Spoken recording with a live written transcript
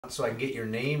so I can get your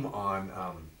name on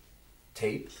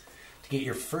tape, to get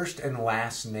your first and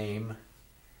last name,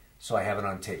 so I have it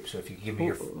on tape. So if you give me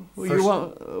your first... You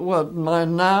want what, my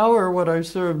now or what I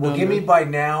served well, under? give me by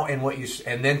now and what you,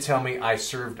 and then tell me I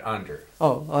served under.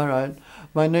 Oh, all right.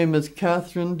 My name is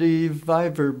Catherine D.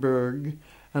 VyVerberg,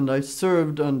 and I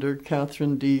served under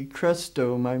Catherine D.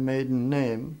 Cresto, my maiden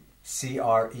name.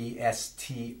 C-R-E-S-T-O-L?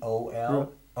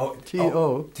 Oh,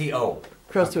 T-O. T-O.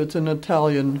 Cresto, it's an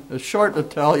Italian, a short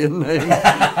Italian name,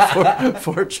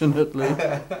 fortunately.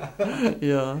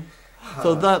 Yeah.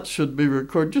 So that should be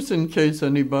recorded, just in case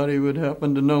anybody would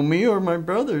happen to know me or my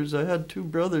brothers. I had two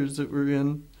brothers that were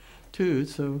in, too,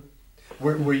 so...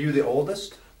 Were you the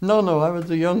oldest? No, I was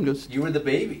the youngest. You were the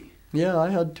baby? Yeah,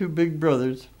 I had two big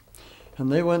brothers. And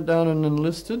they went down and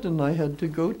enlisted, and I had to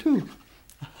go, too.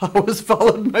 I always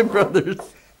followed my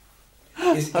brothers.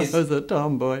 I was a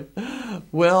tomboy.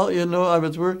 Well, you know, I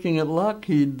was working at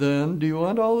Lockheed then. Do you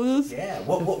want all this? Yeah.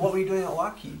 What were you doing at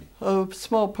Lockheed?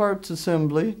 Small parts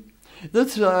assembly.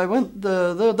 I went.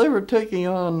 They were taking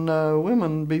on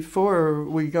women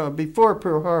before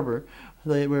Pearl Harbor.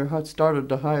 They started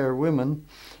to hire women,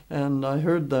 and I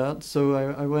heard that, so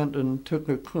I went and took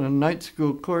a night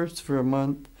school course for a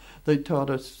month. They taught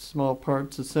us small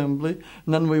parts assembly,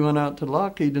 and then we went out to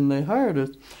Lockheed and they hired us.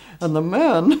 And the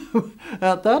men,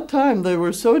 at that time, they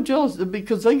were so jealous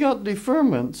because they got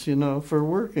deferments, you know, for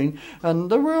working.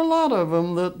 And there were a lot of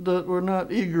them that were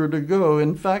not eager to go.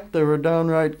 In fact, they were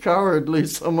downright cowardly,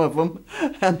 some of them.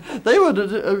 And they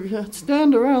would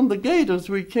stand around the gate as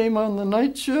we came on the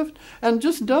night shift and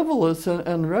just devil us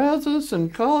and razz us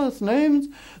and call us names.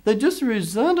 They just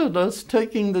resented us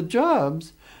taking the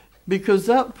jobs, because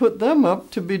that put them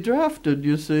up to be drafted,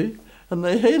 you see, and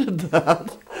they hated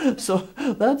that. So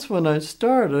that's when I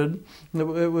started.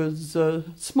 It was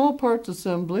small parts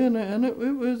assembly, and it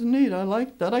was neat. I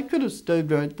liked that. I could have stayed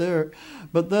right there.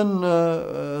 But then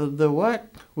the WWII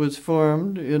was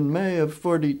formed in May of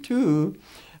 '42,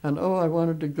 and oh, I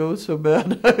wanted to go so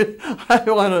bad. I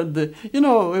wanted it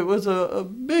was a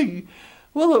big...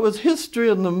 Well, it was history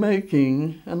in the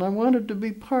making, and I wanted to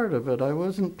be part of it. I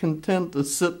wasn't content to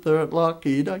sit there at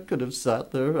Lockheed. I could have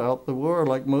sat there out the war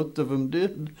like most of them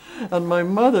did. And my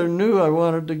mother knew I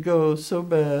wanted to go so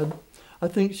bad. I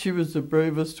think she was the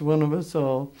bravest one of us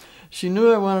all. She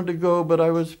knew I wanted to go, but I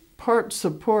was part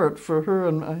support for her,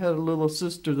 and I had a little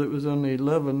sister that was only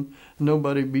 11,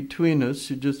 nobody between us.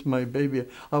 She just my baby.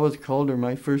 I always called her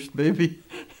my first baby.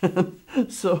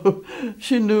 So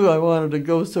she knew I wanted to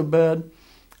go so bad.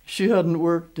 She hadn't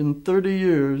worked in 30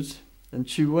 years, and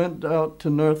she went out to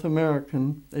North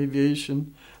American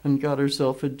aviation and got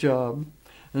herself a job.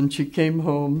 And she came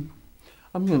home.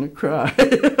 I'm going to cry.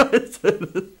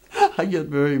 I get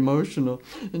very emotional.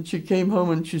 And she came home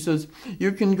and she says,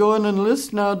 "You can go and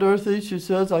enlist now, Dorothy." She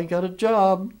says, "I got a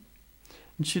job."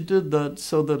 And she did that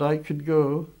so that I could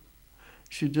go.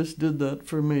 She just did that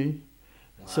for me.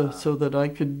 Wow. So that I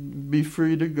could be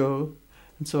free to go.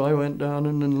 And so I went down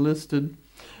and enlisted.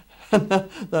 And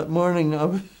that morning I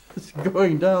was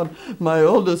going down. My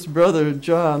oldest brother,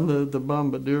 John, the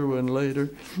bombardier one later,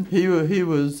 he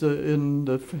was in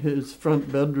his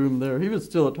front bedroom there. He was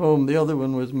still at home. The other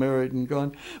one was married and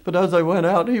gone. But as I went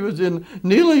out, he was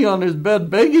kneeling on his bed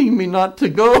begging me not to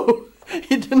go.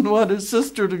 He didn't want his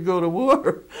sister to go to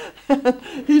war.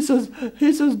 He says,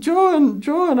 Joe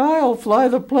and I'll fly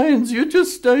the planes. You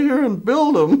just stay here and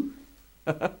build them.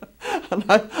 And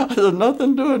I said,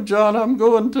 "Nothing doing, John, I'm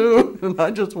going too." And I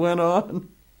just went on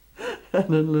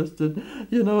and enlisted,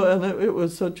 and it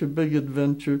was such a big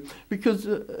adventure, because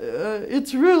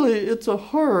it's a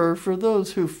horror for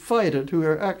those who fight it, who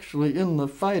are actually in the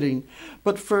fighting.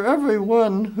 But for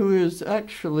everyone who is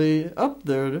actually up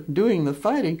there doing the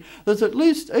fighting, there's at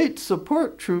least 8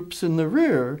 support troops in the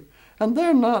rear. And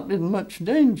they're not in much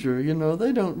danger,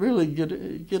 They don't really get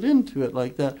into it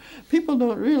like that. People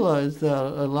don't realize that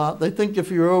a lot. They think if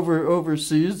you're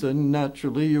overseas, then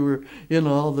naturally you were in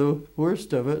all the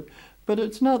worst of it. But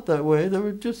it's not that way. There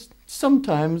were just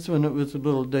sometimes when it was a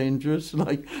little dangerous,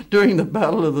 like during the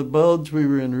Battle of the Bulge, we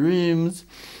were in Reims,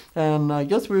 and I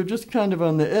guess we were just kind of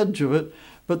on the edge of it.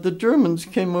 But the Germans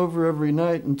came over every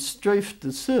night and strafed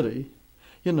the city.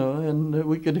 And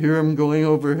we could hear them going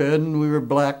overhead, and we were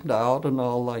blacked out and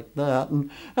all like that. And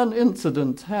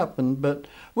incidents happened, but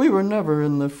we were never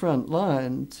in the front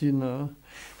lines,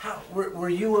 How were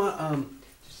you?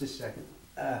 Just a second.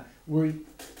 Were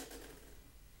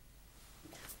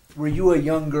you a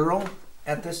young girl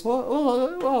at this?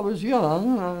 Well, I was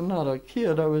young, not a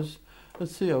kid. I was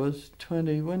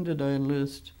 20. When did I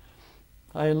enlist?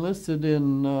 I enlisted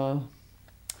in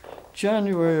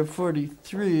January of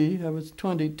 43. I was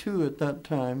 22 at that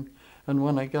time, and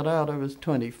when I got out, I was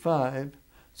 25.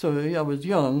 So yeah, I was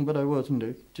young, but I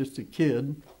wasn't just a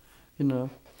kid, you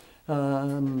know.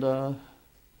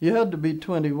 You had to be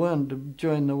 21 to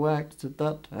join the WWII at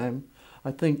that time.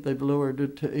 I think they've lowered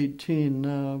it to 18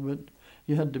 now, but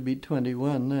you had to be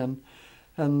 21 then.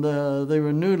 And they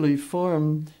were newly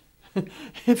formed.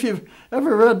 If you've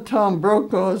ever read Tom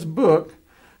Brokaw's book,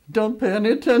 don't pay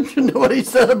any attention to what he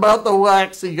said about the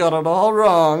WWII. He got it all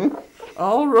wrong.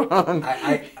 All wrong.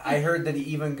 I heard that he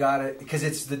even got it, because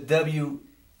it's the WAAC?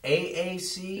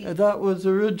 That was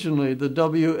originally the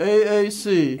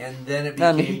WAAC. And then it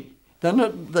became...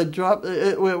 They dropped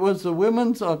it. It was the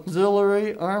Women's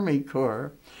Auxiliary Army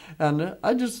Corps, and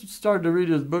I just started to read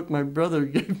his book. My brother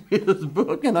gave me his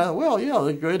book, and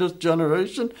The Greatest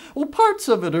Generation. Well, parts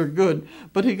of it are good,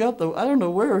 but I don't know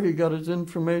where he got his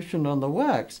information on the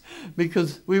WWII,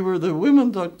 because we were the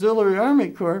Women's Auxiliary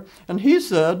Army Corps, and he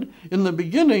said in the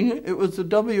beginning it was the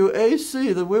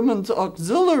WAC, the Women's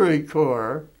Auxiliary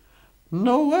Corps.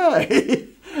 No way.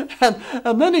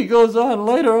 and then he goes on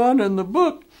later on in the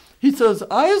book. He says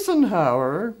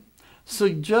Eisenhower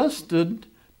suggested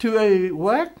to a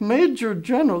WWII major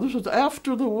general, this was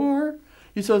after the war,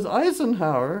 he says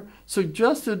Eisenhower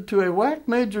suggested to a WWII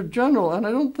major general, and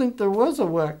I don't think there was a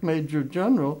WWII major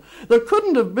general. There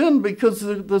couldn't have been, because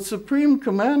the supreme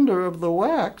commander of the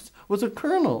WWII was a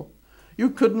colonel.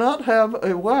 You could not have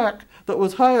a WWII that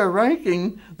was higher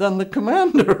ranking than the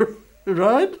commander.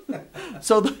 Right?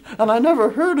 And I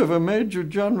never heard of a Major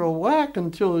General WWII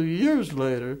until years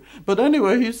later. But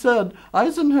anyway, he said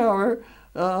Eisenhower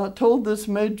told this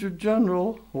Major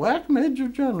General, WWII Major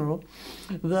General,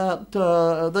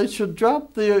 that they should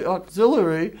drop the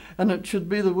auxiliary and it should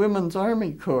be the Women's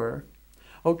Army Corps.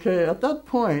 Okay, at that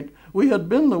point, we had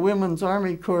been the Women's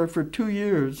Army Corps for 2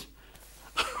 years.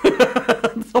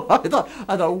 So I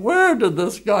thought, where did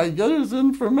this guy get his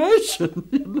information?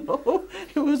 You know,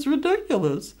 it was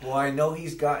ridiculous. Well, I know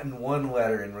he's gotten one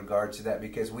letter in regards to that,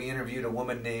 because we interviewed a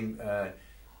woman named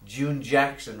June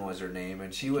Jackson was her name,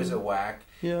 and she was a WWII.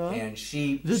 Yeah. And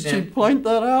she point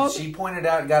that out? She pointed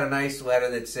out and got a nice letter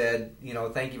that said,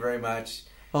 thank you very much.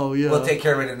 Oh yeah. We'll take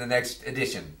care of it in the next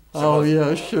edition. Oh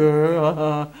yeah,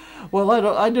 sure. Well,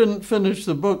 I didn't finish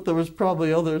the book. There was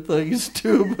probably other things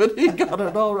too, but he got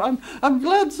it all right. I'm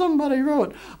glad somebody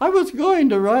wrote. I was going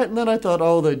to write, and then I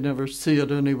thought, they'd never see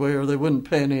it anyway, or they wouldn't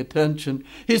pay any attention.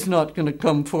 He's not going to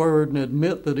come forward and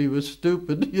admit that he was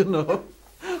stupid,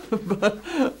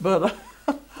 but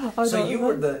so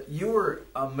you were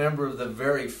a member of the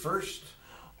very first.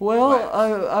 Well,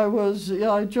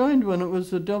 I joined when it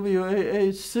was the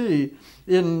WAAC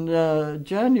in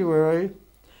January.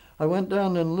 I went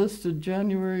down and enlisted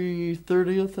January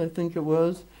 30th, I think it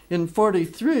was, in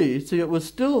 43. See, it was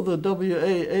still the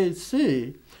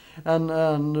WAAC. And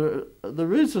the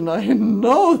reason I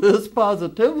know this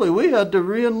positively, we had to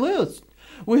re-enlist.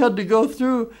 We had to go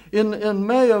through, in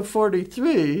May of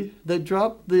 43, they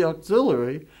dropped the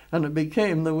auxiliary, and it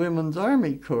became the Women's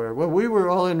Army Corps. Well, we were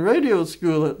all in radio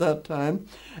school at that time,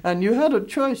 and you had a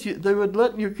choice. They would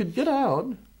you could get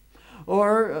out,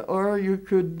 or you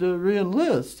could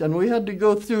re-enlist. And we had to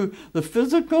go through the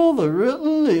physical, the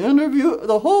written, the interview,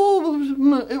 the whole,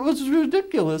 it was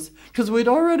ridiculous, because we'd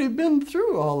already been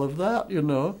through all of that,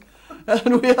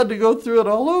 And we had to go through it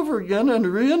all over again and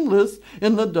re-enlist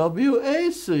in the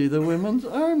WAC, the Women's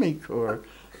Army Corps.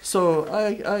 So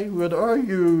I would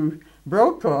argue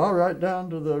Brokaw right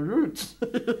down to the roots,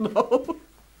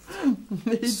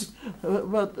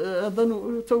 But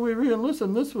then, so we re-enlisted,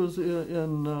 and this was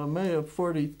in May of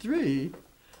 43,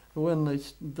 when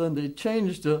they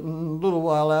changed it, and a little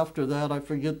while after that, I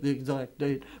forget the exact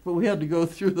date, but we had to go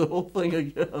through the whole thing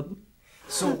again.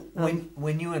 So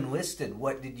when you enlisted,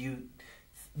 what did you...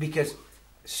 Because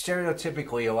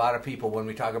stereotypically, a lot of people, when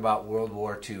we talk about World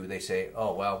War II, they say,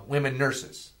 women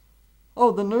nurses.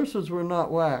 Oh, the nurses were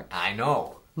not WWII. I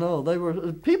know. No, they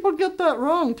were... People get that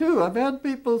wrong, too. I've had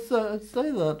people say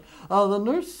that.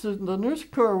 The nurse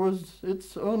corps was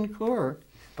its own corps.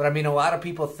 But, a lot of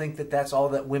people think that that's all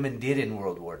that women did in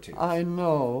World War II. I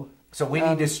know. So we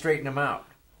need to straighten them out.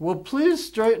 Well, please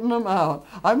straighten them out.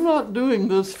 I'm not doing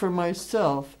this for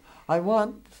myself. I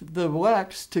want the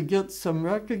WWII to get some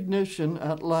recognition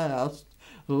at last.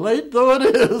 Late though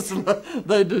it is,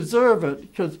 they deserve it.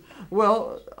 Because,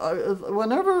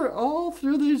 whenever, all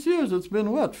through these years, it's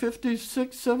been,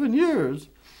 56, 7 years.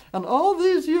 And all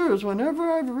these years, whenever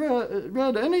I've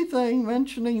read anything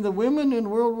mentioning the women in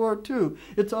World War II,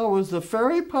 it's always the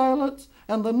ferry pilots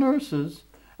and the nurses,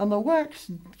 and the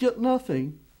WWII get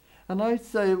nothing. And I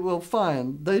say, well,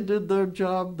 fine. They did their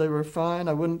job. They were fine.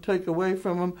 I wouldn't take away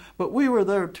from them. But we were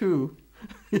there, too,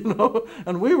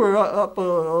 and we were up a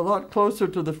lot closer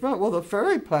to the front. Well, the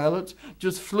ferry pilots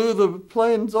just flew the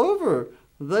planes over.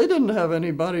 They didn't have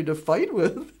anybody to fight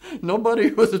with.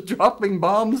 Nobody was dropping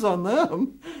bombs on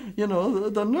them.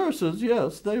 The nurses,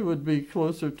 yes, they would be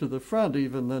closer to the front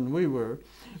even than we were.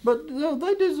 But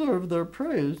they deserve their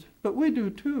praise. But we do,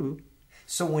 too.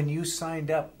 So when you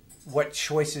signed up, what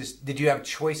choices, did you have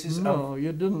choices? No,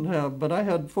 you didn't have, but I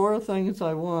had 4 things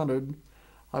I wanted.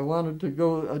 I wanted to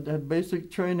go, I had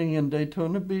basic training in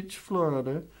Daytona Beach,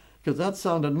 Florida, because that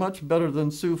sounded much better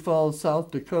than Sioux Falls, South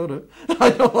Dakota.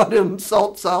 I don't want to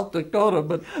insult South Dakota,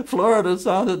 but Florida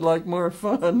sounded like more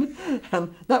fun.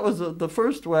 And that was the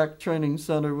first WWII training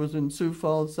center was in Sioux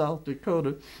Falls, South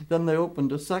Dakota. Then they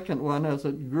opened a second one as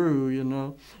it grew,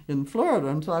 in Florida.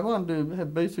 And so I wanted to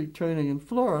have basic training in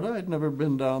Florida. I'd never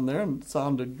been down there, and it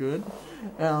sounded good.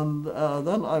 And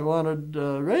then I wanted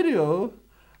radio.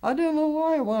 I don't know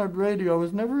why I wanted radio. I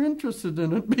was never interested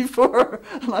in it before,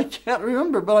 and I can't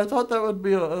remember, but I thought that would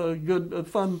be a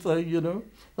fun thing, I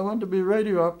wanted to be a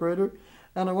radio operator,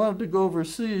 and I wanted to go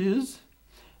overseas.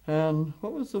 And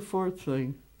what was the 4th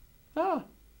thing?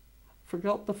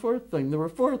 Forgot the 4th thing. There were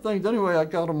 4 things. Anyway, I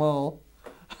got them all.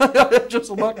 I just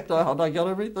lucked out. I got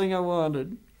everything I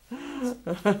wanted.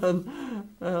 And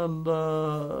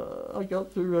I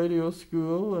got through radio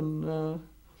school, and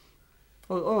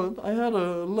I had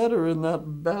a letter in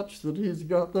that batch that he's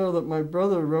got there that my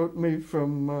brother wrote me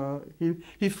from,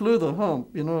 he flew the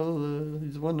hump,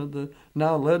 he's one of the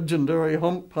now legendary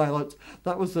hump pilots.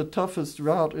 That was the toughest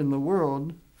route in the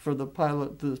world for the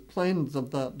planes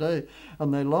of that day,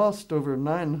 and they lost over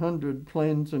 900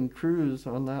 planes and crews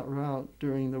on that route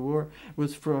during the war. It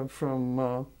was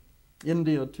from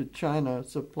India to China, a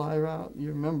supply route, you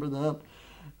remember that?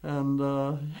 And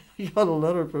he got a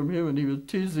letter from him, and he was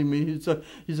teasing me. He said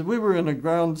we were in a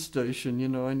ground station,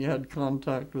 and you had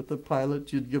contact with the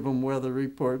pilots. You'd give them weather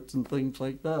reports and things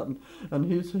like that. And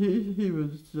he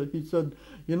said,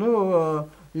 you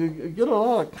get a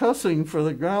lot of cussing for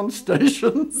the ground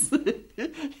stations. He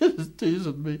was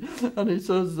teasing me, and he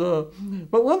says,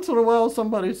 but once in a while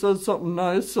somebody says something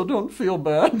nice, so don't feel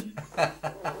bad.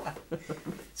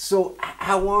 So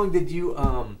how long did you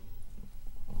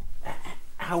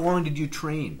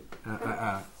train?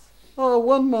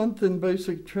 1 month in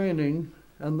basic training,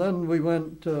 and then we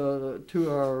went to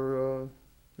our,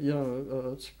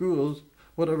 schools,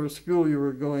 whatever school you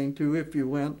were going to, if you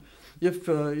went. If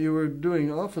you were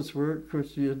doing office work, of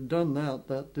course you had done that.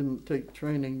 That didn't take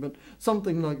training, but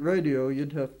something like radio,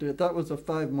 you'd have to. That was a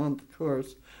 5-month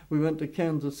course. We went to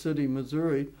Kansas City,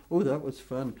 Missouri. Oh, that was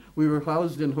fun. We were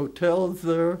housed in hotels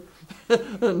there,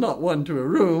 not one to a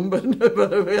room, but I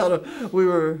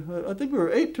think we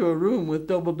were 8 to a room with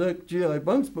double-deck GI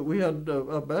bunks, but we had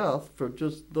a bath for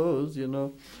just those, and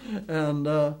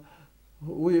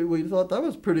we thought that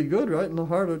was pretty good, right in the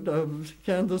heart of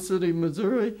Kansas City,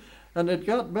 Missouri, and it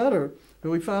got better.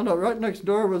 And we found out right next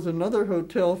door was another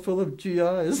hotel full of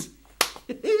GIs.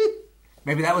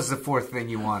 Maybe that was the 4th thing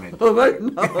you wanted. Oh, right?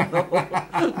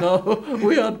 No,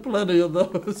 we had plenty of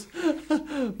those.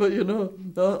 But,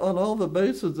 on all the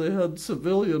bases they had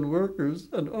civilian workers,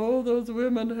 and those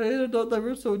women hated it. They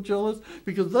were so jealous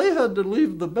because they had to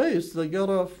leave the base. They got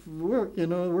off work,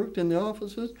 worked in the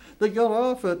offices. They got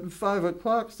off at 5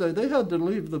 o'clock, so they had to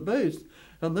leave the base.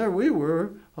 And there we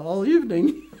were all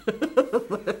evening.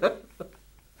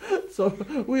 So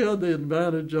we had the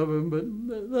advantage of him, but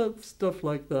that stuff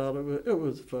like that, it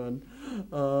was fun.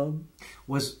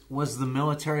 Was the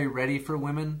military ready for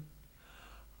women?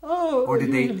 Oh, or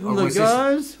did they? Or the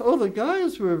guys? Oh, the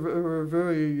guys were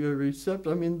very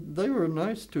receptive. I mean, they were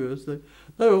nice to us. They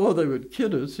would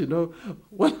kid us,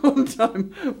 One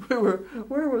time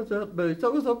where was that base?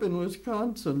 That was up in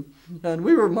Wisconsin, and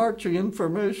we were marching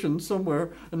information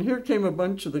somewhere, and here came a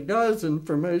bunch of the guys'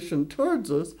 information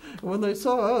towards us. And when they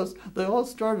saw us, they all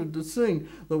started to sing,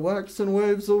 "The waxing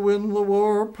waves will win the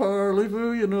war,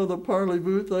 parlez-vous," the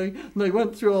parlez-vous thing. And they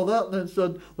went through all that, and they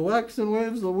said, "The waxing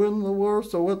waves will win the war,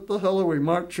 so what the hell are we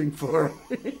marching for?"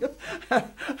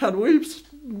 And we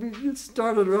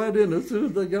started right in as soon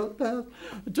as they got past,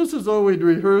 just as though we'd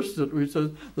rehearsed it. We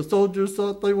said, "The soldiers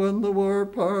thought they won the war,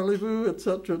 parlez-vous,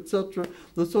 etc., etc.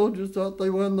 The soldiers thought they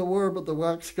won the war, but the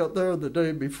wax got there the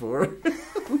day before."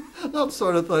 That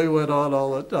sort of thing went on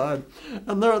all the time.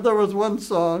 And there was one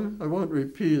song, I won't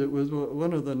repeat, it was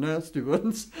one of the nasty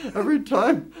ones. Every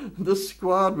time the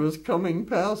squad was coming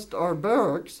past our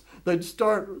barracks, they'd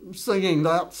start singing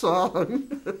that song,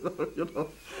 you know,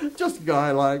 just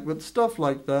guy-like, but stuff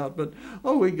like that. But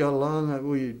oh, we got along.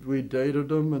 We dated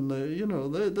them, and they, you know,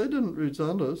 they didn't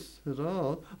resent us at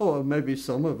all. Oh, maybe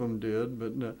some of them did,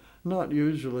 but no, not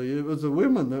usually. It was the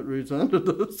women that resented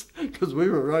us because we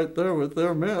were right there with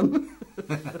their men.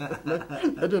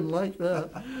 I didn't like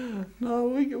that. No,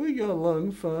 we got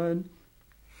along fine.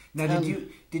 Now,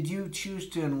 did you choose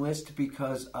to enlist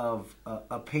because of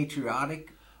a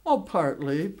patriotic? Oh,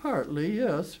 partly,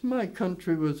 yes. My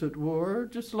country was at war,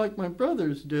 just like my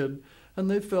brothers did, and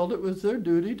they felt it was their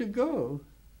duty to go.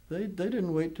 They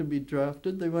didn't wait to be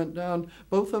drafted. They went down.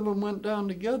 Both of them went down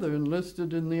together,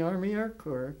 enlisted in the Army Air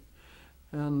Corps,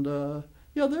 and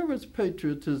yeah, there was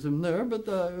patriotism there, but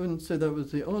I wouldn't say that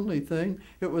was the only thing.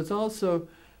 It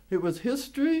was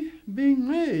history being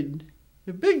made.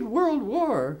 A big world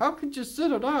war. How could you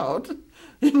sit it out?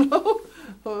 You know?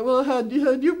 Well, had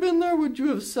you been there, would you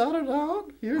have sat it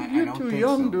out? You're too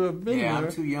young to have been there. Yeah,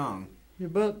 I'm too young.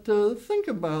 But think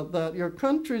about that. Your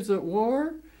country's at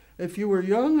war. If you were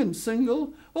young and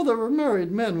single, oh, there were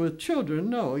married men with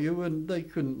children. No, you wouldn't. They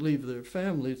couldn't leave their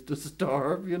families to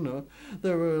starve. You know,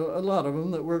 there were a lot of them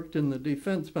that worked in the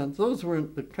defense plants. Those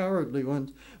weren't the cowardly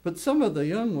ones, but some of the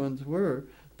young ones were.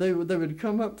 They would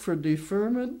come up for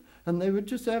deferment, and they would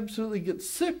just absolutely get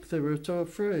sick. They were so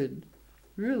afraid,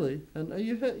 really. And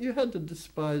you had to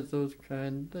despise those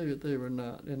kind. They were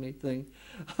not anything.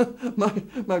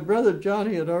 My brother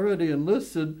Johnny had already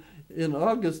enlisted in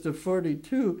August of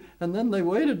 '42, and then they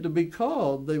waited to be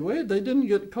called. They didn't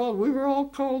get called. We were all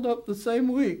called up the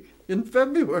same week in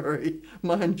February,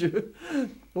 mind you.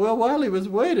 Well, while he was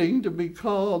waiting to be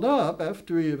called up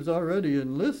after he was already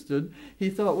enlisted, he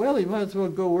thought, well, he might as well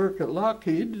go work at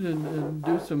Lockheed and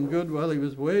do some good while he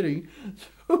was waiting.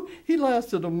 So he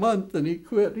lasted a month and he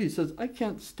quit. He says, I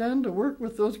can't stand to work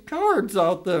with those cowards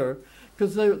out there.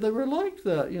 Because they were like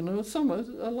that, you know.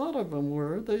 A lot of them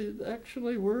were. They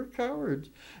actually were cowards.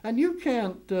 And you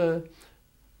can't,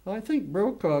 I think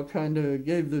Brokaw kind of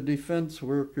gave the defense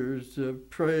workers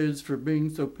praise for being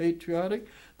so patriotic.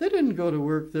 They didn't go to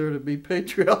work there to be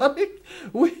patriotic.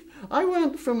 I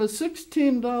went from a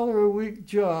 $16 a week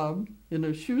job in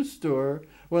a shoe store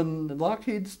when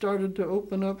Lockheed started to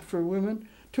open up for women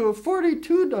to a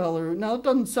 $42. Now, it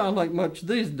doesn't sound like much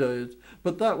these days,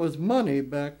 but that was money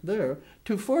back there,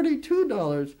 to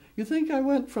 $42. You think I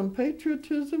went from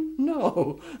patriotism?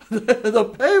 No.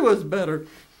 The pay was better.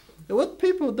 What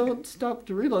people don't stop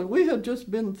to realize, we had just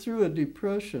been through a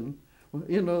depression.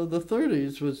 You know, the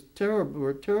 30s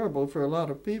were terrible for a lot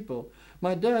of people.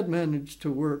 My dad managed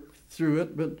to work through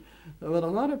it, but a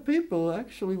lot of people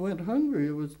actually went hungry.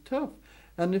 It was tough.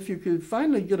 And if you could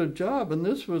finally get a job, and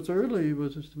this was early, it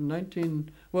was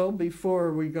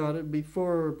before we got it,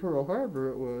 before Pearl Harbor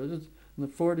it was, in the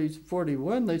 40s,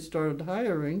 41, they started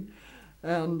hiring,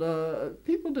 and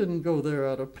people didn't go there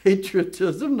out of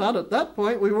patriotism. Not at that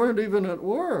point. We weren't even at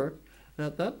war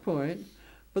at that point.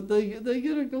 But they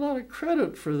get a lot of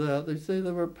credit for that. They say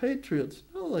they were patriots.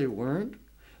 No, they weren't.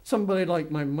 Somebody like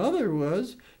my mother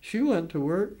was. She went to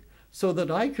work so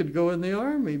that I could go in the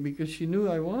Army because she knew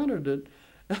I wanted it.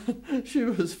 She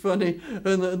was funny.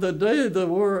 And the day the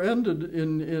war ended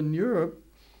in Europe,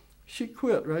 she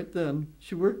quit right then.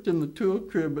 She worked in the tool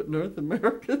crib at North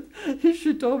America.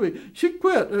 She told me she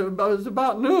quit. It was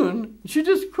about noon. She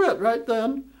just quit right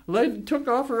then. Took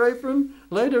off her apron.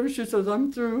 Later, she says, "I'm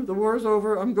through. The war's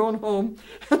over. I'm going home."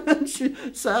 And she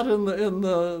sat in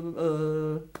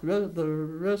the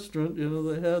restaurant, you know,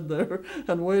 they had there,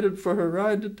 and waited for her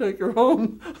ride to take her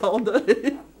home all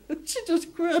day. She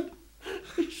just quit.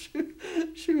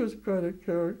 She was quite a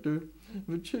character,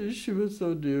 but she was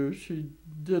so dear. She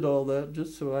did all that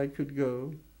just so I could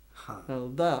go.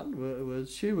 Now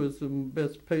she was the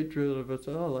best patriot of us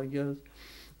all, I guess.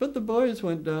 But the boys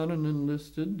went down and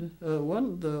enlisted.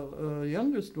 The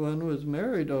youngest one was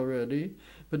married already,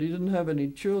 but he didn't have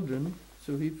any children,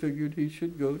 so he figured he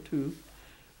should go too.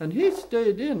 And he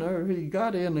stayed in, or he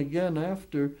got in again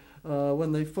after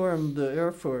when they formed the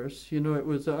Air Force. You know, it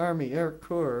was the Army Air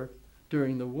Corps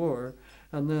during the war.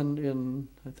 And then in,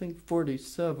 I think,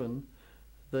 47,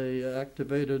 they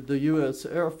activated the U.S.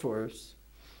 Air Force.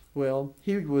 Well,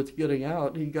 he was getting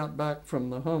out. He got back from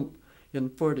the hump in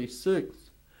 46.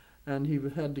 And he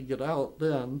had to get out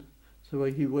then, so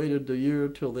he waited a year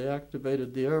till they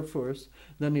activated the Air Force.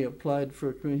 Then he applied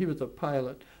for he was a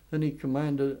pilot. Then he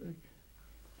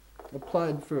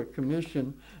applied for a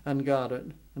commission and got it.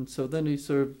 And so then he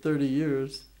served 30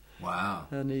 years. Wow.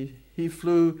 And he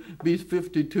flew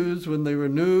B-52s when they were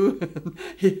new.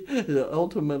 He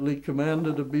ultimately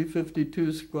commanded a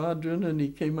B-52 squadron, and he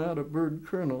came out a bird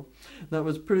colonel. That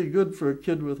was pretty good for a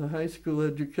kid with a high school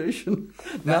education.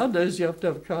 Nowadays, you have to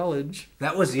have college.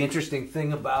 That was the interesting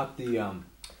thing about the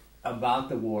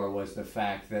war, was the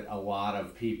fact that a lot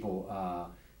of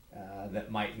people that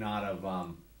might not have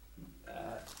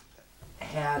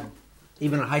had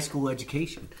even a high school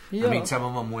education. Yeah. I mean, some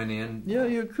of them went in. Yeah,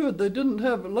 you could. They didn't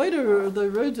have. Later, they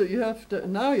raised it.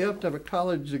 Now you have to have a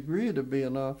college degree to be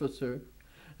an officer.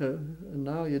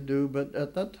 Now you do, but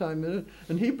at that time,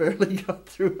 and he barely got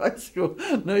through high school.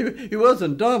 No, he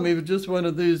wasn't dumb. He was just one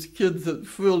of these kids that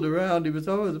fooled around. He was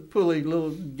always pulling little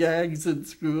gags in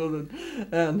school,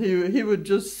 and he would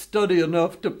just study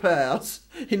enough to pass.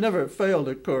 He never failed,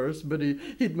 of course, but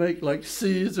he'd make like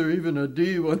C's or even a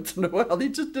D once in a while. He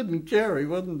just didn't care. He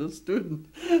wasn't a student.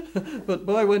 But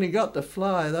boy, when he got to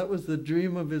fly, that was the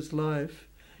dream of his life.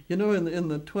 You know, in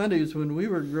the 20s, when we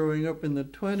were growing up in the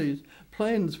 20s,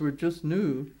 planes were just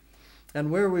new.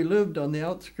 And where we lived on the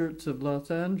outskirts of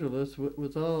Los Angeles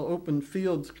was all open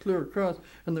fields clear across.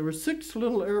 And there were 6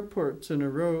 little airports in a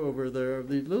row over there,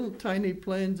 these little tiny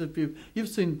planes. If you've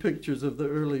seen pictures of the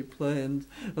early planes,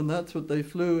 and that's what they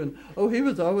flew. And oh, he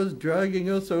was always dragging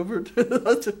us over to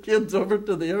us kids over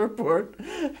to the airport,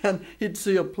 and he'd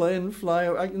see a plane fly.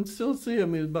 I can still see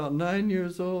him. He was about 9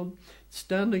 years old,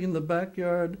 standing in the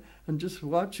backyard and just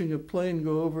watching a plane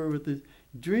go over with his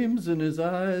dreams in his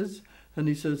eyes. And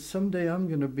he says, someday I'm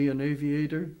going to be an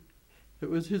aviator. It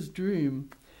was his dream.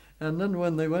 And then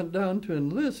when they went down to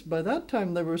enlist, by that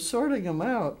time they were sorting them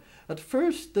out. At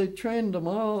first they trained them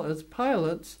all as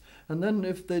pilots, and then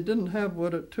if they didn't have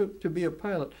what it took to be a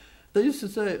pilot, they used to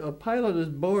say a pilot is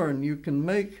born, you can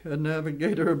make a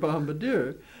navigator or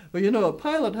bombardier. Well, you know, a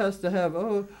pilot has to have,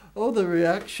 the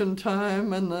reaction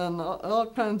time and all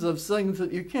kinds of things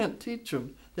that you can't teach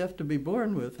them. They have to be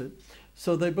born with it.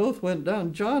 So they both went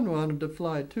down. John wanted to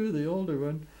fly too, the older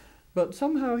one, but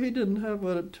somehow he didn't have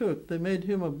what it took. They made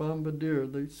him a bombardier.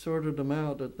 They sorted him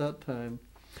out at that time.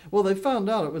 Well, they found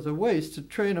out it was a waste to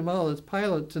train them all as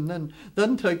pilots and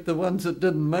then take the ones that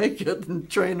didn't make it and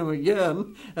train them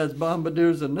again as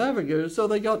bombardiers and navigators. So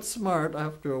they got smart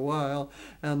after a while,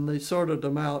 and they sorted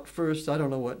them out first. I don't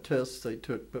know what tests they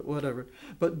took, but whatever.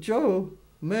 But Joe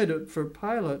made it for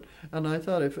pilot, and I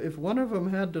thought if one of them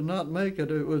had to not make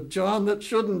it, it was John that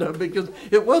shouldn't have, because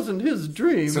it wasn't his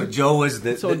dream. So Joe was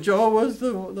the Joe was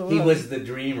the one. He was the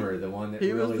dreamer, the one that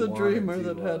he really was the dreamer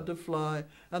to, that had to fly,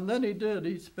 and then he did.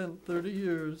 He spent 30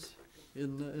 years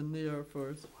in the Air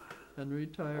Force, and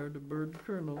retired a bird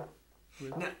colonel.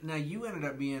 Now you ended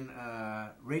up being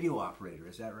a radio operator,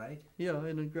 is that right? Yeah,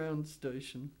 in a ground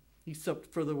station.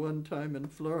 Except for the one time in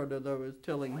Florida that I was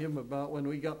telling him about when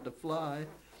we got to fly.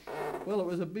 Well, it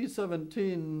was a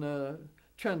B-17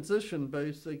 transition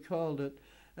base, they called it,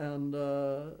 and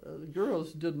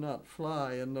girls did not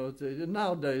fly in those days. And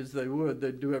nowadays they would.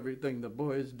 They'd do everything the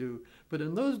boys do. But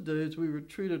in those days we were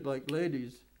treated like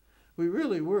ladies. We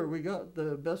really were. We got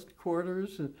the best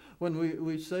quarters. And when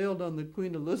we sailed on the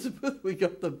Queen Elizabeth, we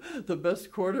got the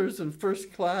best quarters in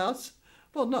first class.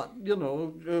 Well, not,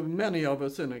 many of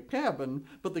us in a cabin,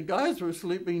 but the guys were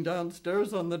sleeping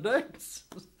downstairs on the decks,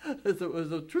 as it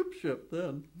was a troop ship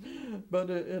then. But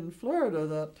in Florida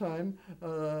that time,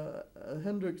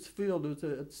 Hendricks Field was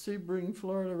at Sebring,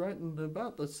 Florida, right in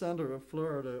about the center of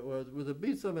Florida. It was a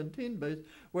B-17 base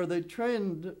where they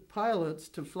trained pilots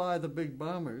to fly the big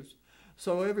bombers.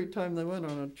 So every time they went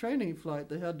on a training flight,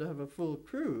 they had to have a full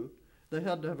crew. They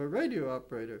had to have a radio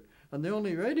operator. And the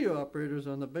only radio operators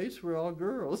on the base were all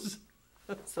girls.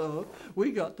 So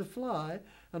we got to fly,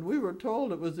 and we were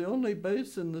told it was the only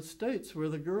base in the States where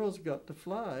the girls got to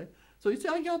fly. So you see,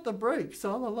 I got the breaks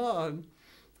all along.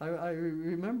 I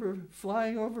remember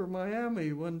flying over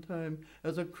Miami one time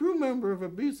as a crew member of a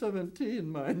B-17,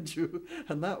 mind you,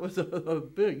 and that was a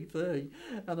big thing.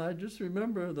 And I just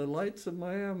remember the lights of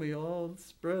Miami all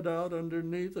spread out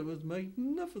underneath. It was a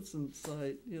magnificent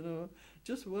sight,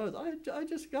 just was. I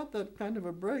just got that kind of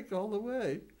a break all the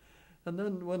way. And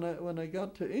then when I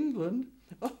got to England,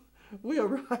 we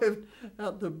arrived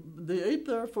at the 8th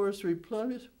Air Force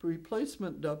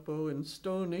replacement depot in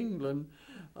Stone, England,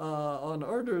 on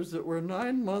orders that were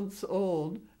 9 months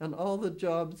old, and all the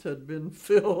jobs had been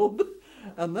filled.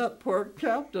 And that poor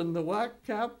captain, the whack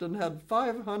captain, had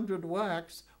 500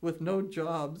 whacks with no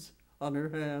jobs on her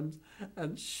hands,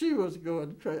 and she was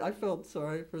going crazy. I felt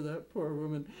sorry for that poor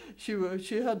woman. She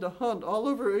had to hunt all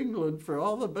over England for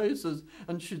all the bases,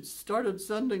 and she started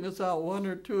sending us out one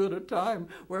or two at a time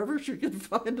wherever she could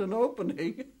find an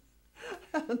opening.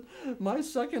 And my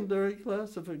secondary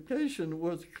classification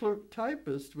was clerk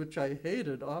typist, which I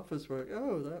hated, office work.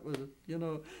 Oh, that was,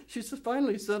 she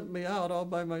finally sent me out all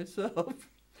by myself.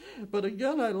 But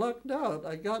again, I lucked out.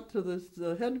 I got to this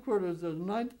headquarters of the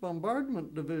 9th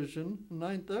Bombardment Division,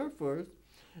 9th Air Force.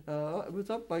 It was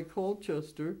up by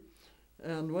Colchester.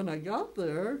 And when I got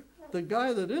there, the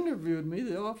guy that interviewed me,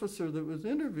 the officer that was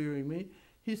interviewing me,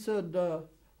 he said,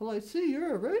 well, I see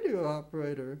you're a radio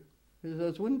operator. He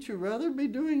says, wouldn't you rather be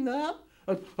doing that?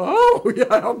 Oh, yeah,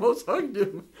 I almost hugged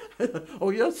him. Oh,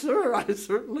 yes, sir, I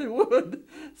certainly would.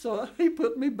 So he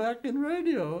put me back in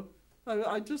radio.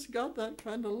 I just got that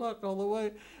kind of luck all the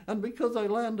way. And because I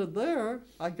landed there,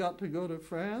 I got to go to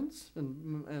France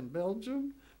and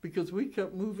Belgium, because we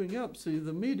kept moving up. See,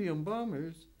 the medium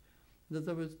bombers, as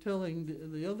I was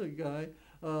telling the other guy,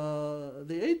 the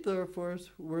 8th Air Force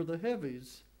were the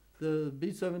heavies, the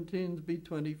B-17s,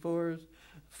 B-24s,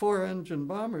 4-engine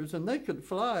bombers, and they could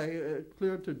fly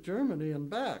clear to Germany and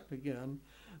back again.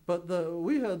 But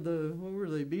we had what were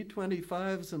they,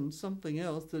 B-25s and something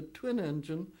else, the twin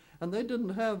engine, and they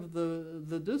didn't have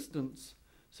the distance.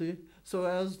 See, so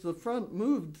as the front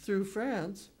moved through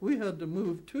France, we had to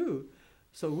move too.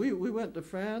 So we went to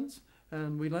France,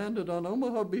 and we landed on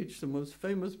Omaha Beach, the most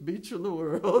famous beach in the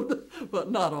world, but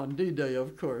not on D-Day,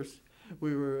 of course.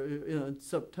 We were in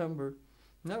September.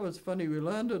 And that was funny. We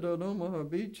landed on Omaha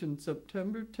Beach on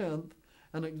September 10th,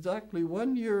 and exactly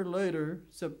 1 year later,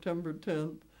 September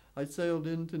 10th, I sailed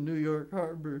into New York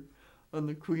Harbor on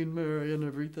the Queen Mary, and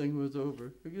everything was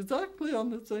over. Exactly on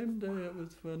the same day. It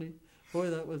was funny. Boy,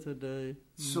 that was a day.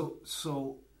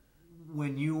 So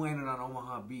when you landed on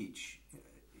Omaha Beach,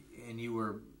 and you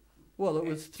were... Well, it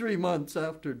was 3 months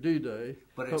after D-Day,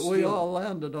 but we all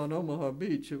landed on Omaha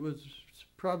Beach. It was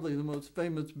probably the most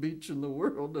famous beach in the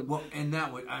world. And well, and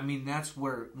that's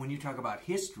where, when you talk about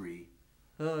history...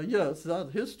 yes,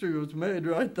 that history was made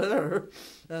right there.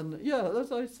 And yeah,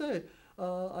 as I say,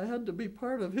 I had to be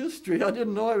part of history. I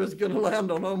didn't know I was going to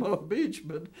land on Omaha Beach,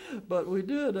 but we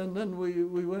did. And then we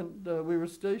went, we were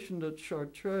stationed at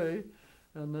Chartres.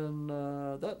 And then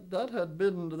that had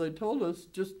been, they told us,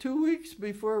 just 2 weeks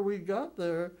before we got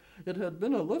there, it had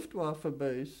been a Luftwaffe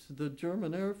base, the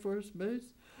German Air Force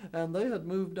base, and they had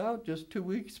moved out just 2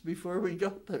 weeks before we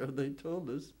got there, they told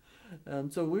us.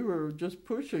 And so we were just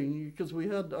pushing, because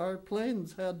our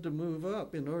planes had to move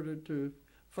up in order to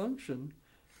function.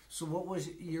 So what was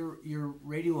your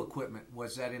radio equipment?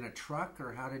 Was that in a truck,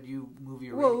 or how did you move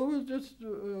your radio? Well, it was just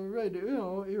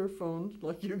radio, earphones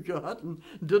like you got, and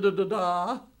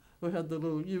da-da-da-da. We had the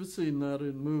little, you've seen that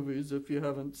in movies if you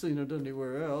haven't seen it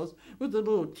anywhere else, with the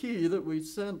little key that we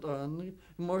sent on,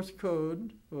 Morse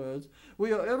code was.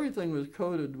 Everything was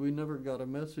coded. We never got a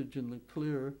message in the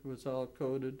clear. It was all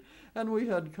coded. And we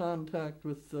had contact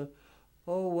with,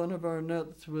 one of our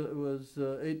nets was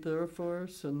 8th Air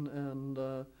Force, and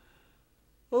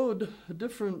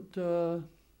different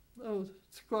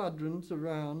squadrons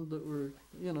around that were,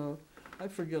 I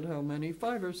forget how many,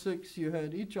 5 or 6 you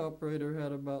had. Each operator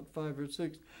had about 5 or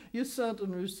 6. You sent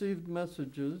and received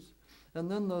messages,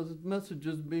 and then those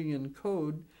messages being in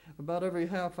code, about every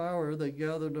half hour they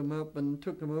gathered them up and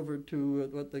took them over to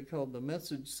what they called the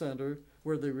message center,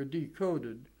 where they were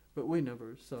decoded. But we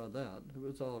never saw that. It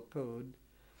was all code.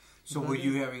 So were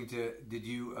you having to, did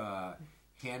you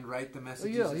handwrite the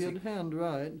messages? Yeah, you'd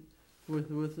handwrite.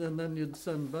 And then you'd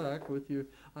send back with your,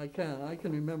 I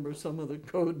can remember some of the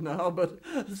code now, but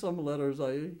some letters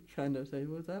I kind of say,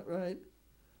 was that right?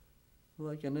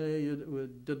 Like an A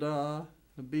with da-da,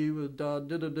 a B with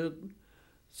da-did-a-dit,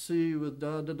 C with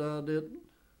da-da-da-dit,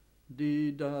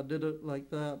 D da-did-it, like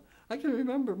that. I can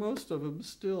remember most of them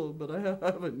still, but I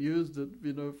haven't used it,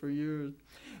 for years.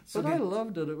 But I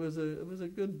loved it. It was a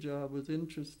good job. It was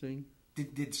interesting.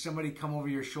 Did somebody come over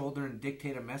your shoulder and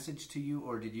dictate a message to you,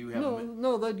 or did you have?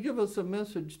 No, they'd give us a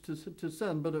message to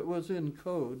send, but it was in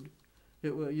code.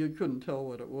 You couldn't tell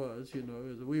what it was,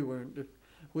 we weren't.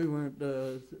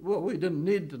 Well, we didn't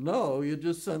need to know. You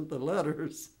just sent the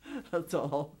letters. That's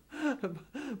all.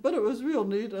 But it was real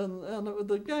neat, and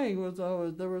the gang was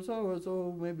always, there was always,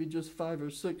 maybe just 5 or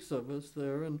 6 of us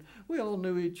there, and we all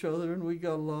knew each other, and we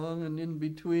got along, and in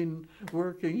between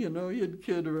working, you'd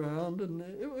kid around, and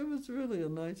it was really a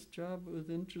nice job. It was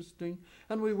interesting,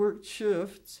 and we worked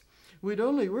shifts. We'd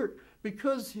only work,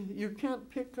 because you can't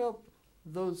pick up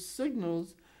those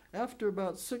signals after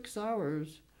about 6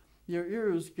 hours. Your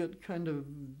ears get kind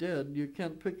of dead. You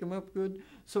can't pick them up good.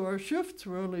 So our shifts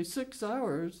were only 6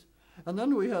 hours, and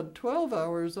then we had 12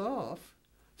 hours off.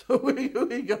 So we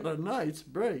got a nice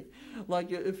break.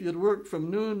 Like if you'd worked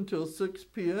from noon till 6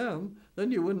 p.m.,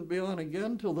 then you wouldn't be on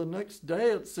again till the next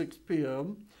day at 6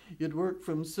 p.m. you'd work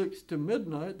from 6 to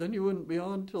midnight, then you wouldn't be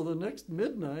on till the next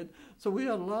midnight. So we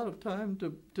had a lot of time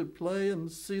to play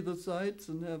and see the sights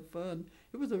and have fun.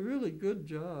 It was a really good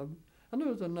job. And it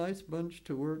was a nice bunch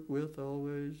to work with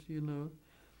always, you know.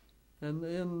 And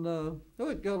then,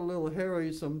 it got a little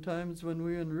hairy sometimes when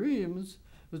we were in Reims.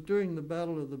 It was during the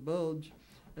Battle of the Bulge.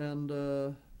 And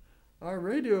our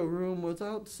radio room was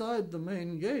outside the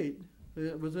main gate.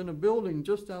 It was in a building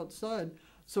just outside.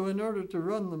 So in order to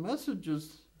run the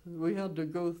messages, we had to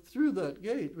go through that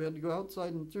gate. We had to go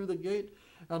outside and through the gate.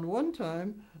 And one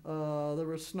time, there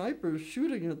were snipers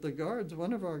shooting at the guards.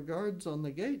 One of our guards on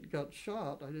the gate got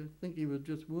shot. I think he was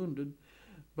just wounded.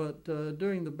 But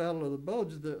during the Battle of the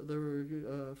Bulge, there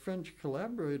were French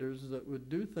collaborators that would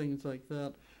do things like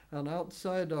that. And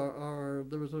outside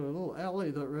there was a little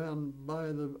alley that ran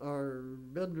by our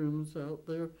bedrooms out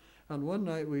there. And one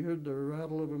night we heard the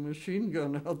rattle of a machine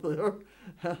gun out there.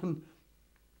 And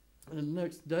the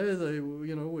next day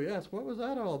we asked, what was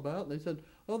that all about? And they said,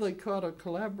 oh, they caught a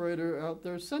collaborator out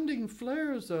there sending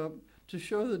flares up to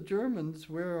show the Germans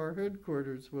where our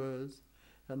headquarters was.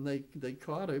 And they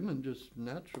caught him and just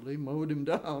naturally mowed him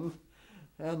down.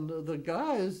 And the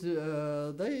guys,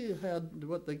 they had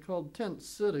what they called Tent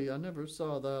City. I never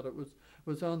saw that. It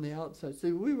was on the outside.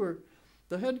 See,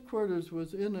 the headquarters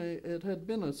was it had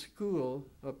been a school,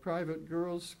 a private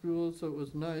girls' school, so it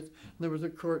was nice. There was a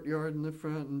courtyard in the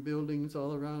front and buildings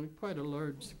all around, quite a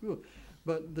large school.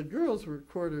 But the girls were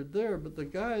quartered there, but the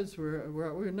guys we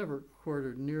were never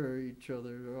quartered near each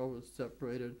other. They were always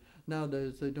separated.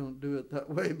 Nowadays they don't do it that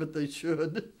way, but they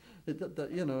should.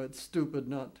 It's stupid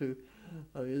not to.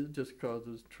 It just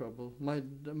causes trouble.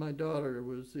 My daughter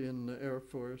was in the Air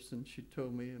Force, and she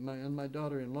told me, and my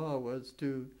daughter-in-law was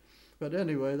too. But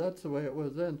anyway, that's the way it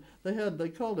was then. They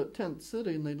called it Tent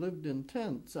City, and they lived in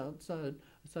tents outside.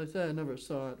 As I say, I never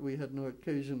saw it. We had no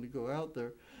occasion to go out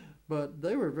there. But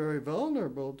they were very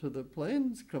vulnerable to the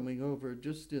planes coming over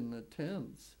just in the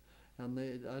tents. And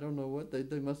I don't know what,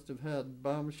 they must have had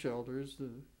bomb shelters,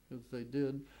 as they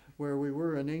did. Where we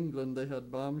were in England, they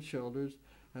had bomb shelters.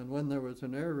 And when there was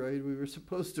an air raid, we were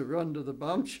supposed to run to the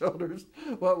bomb shelters.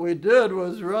 What we did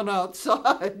was run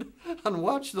outside and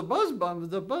watch the buzz bombs.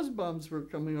 The buzz bombs were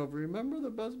coming over. Remember the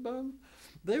buzz bombs?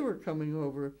 They were coming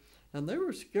over, and they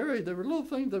were scary. They were little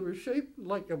things that were shaped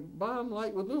like a bomb,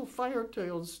 like with little fire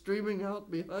tails streaming out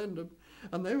behind them.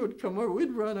 And they would come over.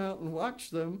 We'd run out and watch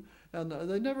them, and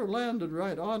they never landed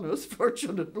right on us,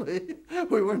 fortunately.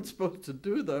 We weren't supposed to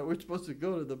do that. We were supposed to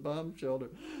go to the bomb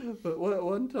shelter. But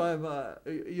one time,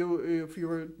 if you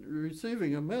were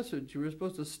receiving a message, you were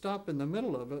supposed to stop in the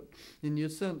middle of it, and you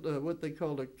sent what they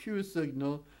called a Q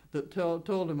signal that told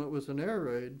them it was an air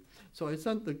raid. So I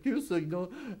sent the Q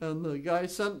signal, and the guy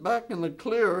sent back in the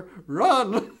clear,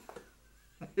 "Run!"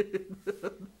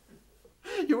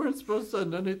 You weren't supposed to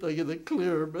send anything in the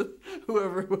clear, but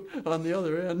whoever on the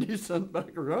other end, he sent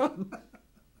back "Run."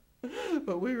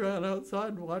 But we ran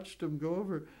outside and watched him go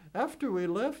over. After we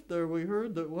left there, we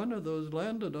heard that one of those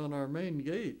landed on our main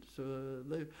gate. So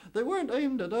they weren't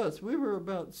aimed at us. We were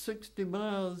about 60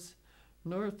 miles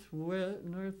northeast,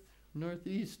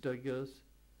 I guess.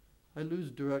 I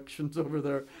lose directions over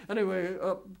there. Anyway,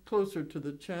 up closer to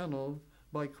the channel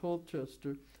by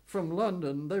Colchester. From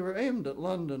London, they were aimed at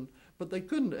London, but they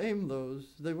couldn't aim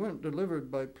those. They weren't delivered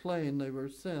by plane. They were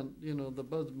sent, the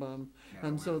buzz bombs,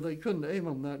 and so they couldn't aim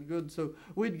them that good. So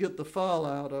we'd get the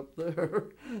fallout up there.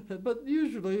 But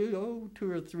usually, 2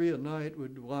 or 3 a night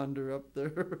would wander up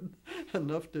there,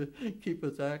 enough to keep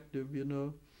us active,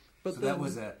 But so that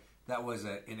was an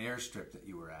airstrip that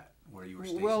you were at, where you were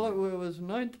stationed? Well, it was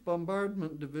 9th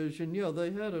Bombardment Division. Yeah,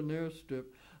 they had an airstrip.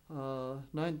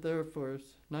 9th Air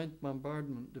Force, 9th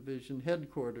Bombardment Division,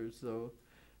 headquarters, though.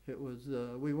 It was,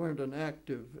 we weren't an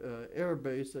active air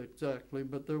base exactly,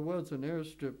 but there was an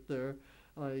airstrip there.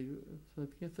 I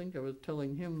think I was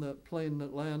telling him that plane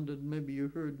that landed, maybe you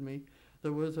heard me.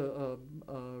 There was a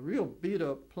real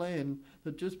beat-up plane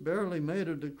that just barely made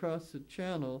it across the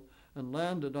channel and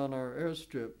landed on our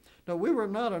airstrip. Now, we were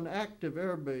not an active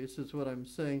air base, is what I'm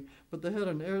saying, but they had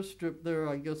an airstrip there,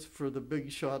 I guess, for the big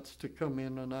shots to come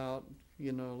in and out,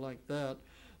 like that.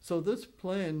 So this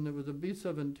plane, it was a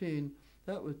B-17,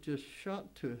 that was just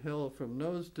shot to hell from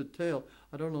nose to tail.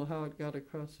 I don't know how it got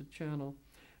across the channel.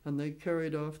 And they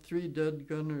carried off 3 dead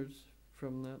gunners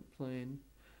from that plane.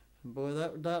 And boy,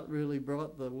 that really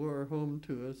brought the war home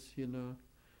to us, And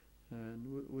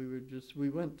we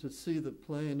went to see the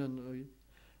plane, and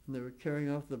they were carrying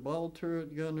off the ball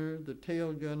turret gunner, the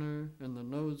tail gunner, and the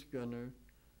nose gunner.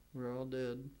 Were all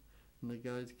dead, and the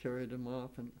guys carried them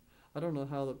off. And I don't know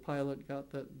how the pilot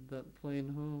got that plane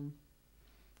home.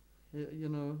 You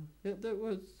know, it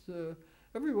was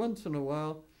every once in a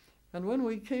while. And when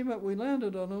we came up, we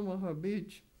landed on Omaha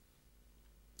Beach.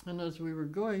 And as we were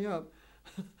going up,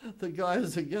 the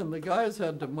guys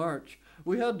had to march.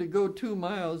 We had to go 2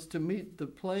 miles to meet the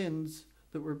planes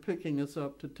that were picking us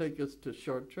up to take us to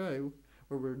Chartres,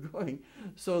 where we were going.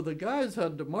 So the guys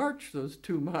had to march those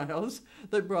 2 miles.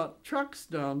 They brought trucks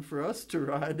down for us to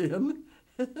ride in.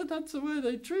 That's the way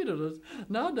they treated us.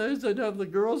 Nowadays, they'd have the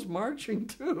girls marching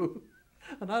too,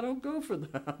 and I don't go for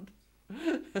that.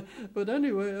 But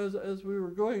anyway, as we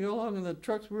were going along in the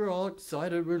trucks, we were all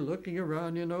excited. We were looking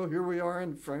around, you know, here we are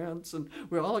in France, and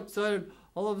we were all excited.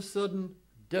 All of a sudden,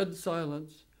 dead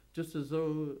silence, just as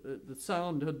though the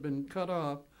sound had been cut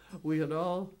off.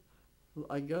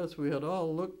 I guess we had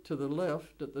all looked to the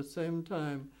left at the same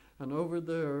time, and over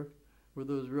there were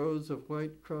those rows of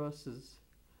white crosses.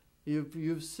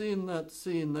 You've seen that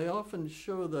scene. They often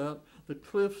show that, the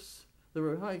cliffs, there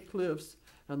were high cliffs,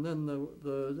 and then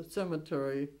the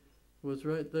cemetery was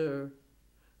right there,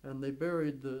 and they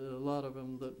buried a lot of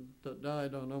them that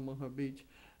died on Omaha Beach.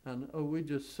 And we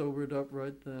just sobered up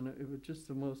right then. It was just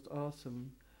the most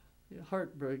awesome,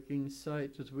 heartbreaking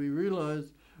sight as we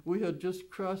realized we had just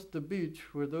crossed the beach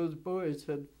where those boys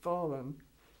had fallen.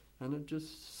 And it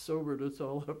just sobered us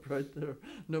all up right there.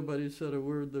 Nobody said a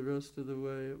word the rest of the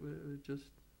way. It was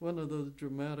just one of those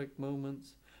dramatic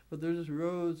moments. But there's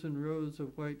rows and rows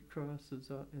of white crosses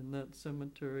in that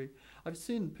cemetery. I've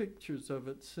seen pictures of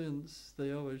it since.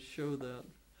 They always show that,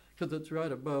 because it's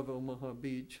right above Omaha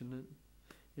Beach, and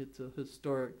it's a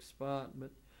historic spot.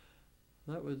 But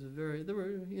that was there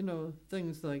were, you know,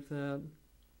 things like that.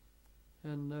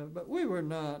 And but we were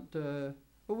not,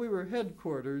 we were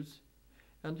headquarters.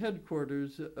 And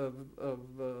headquarters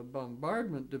of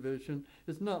bombardment division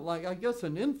is not like, I guess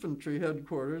an infantry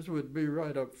headquarters would be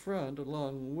right up front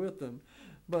along with them.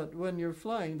 But when you're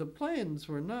flying, the planes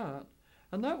were not.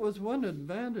 And that was one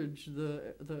advantage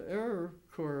the Air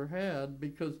Corps had,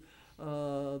 because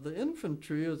the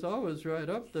infantry is always right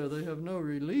up there. They have no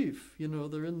relief. You know,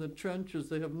 they're in the trenches.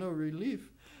 They have no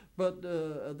relief. But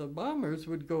the bombers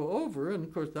would go over, and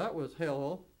of course that was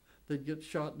hell. They'd get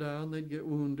shot down, they'd get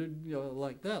wounded, you know,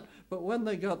 like that. But when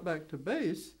they got back to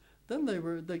base, then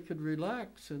they could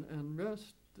relax and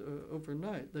rest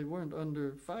overnight. They weren't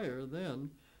under fire then.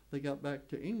 They got back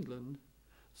to England.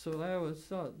 So I always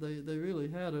thought they really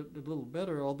had it a little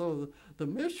better, although the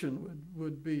mission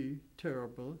would be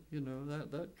terrible. You know,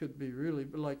 that could be really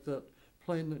like that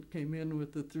plane that came in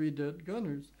with the 3 dead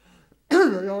gunners.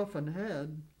 They often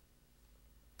had.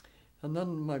 And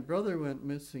then my brother went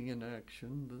missing in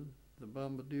action, the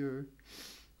bombardier,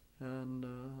 and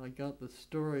I got the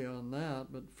story on that.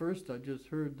 But first I just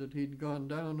heard that he'd gone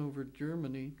down over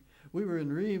Germany. We were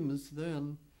in Reims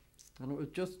then, and it was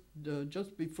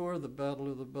just before the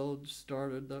Battle of the Bulge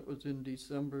started. That was in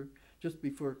December, just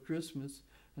before Christmas.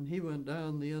 And he went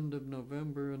down the end of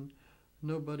November, and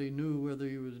nobody knew whether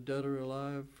he was dead or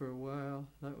alive for a while.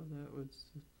 That was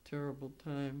a terrible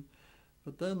time.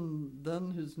 But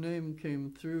then his name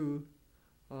came through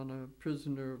on a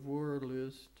prisoner of war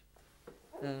list,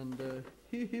 and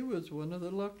he was one of the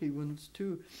lucky ones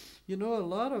too. You know, a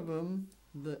lot of them,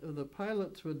 the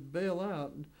pilots would bail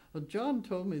out. John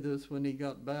told me this when he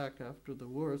got back after the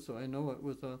war, so I know it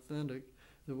was authentic.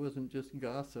 It wasn't just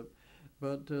gossip.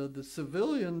 But the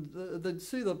civilians, they'd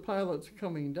see the pilots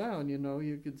coming down, you know.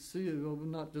 You could see, well,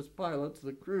 not just pilots,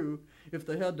 the crew. If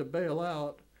they had to bail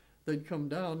out, they'd come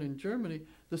down in Germany.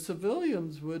 The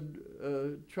civilians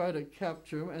would try to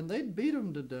capture them, and they'd beat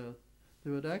them to death.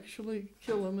 They would actually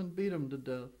kill them and beat them to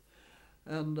death.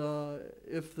 And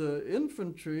if the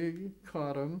infantry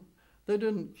caught them, they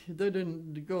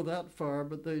didn't go that far,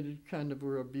 but they kind of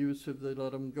were abusive. They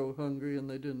let them go hungry, and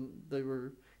they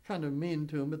were kind of mean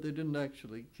to them, but they didn't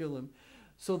actually kill them.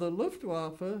 So the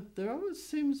Luftwaffe, there always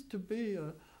seems to be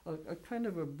a kind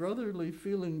of a brotherly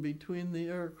feeling between the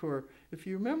Air Corps. If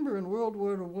you remember in World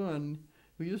War I,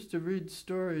 we used to read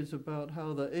stories about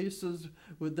how the aces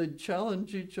they'd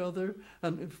challenge each other,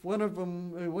 and if one of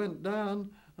them went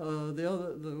down,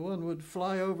 the one would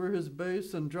fly over his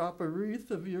base and drop a wreath.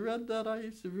 Have you read that? I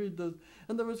used to read those,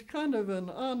 and there was kind of an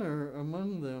honor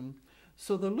among them.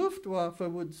 So the Luftwaffe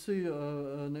would see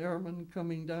an airman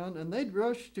coming down, and they'd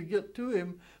rush to get to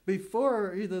him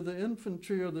before either the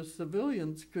infantry or the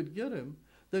civilians could get him.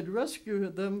 They'd rescue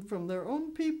them from their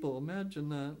own people, imagine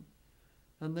that.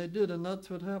 And they did, and that's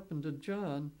what happened to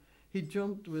John. He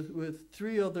jumped with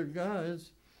 3 other guys,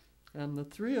 and the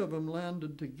 3 of them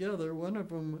landed together. One of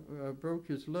them broke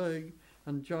his leg,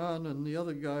 and John and the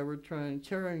other guy were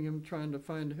carrying him, trying to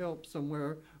find help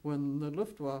somewhere when the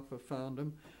Luftwaffe found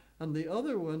him. and the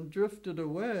other one drifted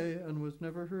away and was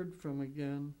never heard from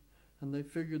again. And they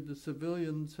figured the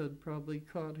civilians had probably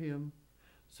caught him.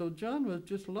 So John was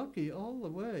just lucky all the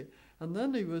way. And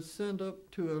then he was sent up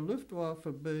to a Luftwaffe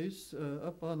base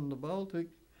up on the Baltic,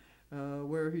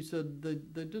 where he said they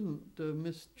didn't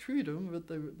mistreat him, but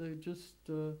they just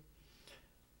they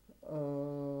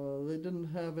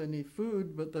didn't have any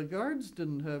food, but the guards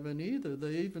didn't have any either.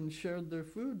 They even shared their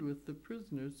food with the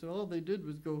prisoners, so all they did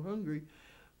was go hungry.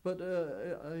 But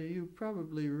you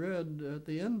probably read at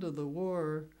the end of the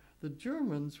war, the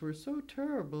Germans were so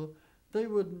terrible, they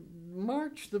would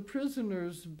march the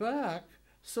prisoners back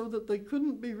so that they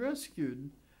couldn't be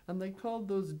rescued. And they called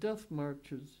those death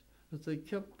marches, as they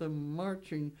kept them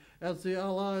marching. As the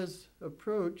Allies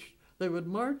approached, they would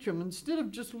march them. Instead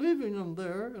of just leaving them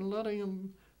there and letting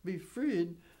them be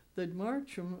freed, they'd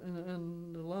march them,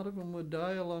 and a lot of them would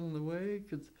die along the way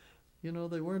because, you know,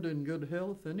 they weren't in good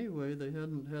health anyway. They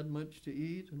hadn't had much to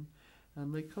eat,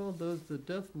 and they called those the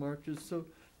death marches. So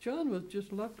John was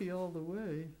just lucky all the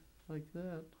way. Like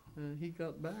that. He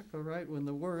got back all right when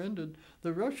the war ended.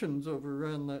 The Russians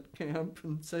overran that camp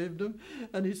and saved him.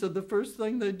 And he said the first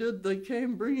thing they did, they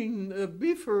came bringing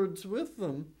beef herds with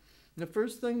them. The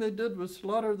first thing they did was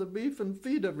slaughter the beef and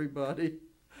feed everybody.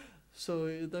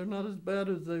 So they're not as bad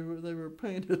as they were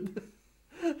painted.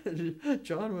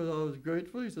 John was always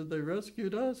grateful. He said they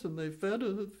rescued us and they fed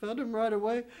him right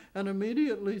away and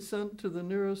immediately sent to the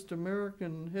nearest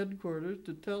American headquarters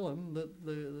to tell him that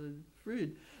they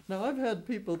freed. Now I've had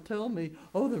people tell me,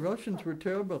 "Oh, the Russians were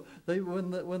terrible.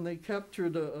 When they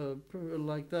captured a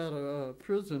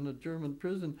prison, a German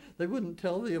prison, they wouldn't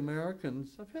tell the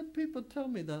Americans." I've had people tell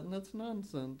me that, and that's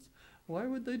nonsense. Why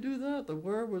would they do that? The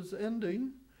war was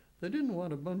ending. They didn't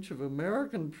want a bunch of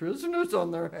American prisoners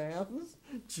on their hands.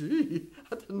 Gee,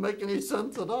 that didn't make any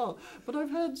sense at all. But I've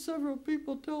had several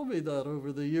people tell me that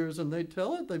over the years, and they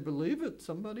tell it, they believe it.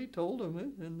 Somebody told them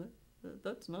it, and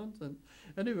that's nonsense.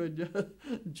 Anyway,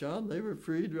 John, they were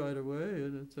freed right away,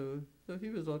 and so he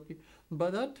was lucky. And by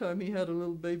that time, he had a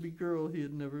little baby girl he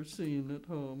had never seen at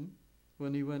home.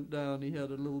 When he went down, he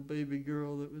had a little baby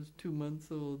girl that was 2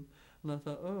 months old. And I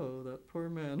thought, oh, that poor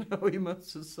man, how he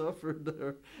must have suffered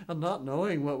there. And not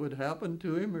knowing what would happen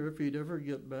to him or if he'd ever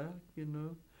get back, you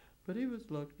know. But he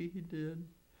was lucky, he did.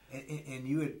 And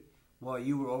you had, while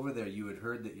you were over there, you had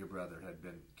heard that your brother had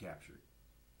been captured.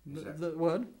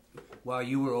 What? While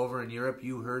you were over in Europe,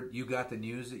 you got the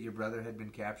news that your brother had been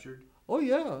captured? Oh,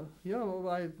 yeah. Yeah, well,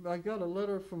 I got a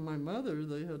letter from my mother.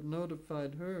 They had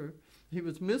notified her. He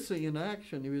was missing in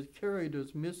action. He was carried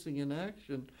as missing in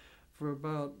action for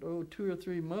about 2 or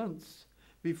 3 months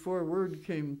before word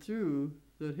came through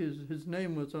that his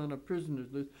name was on a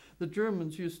prisoner's list. The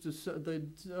Germans used to,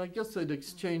 I guess they'd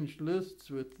exchanged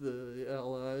lists with the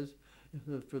Allies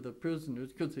for the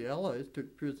prisoners, because the Allies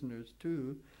took prisoners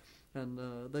too, and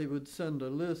they would send a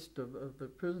list of the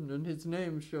prisoner, and his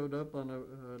name showed up on a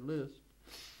list.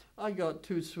 I got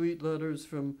 2 sweet letters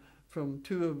from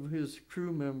 2 of his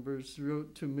crew members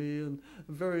wrote to me, and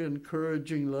very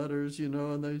encouraging letters, you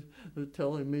know, and they were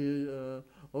telling me,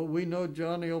 oh, we know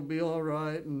Johnny will be all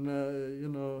right, and, you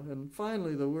know, and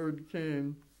finally the word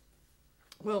came.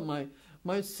 Well, my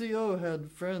CO had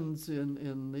friends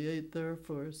in the 8th Air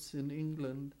Force in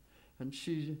England, and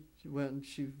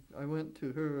I went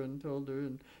to her and told her,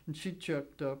 and she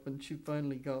checked up, and she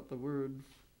finally got the word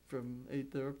from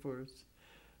 8th Air Force.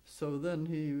 So then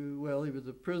he was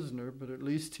a prisoner, but at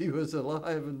least he was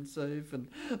alive and safe, and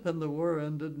then the war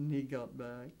ended and he got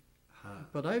back. Huh.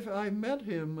 But I met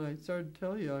him, I started to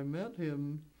tell you, I met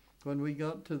him when we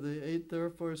got to the 8th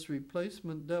Air Force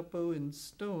replacement depot in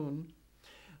Stone.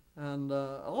 And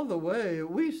all the way,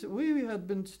 we had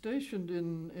been stationed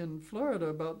in Florida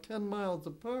about 10 miles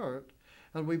apart,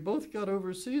 and we both got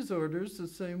overseas orders the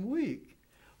same week.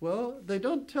 Well, they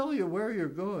don't tell you where you're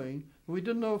going. We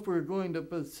didn't know if we were going to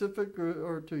Pacific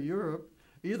or to Europe,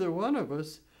 either one of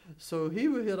us. So he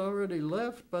had already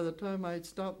left by the time I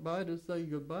stopped by to say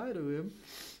goodbye to him.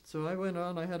 So I went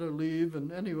on, I had to leave,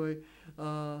 and anyway,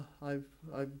 I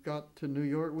got to New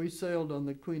York. We sailed on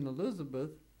the Queen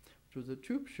Elizabeth, which was a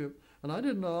troop ship, and I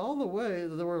didn't know all the way,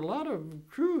 there were a lot of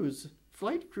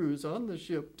flight crews on the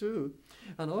ship too.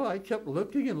 And I kept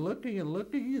looking and looking and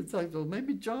looking. It's like, well,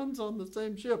 maybe John's on the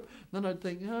same ship. Then I'd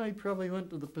think, he probably went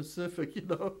to the Pacific, you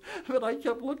know. But I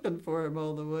kept looking for him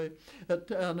all the way.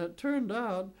 And it turned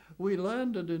out we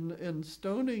landed in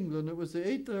Stone, England. It was the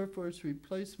 8th Air Force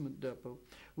replacement depot.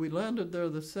 We landed there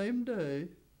the same day,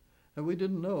 And we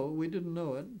didn't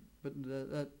know it, but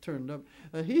that turned up.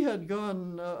 He had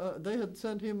gone, they had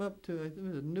sent him up to, I think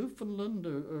it was Newfoundland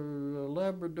or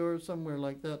Labrador, somewhere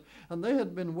like that, and they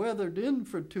had been weathered in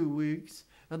for 2 weeks,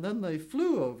 and then they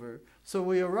flew over. So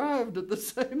we arrived at the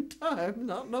same time,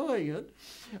 not knowing it,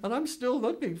 and I'm still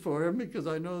looking for him because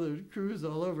I know there's crews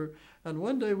all over. And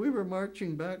one day we were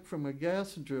marching back from a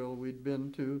gas drill we'd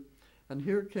been to, and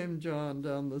here came John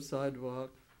down the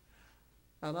sidewalk.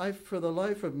 And for the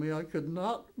life of me, I could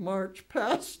not march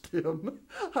past him.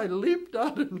 I leaped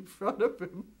out in front of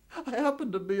him. I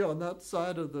happened to be on that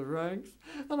side of the ranks,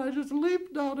 and I just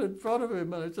leaped out in front of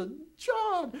him, and I said,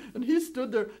 "John!" And he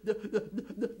stood there.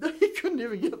 He couldn't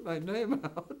even get my name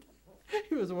out.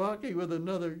 He was walking with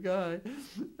another guy.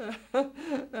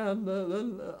 And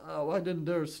then I didn't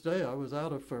dare stay. I was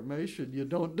out of formation. You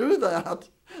don't do that.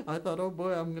 I thought, oh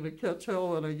boy, I'm going to catch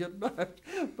hell when I get back.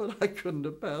 But I couldn't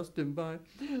have passed him by.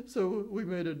 So we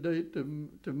made a date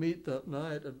to meet that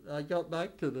night. And I got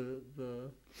back to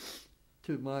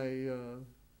my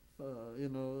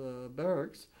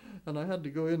barracks, and I had to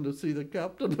go in to see the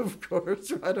captain, of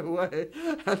course, right away.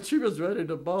 And she was ready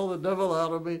to bawl the devil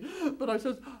out of me. But I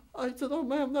said, "Oh,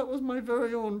 ma'am, that was my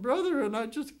very own brother, and I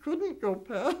just couldn't go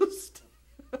past."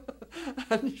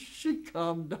 And she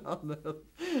calmed down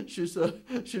then. She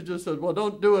just said, "Well,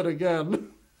 don't do it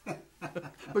again."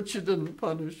 But she didn't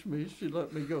punish me. She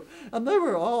let me go. And they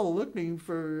were all looking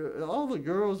for, all the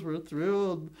girls were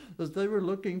thrilled as they were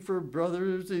looking for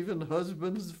brothers, even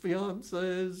husbands,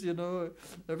 fiancés,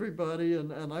 everybody.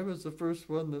 And I was the first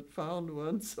one that found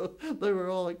one, so they were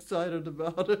all excited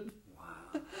about it.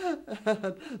 Wow.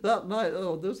 And that night,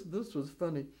 this was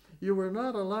funny. You were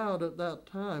not allowed at that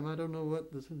time, I don't know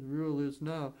what the rule is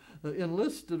now,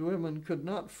 enlisted women could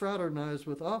not fraternize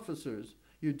with officers.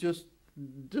 You just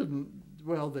didn't.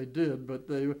 Well, they did, but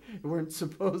they weren't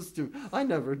supposed to. I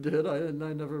never did. I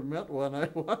never met one. I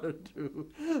wanted to.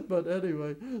 But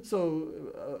anyway,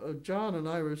 so John and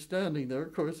I were standing there,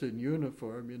 of course in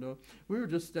uniform, We were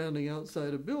just standing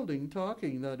outside a building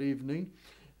talking that evening.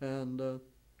 And,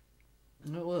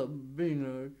 being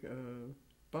a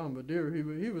bombardier,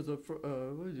 he was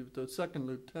a second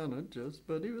lieutenant just,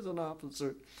 but he was an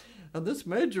officer. And this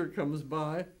major comes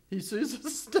by. He sees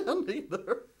us standing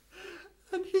there.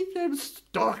 And he came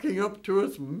stalking up to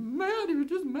us, mad. He was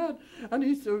just mad. And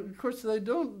of course, they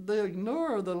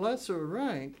ignore the lesser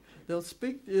rank. They'll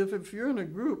speak, if you're in a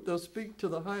group, they'll speak to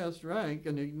the highest rank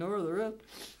and ignore the rest.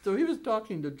 So he was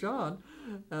talking to John,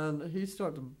 and he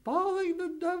starts bawling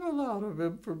the devil out of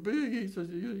him for being, he says,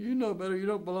 you know better, you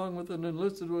don't belong with an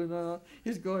enlisted one.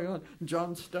 He's going on.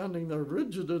 John's standing there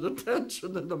rigid at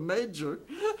attention, and the major,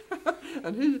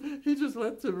 and he just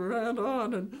lets him rant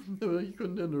on, and he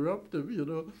couldn't interrupt him,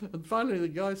 And finally the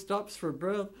guy stops for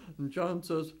breath, and John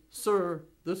says, "Sir,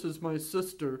 this is my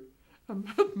sister." And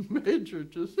that major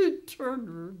he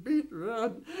turned beat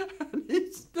red, and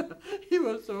he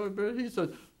was so embarrassed. He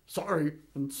said, "Sorry,"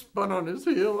 and spun on his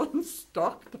heel and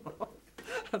stalked off.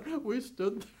 And we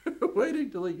stood there waiting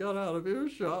till he got out of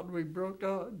earshot, and we broke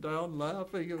out down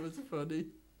laughing. It was funny.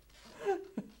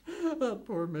 That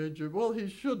poor major. Well, he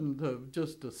shouldn't have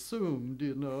just assumed,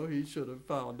 He should have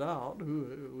found out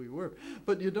who we were.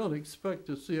 But you don't expect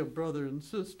to see a brother and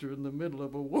sister in the middle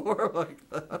of a war like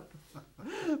that.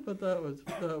 But that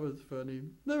was funny.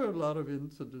 There were a lot of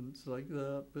incidents like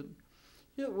that, but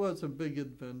it was a big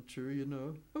adventure, It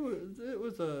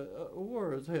was a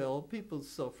war as hell. People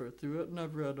suffer through it, and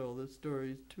I've read all the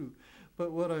stories too.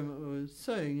 But what I was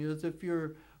saying is, if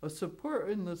you're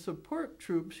in the support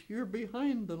troops, you're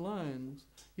behind the lines.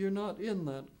 You're not in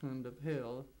that kind of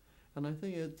hell. And I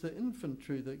think it's the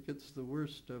infantry that gets the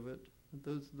worst of it.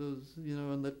 Those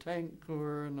and the tank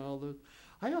corps and all those.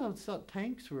 I always thought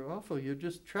tanks were awful. You're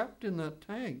just trapped in that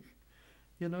tank.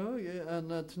 And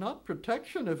that's not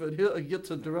protection if it gets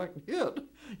a direct hit.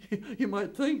 You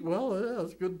might think, well,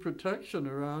 there's good protection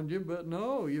around you, but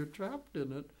no, you're trapped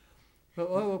in it.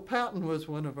 But, Patton was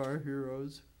one of our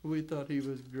heroes. We thought he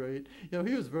was great. He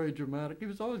was very dramatic. He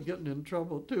was always getting in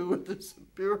trouble, too, with his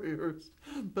superiors.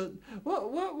 But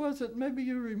what was it? Maybe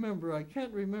you remember. I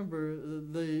can't remember.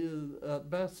 At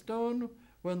Bastogne,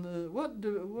 when what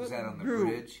was that on the group,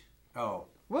 bridge? Oh.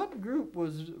 What group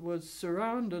was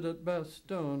surrounded at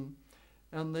Bastogne,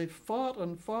 and they fought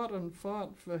and fought and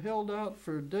fought, held out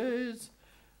for days.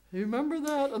 You remember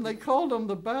that? And they called them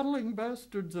the Battling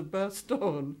Bastards of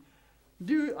Bastogne.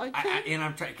 I'm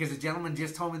trying, because a gentleman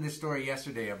just told me this story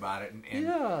yesterday about it, and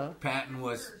yeah. Patton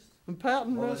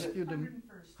rescued him.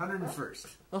 101st.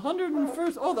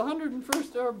 101st. Oh, the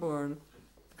 101st Airborne.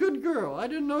 Good girl. I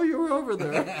didn't know you were over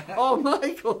there. Oh,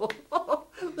 Michael.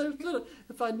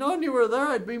 If I'd known you were there,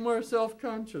 I'd be more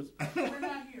self-conscious. We're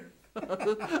not here.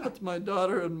 That's my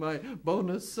daughter and my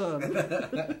bonus son.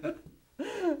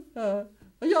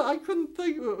 Yeah, I couldn't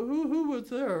think who was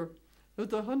there. It was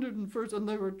the 101st, and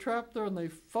they were trapped there, and they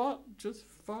just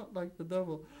fought like the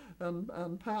devil.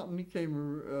 And Patton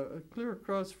came clear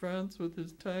across France with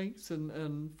his tanks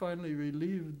and finally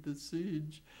relieved the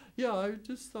siege. Yeah, I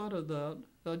just thought of that.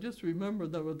 I just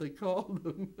remembered that what they called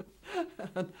them.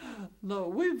 And, no,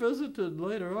 we visited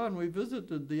later on. We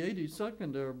visited the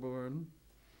 82nd Airborne,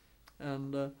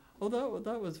 and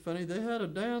that was funny. They had a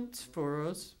dance for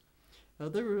us.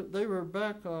 They were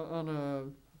back on a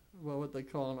what they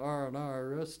call an R&R,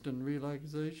 rest and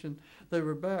relaxation. They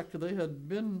were back. They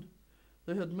had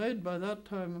made by that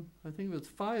time, I think it was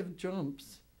 5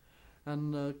 jumps.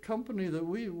 And the company that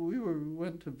we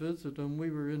went to visit them, we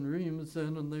were in Reims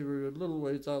then, and they were a little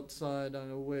ways outside,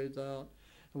 a ways out.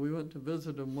 And we went to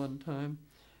visit them one time,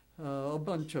 a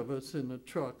bunch of us in a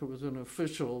truck. It was an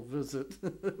official visit.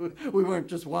 We weren't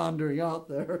just wandering out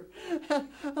there.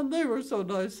 And they were so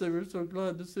nice. They were so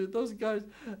glad to see it. Those guys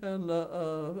and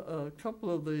a couple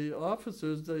of the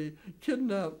officers, they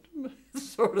kidnapped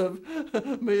sort of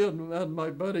me and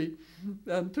my buddy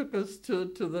and took us to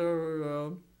their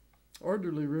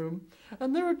orderly room,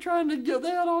 and they were trying to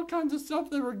they had all kinds of stuff.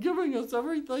 They were giving us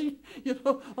everything,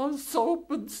 all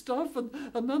soap and stuff, and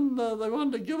then they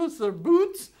wanted to give us their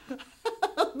boots,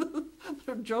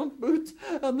 their jump boots.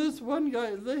 And this one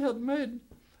guy, they had made,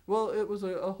 well, it was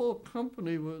a whole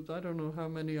company with, I don't know how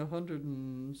many, 100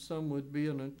 and some would be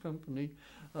in a company.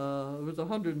 It was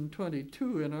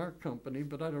 122 in our company,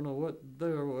 but I don't know what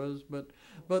there was. But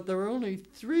there were only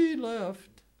 3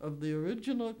 left of the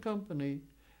original company.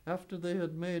 After they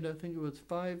had made, I think it was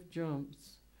 5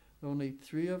 jumps, only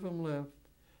 3 of them left.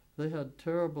 They had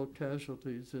terrible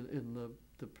casualties in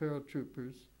the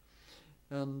paratroopers.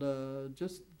 And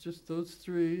just those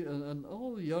 3, and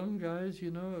all the young guys,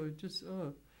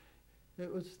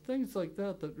 it was things like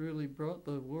that really brought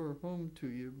the war home to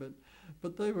you.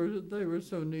 But they were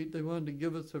so neat. They wanted to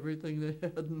give us everything they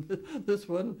had. And this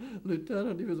one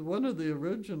lieutenant, he was one of the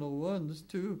original ones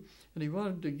too, and he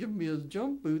wanted to give me his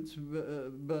jump boots,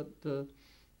 but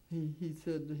he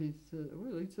said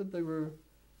they were.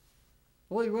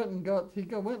 Well, he went and got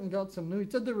some new. He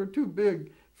said they were too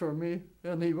big for me,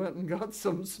 and he went and got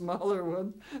some smaller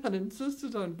ones, and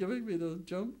insisted on giving me those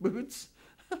jump boots.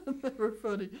 They were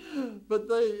funny, but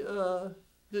they.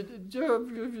 Have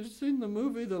you seen the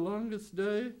movie The Longest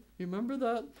Day? You remember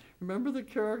that? Remember the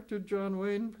character John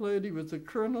Wayne played? He was the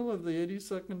colonel of the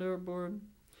 82nd Airborne.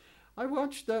 I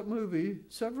watched that movie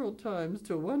several times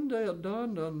till one day it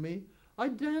dawned on me, I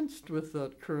danced with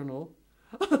that colonel,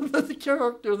 the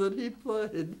character that he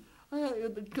played.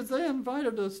 Because they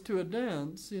invited us to a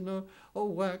dance,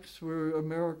 WWIIs were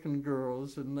American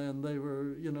girls, and then they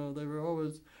were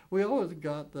we always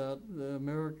got that, the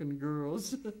American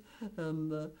girls,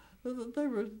 and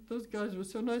those guys were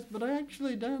so nice. But I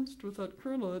actually danced with that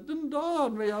colonel. It didn't dawn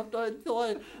on me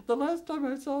the last time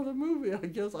I saw the movie. I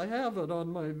guess I have it on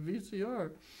my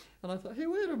VCR, and I thought, hey,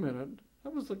 wait a minute,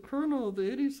 that was the colonel of the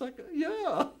 82nd.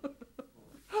 Yeah.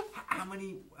 How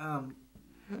many?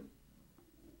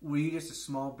 Were you just a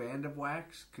small band of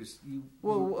WWIIs?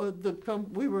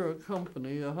 We were a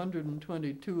company,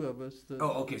 122 of us.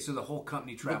 Okay, so the whole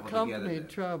company traveled together. The company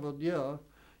traveled, yeah.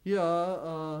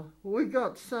 Yeah, we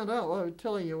got sent out. I was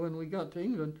telling you, when we got to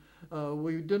England,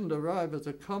 we didn't arrive as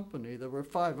a company. There were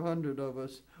 500 of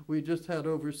us. We just had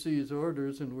overseas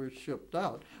orders and were shipped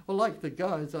out. Well, like the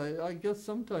guys, I guess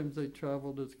sometimes they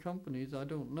traveled as companies. I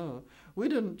don't know. We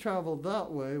didn't travel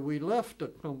that way. We left a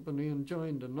company and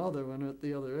joined another one at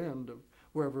the other end of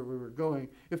wherever we were going,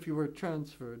 if you were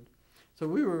transferred. So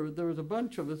there was a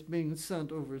bunch of us being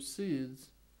sent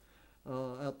overseas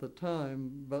at the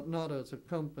time, but not as a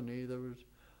company. There was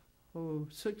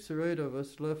 6 or 8 of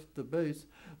us left the base.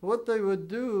 What they would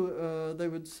do, they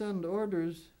would send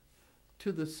orders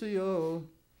to the CO,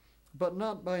 but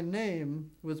not by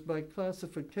name, was by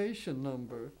classification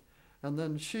number. And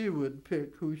then she would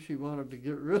pick who she wanted to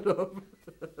get rid of.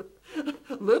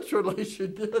 Literally, she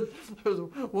did. There was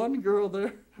one girl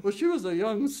there. Well, she was a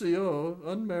young CO,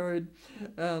 unmarried,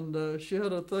 and she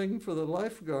had a thing for the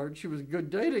lifeguard. She was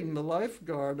dating the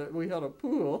lifeguard. We had a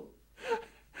pool.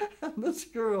 And this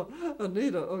girl,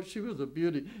 Anita, she was a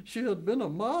beauty. She had been a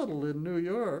model in New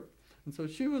York, and so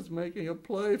she was making a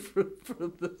play for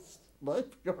this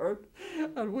lifeguard,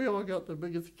 and we all got the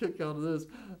biggest kick out of this.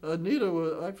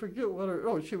 Anita I forget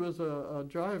what she was a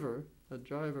driver,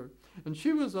 and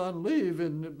she was on leave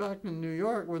back in New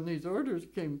York when these orders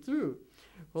came through.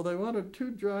 well, they wanted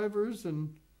 2 drivers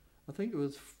and I think it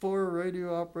was 4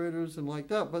 radio operators and like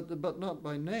that, but not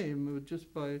by name. It was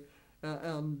just by,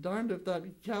 and darned if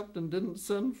that captain didn't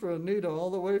send for Anita all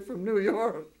the way from New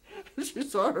York. She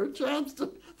saw her chance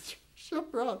to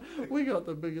ship her out. We got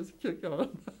the biggest kick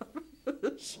out of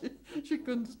that. She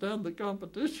couldn't stand the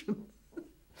competition.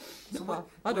 So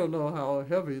I don't know how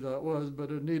heavy that was,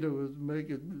 but Anita was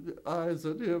making eyes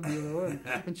at him, you know,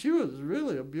 and she was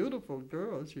really a beautiful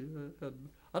girl. She had,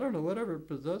 I don't know, whatever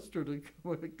possessed her to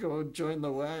go and join the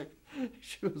WWII.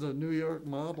 She was a New York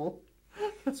model.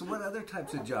 So what other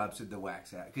types of jobs did the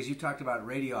WWII have? Because you talked about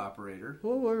radio operator.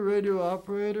 Well, we're radio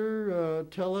operator,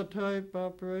 teletype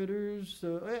operators,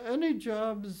 any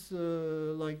jobs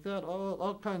like that,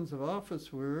 all kinds of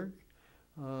office work.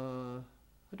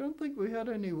 I don't think we had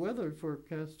any weather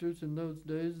forecasters in those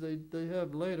days. They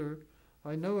have later.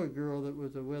 I know a girl that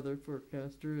was a weather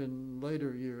forecaster in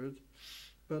later years.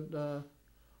 But,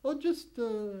 well, just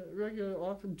regular,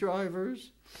 often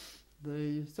drivers.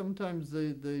 Sometimes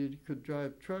they could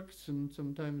drive trucks, and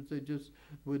sometimes they just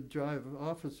would drive.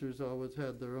 Officers always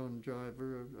had their own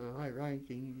driver, high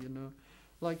ranking, you know,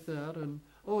 like that. And,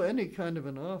 any kind of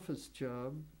an office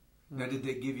job. Now, did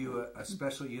they give you a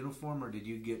special uniform, or did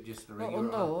you get just the regular?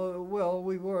 No. Well,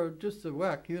 we wore just the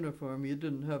WWII uniform. You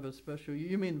didn't have a special.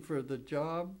 You mean for the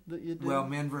job that you did? Well,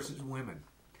 men versus women.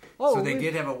 Oh, so they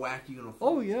did have a WWII uniform.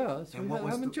 Oh, yes. And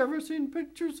haven't you ever seen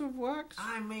pictures of WWIIs?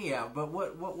 I may have, but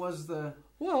what was the?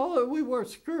 Well, we wore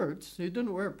skirts. You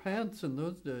didn't wear pants in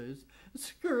those days.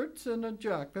 Skirts and a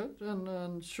jacket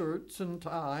and shirts and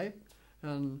tie.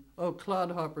 And,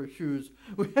 clodhopper shoes.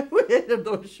 We hated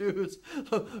those shoes.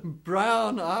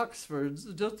 Brown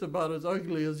Oxfords, just about as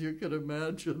ugly as you could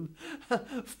imagine.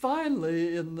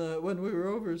 Finally, when we were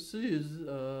overseas,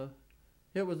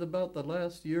 it was about the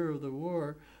last year of the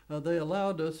war, they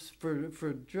allowed us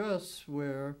for dress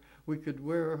wear, we could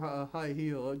wear a high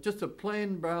heel, just a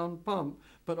plain brown pump,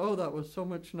 but that was so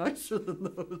much nicer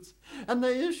than those. And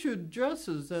they issued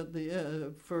dresses at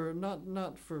the for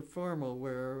not for formal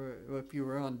wear. If you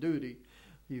were on duty,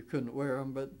 you couldn't wear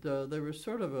them, but they were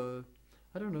sort of a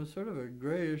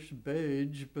grayish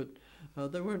beige, but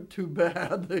they weren't too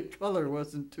bad. The color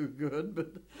wasn't too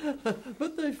good,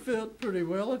 but they fit pretty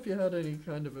well if you had any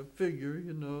kind of a figure,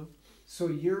 you know. So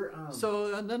you're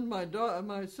and then my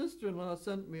sister-in-law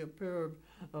sent me a pair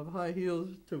of high heels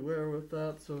to wear with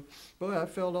that. So boy, I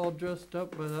felt all dressed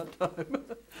up by that time.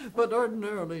 But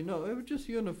ordinarily, no, it was just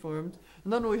uniforms.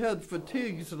 And then we had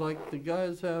fatigues like the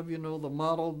guys have, you know, the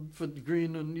mottled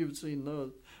green, and you've seen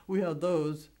those. We had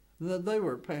those. They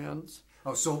were pants.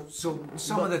 Oh, so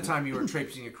some of the time you were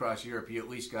traipsing across Europe, you at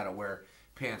least got to wear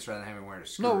pants rather than having to wear a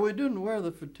skirt. No, we didn't wear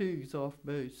the fatigues off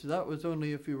base. That was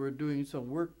only if you were doing some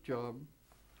work job.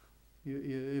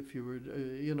 If you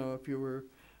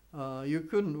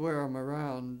couldn't wear them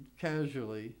around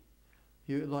casually.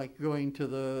 Like going to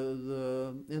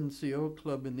the NCO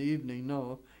club in the evening.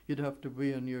 No, you'd have to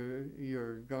be in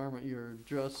your garment, your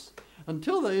dress,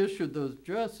 until they issued those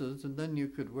dresses, and then you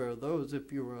could wear those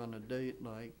if you were on a date,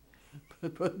 like.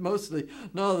 But mostly,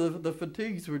 no, the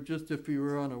fatigues were just if you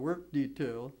were on a work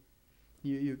detail.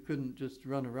 You couldn't just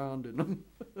run around in them.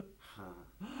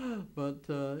 But,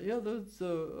 those,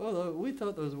 we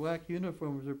thought those WWII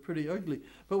uniforms were pretty ugly.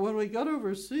 But when we got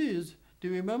overseas, do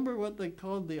you remember what they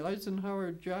called the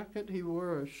Eisenhower jacket? He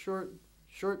wore a short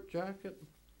jacket.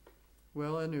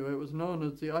 Well, anyway, it was known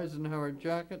as the Eisenhower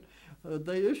jacket.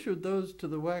 They issued those to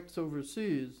the WWIIs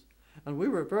overseas. And we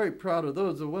were very proud of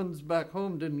those. The ones back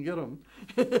home didn't get them.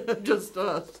 Just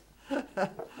us.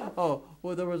 Well,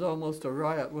 there was almost a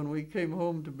riot when we came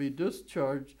home to be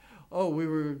discharged. We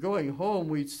were going home.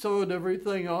 We sewed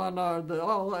everything on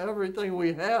everything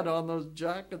we had on those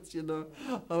jackets, you know,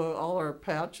 all our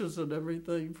patches and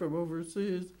everything from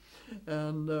overseas.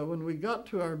 And when we got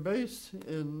to our base,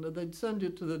 they'd send you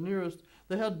to the nearest.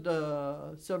 They had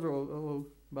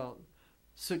about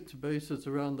 6 bases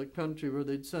around the country where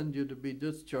they'd send you to be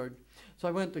discharged. So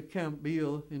I went to Camp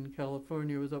Beale in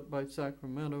California. It was up by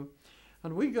Sacramento.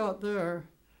 And we got there,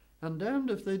 and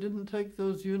damned if they didn't take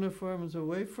those uniforms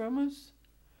away from us.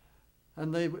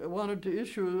 And they wanted to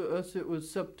issue us, it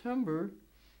was September,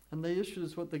 and they issued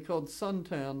us what they called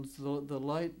suntans, the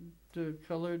light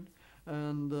colored,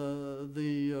 and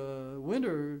the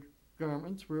winter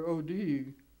garments were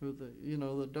OD, with the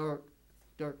dark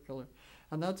color.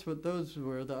 And that's what those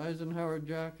were, the Eisenhower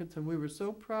jackets, and we were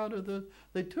so proud of those.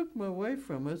 They took them away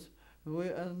from us,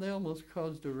 and they almost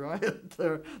caused a riot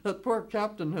there. That poor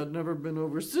captain had never been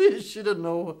overseas. She didn't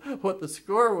know what the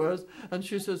score was. And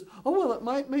she says, well, it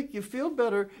might make you feel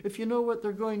better if you know what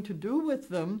they're going to do with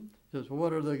them. He says,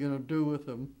 what are they going to do with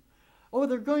them? Oh,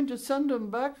 they're going to send them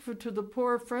back to the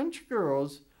poor French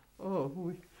girls.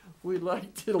 Oh, we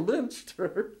like to lynched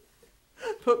her.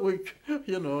 But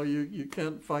you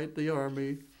can't fight the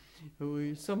army.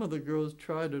 Some of the girls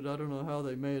tried it. I don't know how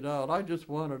they made out. I just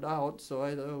wanted out, so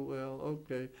I thought, well,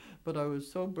 okay. But I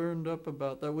was so burned up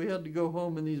about that. We had to go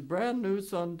home in these brand new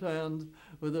suntans.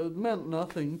 It meant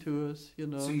nothing to us,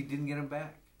 So you didn't get them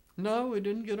back? No, we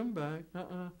didn't get them back.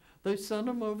 They sent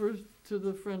them over to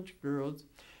the French girls.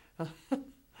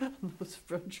 Those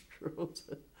French girls,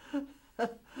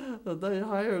 they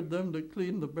hired them to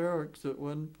clean the barracks at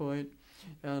one point.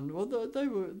 And well,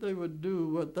 they would do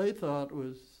what they thought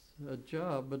was a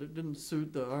job, but it didn't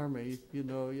suit the army.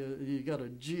 You got a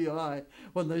GI.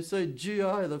 When they say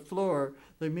GI the floor,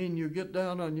 they mean you get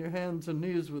down on your hands and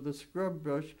knees with a scrub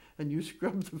brush and you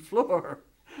scrub the floor.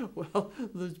 Well,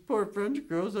 these poor French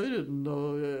girls, they didn't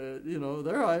know,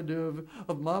 their idea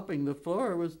of mopping the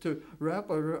floor was to wrap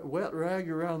a wet rag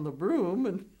around the broom,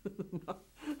 and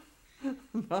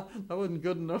that wasn't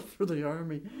good enough for the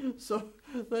army. So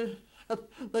they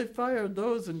fired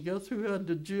those, and guess who had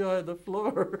to GI the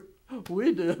floor?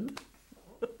 We did.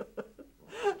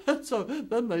 And so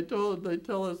then they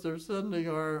tell us they're sending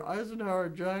our Eisenhower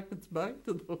jackets back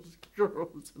to those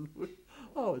girls, and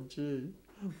oh gee,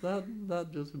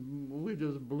 we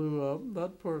just blew up.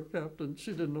 That poor captain,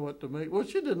 she didn't know what to make. Well,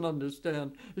 she didn't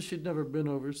understand. She'd never been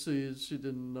overseas. She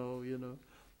didn't know,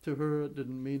 To her, it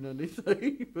didn't mean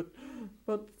anything.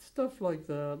 but stuff like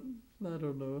that, I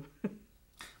don't know.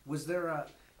 Was there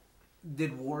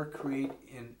did war create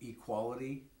an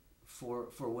equality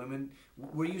for women?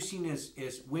 Were you seen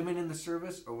as women in the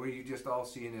service, or were you just all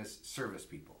seen as service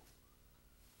people?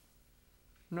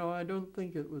 No, I don't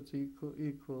think it was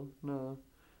equal. No,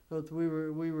 but we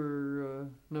were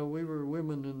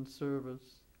women in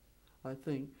service. I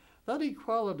think that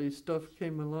equality stuff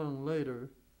came along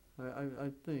later. I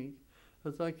think,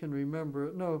 as I can remember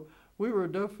it. No, we were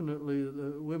definitely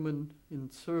the women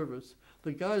in service.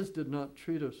 The guys did not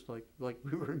treat us like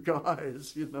we were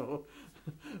guys,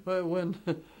 But when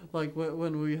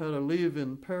we had a leave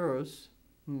in Paris,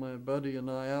 my buddy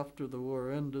and I, after the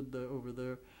war ended over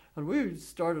there, and we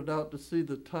started out to see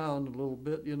the town a little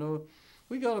bit,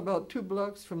 We got about 2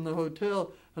 blocks from the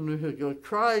hotel, and a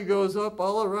cry goes up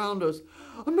all around us,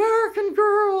 "American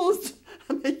girls!"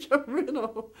 And they come,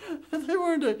 they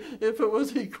weren't, if it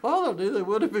was equality, they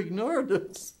would have ignored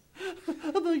us.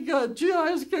 The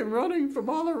GIs came running from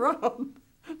all around,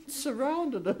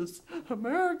 surrounded us,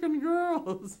 "American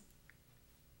girls!"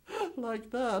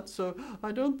 Like that. So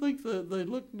I don't think that they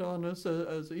looked on us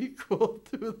as equal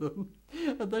to them.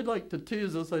 And they like to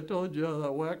tease us. I told you how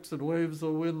that wax and waves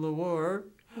will win the war.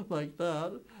 Like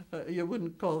that. You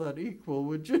wouldn't call that equal,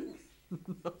 would you?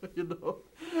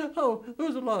 Oh, there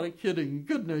was a lot of kidding,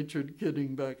 good-natured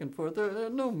kidding back and forth. There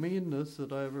no meanness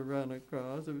that I ever ran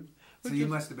across. So you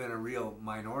must have been a real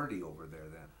minority over there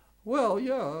then. Well,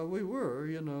 yeah, we were,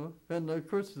 And, of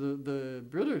course, the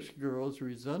British girls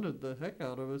resented the heck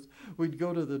out of us. We'd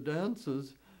go to the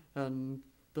dances, and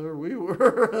there we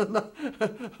were,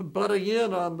 butting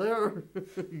in on their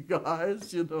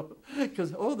guys,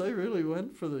 Because, they really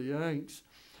went for the Yanks.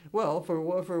 Well, for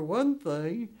one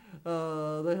thing,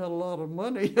 they had a lot of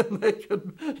money, and they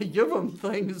could give them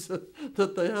things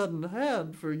that they hadn't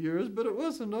had for years. But it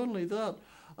wasn't only that.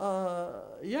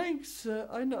 Yanks,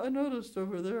 I noticed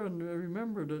over there and I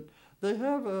remembered it, they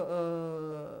have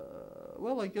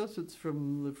I guess it's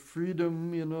from the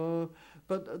freedom,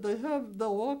 but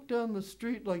they'll walk down the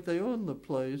street like they own the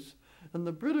place, and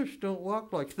the British don't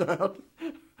walk like that.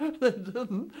 They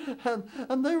didn't,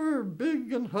 and they were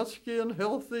big and husky and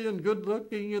healthy and good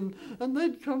looking, and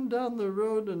they'd come down the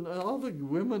road, and all the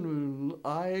women were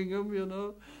eyeing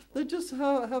them, They just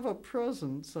have a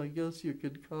presence, I guess you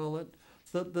could call it,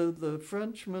 that the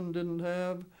Frenchmen didn't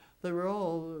have. They were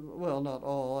all, well, not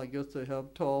all, I guess they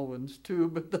have tall ones too,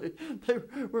 but they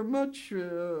were much,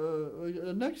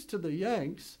 next to the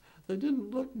Yanks, they didn't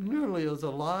look nearly as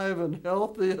alive and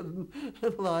healthy and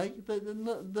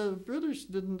the British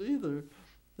didn't either.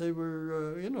 They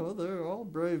were, they're all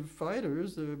brave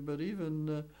fighters, but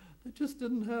even, they just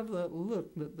didn't have that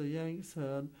look that the Yanks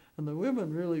had, and the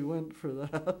women really went for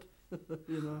that.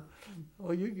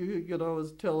 You could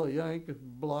always tell a Yank a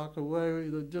block away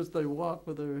that they walk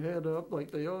with their head up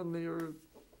like they own the earth.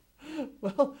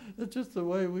 Well, it's just the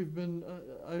way we've been.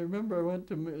 I remember I went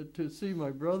to see my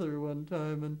brother one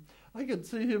time, and I could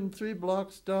see him 3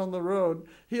 blocks down the road.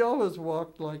 He always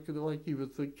walked like he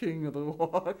was the king of the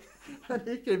walk, and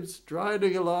he came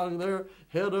striding along there,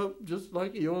 head up, just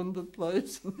like he owned the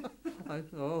place. I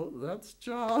thought, oh, that's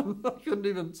John. I couldn't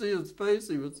even see his face;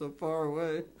 he was so far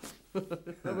away.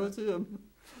 That was him.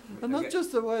 And that's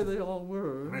just the way they all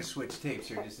were. I'm going to switch tapes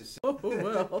here just a second. Oh,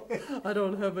 well, I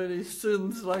don't have any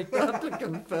sins like that to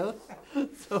confess.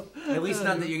 So, At least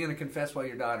not that you're going to confess while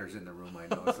your daughter's in the room, I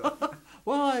know. So.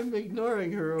 Well, I'm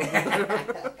ignoring her over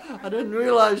there. I didn't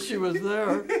realize she was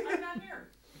there. I'm not here.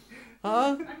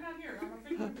 Huh? I'm not here. I'm a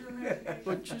figment of your imagination.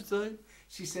 What'd you say?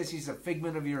 She says she's a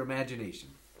figment of your imagination.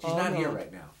 She's Oh, not no. here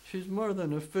right now. She's more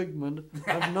than a figment.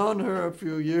 I've known her a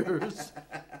few years.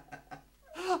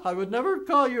 I would never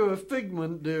call you a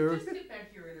figment, dear. Just get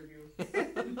back to your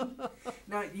interview.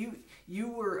 Now, you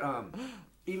were,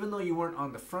 even though you weren't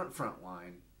on the front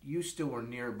line, you still were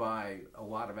nearby a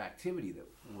lot of activity that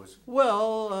was...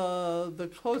 Well, the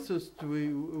closest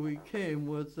we came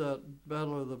was that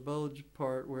Battle of the Bulge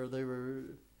part where they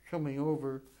were coming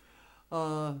over.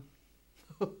 Oh,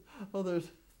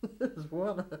 there's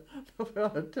one.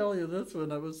 I'll tell you this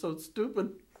one. I was so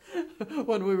stupid.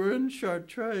 When we were in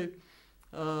Chartres,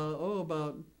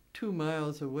 about 2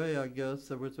 miles away, I guess,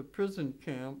 there was a prison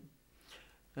camp.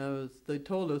 They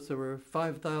told us there were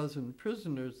 5,000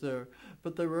 prisoners there,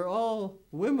 but they were all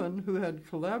women who had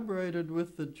collaborated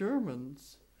with the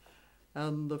Germans,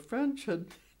 and the French had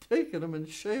taken them and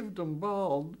shaved them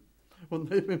bald. When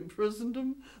they imprisoned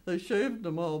them, they shaved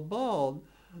them all bald.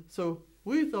 So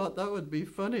we thought that would be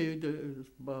funny,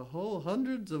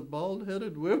 hundreds of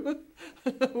bald-headed women.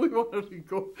 We wanted to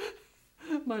go.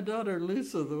 My daughter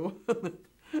Lisa, the one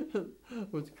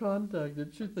that was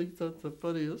contacted, she thinks that's the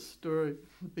funniest story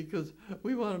because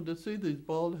we wanted to see these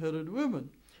bald-headed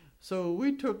women. So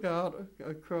we took out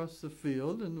across the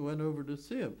field and went over to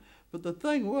see them. But the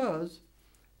thing was,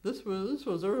 this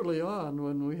was early on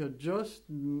when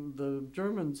the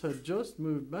Germans had just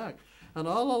moved back. And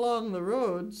all along the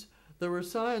roads, there were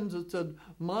signs that said,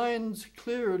 "Mines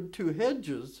cleared to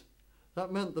hedges."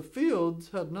 That meant the fields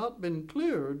had not been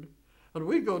cleared. And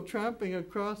we go tramping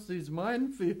across these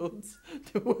minefields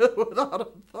without a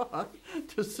thought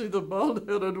to see the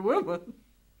bald-headed women.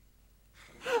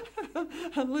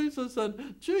 And Lisa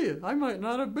said, "Gee, I might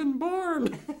not have been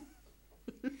born."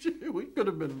 Gee, we could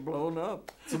have been blown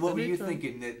up. So what were you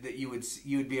thinking, that you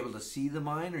would be able to see the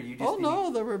mine, or you just... Oh,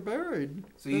 no, they were buried.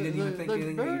 So you didn't even think they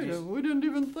anything? buried them. We didn't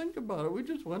even think about it. We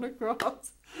just went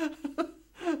across.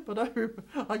 But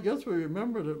I guess we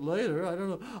remembered it later. I don't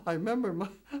know. I remember my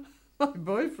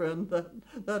boyfriend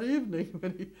that evening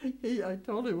when I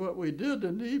told him what we did,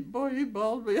 and he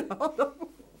bawled me out.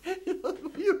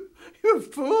 You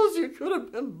fools! You could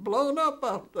have been blown up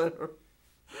out there.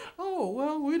 Oh,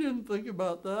 well, we didn't think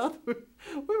about that.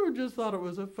 We just thought it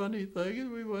was a funny thing,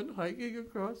 and we went hiking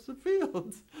across the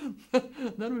fields.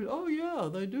 Then oh yeah,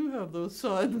 they do have those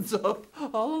signs up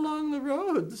all along the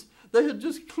roads. They had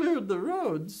just cleared the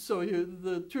roads so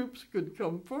the troops could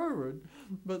come forward,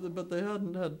 but they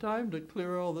hadn't had time to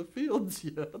clear all the fields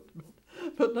yet.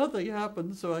 But nothing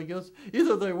happened, so I guess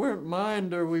either they weren't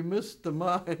mined or we missed the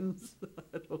mines.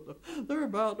 I don't know. There were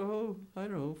about,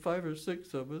 5 or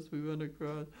 6 of us. We went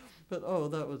across. But,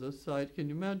 that was a sight. Can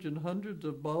you imagine hundreds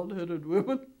of bald-headed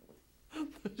women?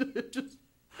 It just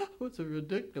was a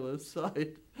ridiculous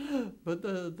sight. But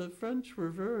the French were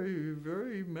very,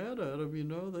 very mad at them, you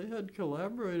know. They had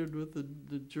collaborated with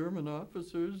the German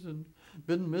officers and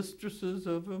been mistresses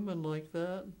of them and like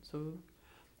that,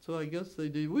 So I guess they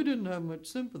did. We didn't have much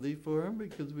sympathy for them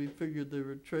because we figured they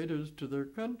were traitors to their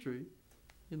country,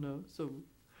 you know. So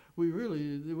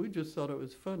we just thought it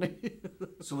was funny.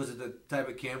 So was it the type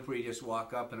of camp where you just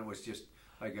walk up and it was just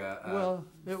like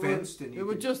fenced? It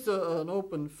was just an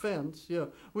open fence, yeah.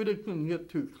 We couldn't get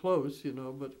too close, you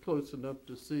know, but close enough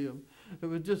to see them. It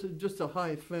was just a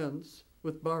high fence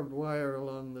with barbed wire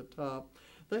along the top.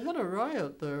 They had a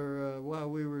riot there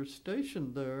while we were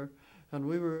stationed there. And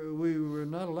we were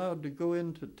not allowed to go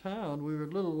into town. We were a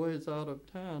little ways out of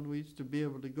town. We used to be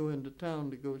able to go into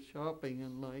town to go shopping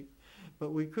and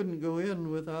but we couldn't go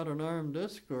in without an armed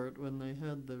escort when they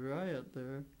had the riot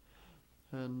there.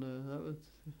 And that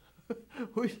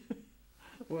was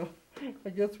well, I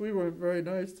guess we weren't very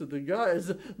nice to the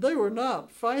guys. They were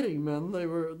not fighting men. They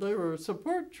were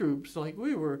support troops like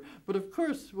we were. But of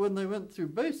course, when they went through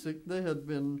basic, they had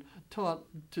been taught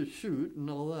to shoot and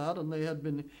all that, and they had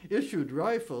been issued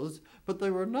rifles, but they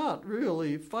were not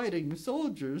really fighting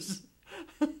soldiers.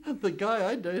 The guy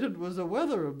I dated was a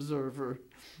weather observer.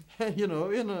 You know,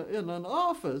 in an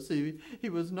office, he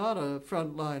was not a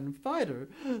frontline fighter.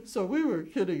 So we were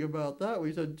kidding about that.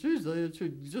 We said, geez, they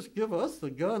should just give us the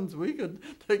guns. We could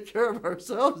take care of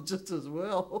ourselves just as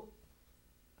well.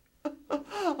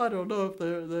 I don't know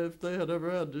if they had ever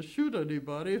had to shoot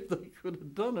anybody, if they could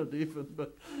have done it even,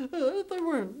 but they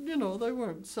weren't, they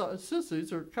weren't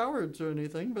sissies or cowards or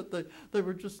anything, but they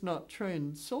were just not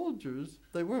trained soldiers.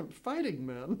 They weren't fighting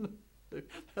men. They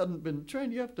hadn't been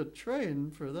trained. You have to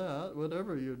train for that,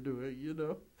 whatever you're doing,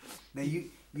 Now,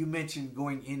 you mentioned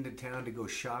going into town to go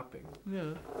shopping.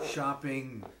 Yeah.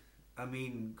 Shopping,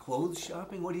 clothes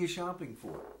shopping? What are you shopping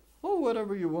for? Oh,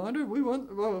 whatever you wanted.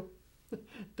 Well,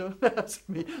 don't ask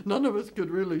me. None of us could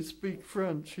really speak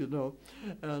French,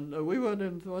 And we went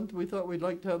in, we thought we'd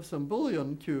like to have some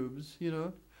bouillon cubes,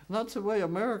 And that's the way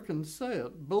Americans say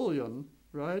it, bouillon,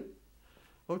 right?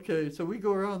 Okay, so we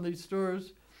go around these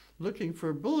stores looking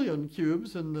for bouillon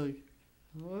cubes, and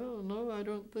well, no, I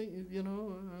don't think,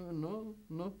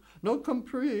 no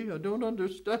compris, I don't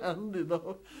understand,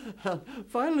 And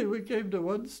finally we came to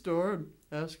one store and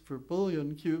asked for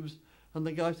bouillon cubes, and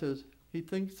the guy says, he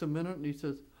thinks a minute and he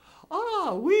says,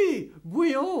 "Ah, oui,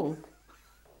 bouillon."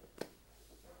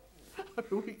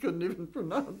 We couldn't even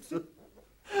pronounce it.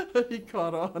 He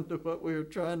caught on to what we were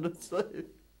trying to say.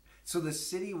 So the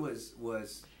city was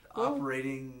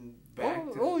operating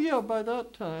back to... Oh, yeah, by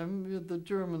that time, the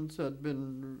Germans had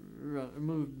been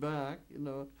moved back,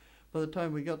 By the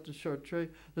time we got to Chartres,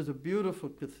 there's a beautiful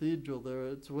cathedral there.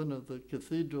 It's one of the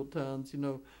cathedral towns.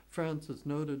 France is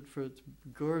noted for its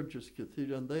gorgeous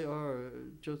cathedral, and they are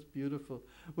just beautiful.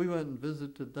 We went and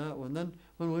visited that one. Then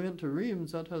when we went to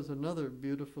Reims, that has another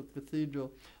beautiful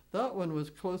cathedral. That one was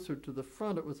closer to the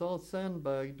front. It was all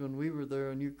sandbagged when we were there,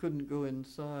 and you couldn't go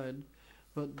inside.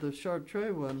 But the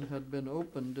Chartres one had been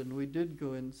opened, and we did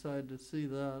go inside to see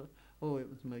that. Oh, it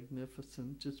was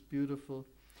magnificent, just beautiful.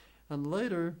 And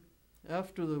later,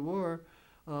 after the war,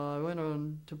 I went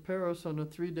on to Paris on a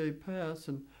 3-day pass,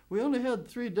 and we only had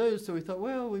 3 days, so we thought,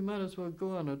 well, we might as well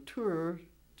go on a tour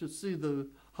to see the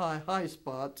high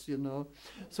spots,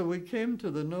 So we came to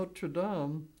the Notre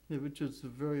Dame, which is a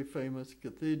very famous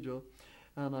cathedral,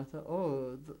 and I thought,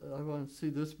 I want to see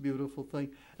this beautiful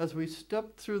thing. As we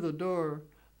stepped through the door,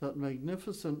 that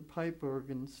magnificent pipe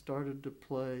organ started to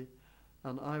play,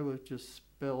 and I was just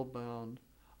spellbound.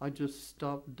 I just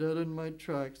stopped dead in my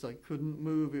tracks. I couldn't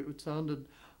move. It sounded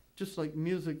just like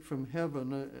music from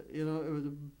heaven. It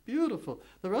was beautiful.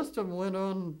 The rest of them went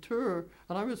on tour,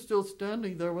 and I was still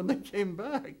standing there when they came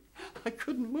back. I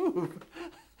couldn't move.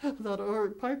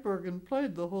 That pipe organ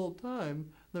played the whole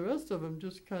time. The rest of them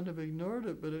just kind of ignored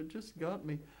it, but it just got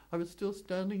me. I was still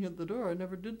standing at the door. I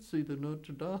never did see the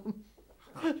Notre Dame.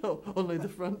 Only the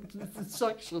front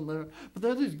section there. But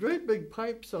there are these great big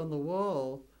pipes on the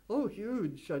wall. Oh,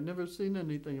 huge. I'd never seen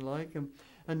anything like them.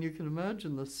 And you can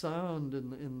imagine the sound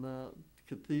in that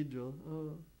cathedral.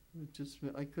 Oh,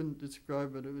 I couldn't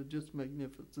describe it. It was just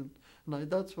magnificent. And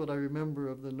that's what I remember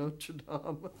of the Notre Dame.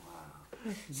 Wow.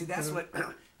 See, that's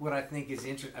what I think is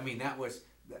interesting. That was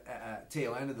the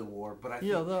tail end of the war, but I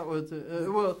think... Yeah, that was...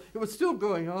 well, it was still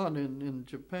going on in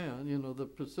Japan, the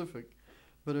Pacific.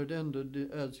 But it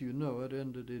ended, as you know, it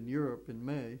ended in Europe in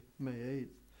May 8th.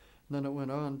 Then it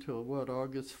went on till,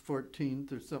 August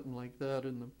 14th or something like that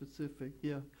in the Pacific,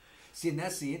 yeah. See, and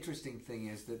that's the interesting thing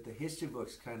is that the history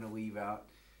books kind of leave out,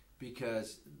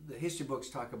 because the history books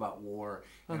talk about war,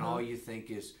 and all you think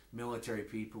is military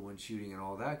people and shooting and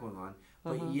all that going on,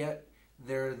 but yet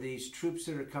there are these troops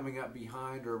that are coming up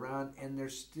behind or around, and they're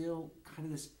still kind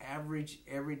of this average,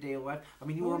 everyday life.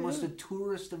 You were almost a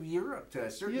tourist of Europe to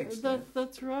a certain extent.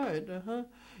 That's right,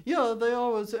 Yeah, they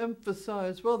always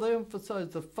emphasize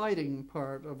the fighting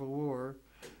part of a war,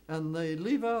 and they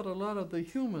leave out a lot of the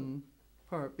human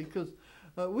part, because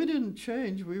we didn't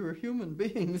change. We were human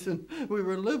beings, and we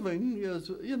were living as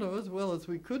well as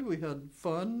we could. We had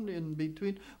fun in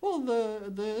between. Well,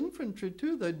 the infantry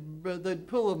too. They'd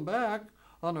pull them back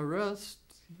on a rest,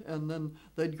 and then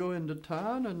they'd go into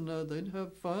town and they'd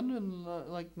have fun and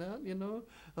like that.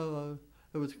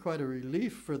 It was quite a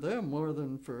relief for them more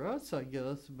than for us, I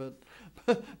guess. But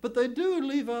they do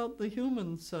leave out the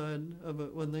human side of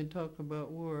it when they talk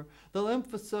about war. They'll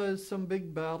emphasize some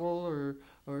big battle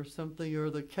or something, or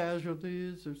the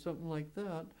casualties or something like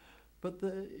that. But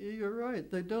you're right,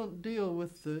 they don't deal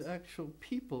with the actual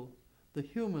people, the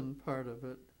human part of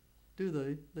it, do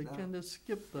they? They kind of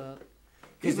skip that.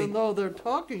 Even though they're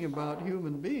talking about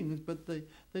human beings, but they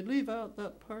leave out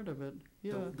that part of it.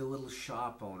 Yeah. The little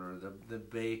shop owner, the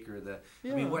baker,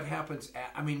 what happens,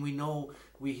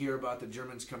 we hear about the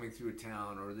Germans coming through a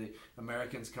town or the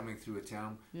Americans coming through a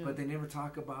town, but they never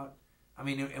talk about,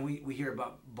 and we hear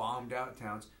about bombed out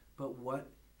towns, but what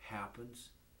happens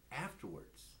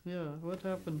afterwards? Yeah, what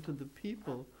happened to the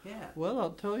people? Yeah. Well,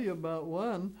 I'll tell you about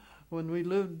one. When we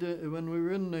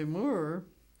were in Namur,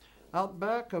 out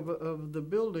back of the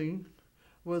building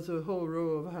was a whole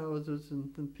row of houses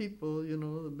and people, you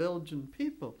know, the Belgian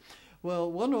people.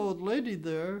 Well, one old lady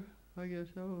there, I guess,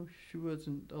 she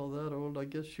wasn't all that old. I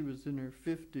guess she was in her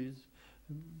 50s,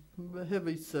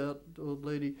 heavy-set old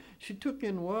lady. She took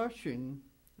in washing,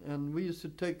 and we used to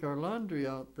take our laundry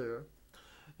out there.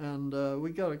 And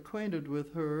we got acquainted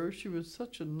with her. She was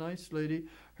such a nice lady.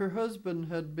 Her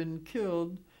husband had been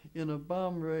killed in a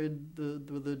bomb raid.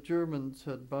 The Germans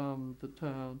had bombed the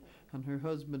town, and her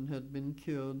husband had been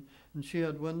killed. And she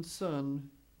had one son,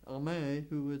 Amé,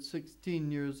 who was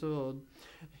 16 years old.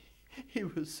 He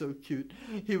was so cute.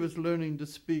 He was learning to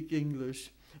speak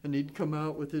English, and he'd come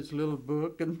out with his little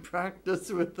book and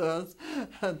practice with us.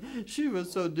 And she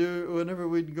was so dear. Whenever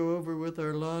we'd go over with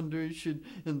our laundry, she'd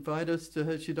invite us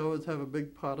to, she'd always have a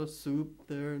big pot of soup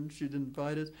there, and she'd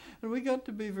invite us. And we got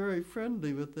to be very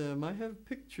friendly with them. I have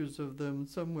pictures of them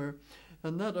somewhere.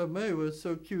 And that Amé was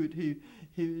so cute.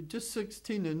 He just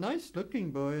 16, a nice-looking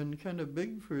boy and kind of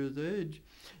big for his age.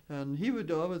 And he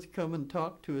would always come and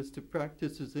talk to us to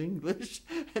practice his English,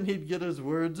 and he'd get his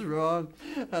words wrong.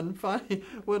 And finally,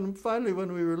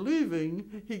 when we were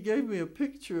leaving, he gave me a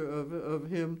picture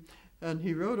of him, and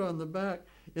he wrote on the back,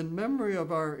 "In memory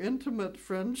of our intimate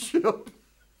friendship."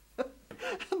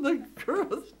 And the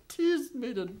girls teased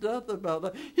me to death about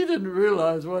that. He didn't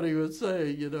realize what he was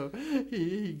saying, you know.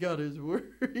 He got his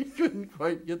word. He couldn't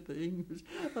quite get the English.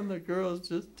 And the girls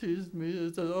just teased me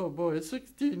and said, "Oh boy, a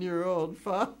 16-year-old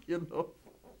fun," you know.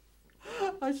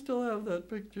 I still have that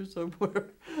picture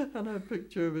somewhere. And a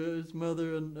picture of his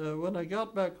mother. And when I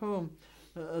got back home,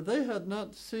 they had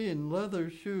not seen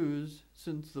leather shoes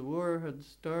since the war had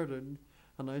started.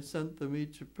 And I sent them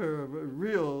each a pair of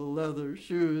real leather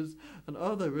shoes, and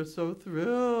they were so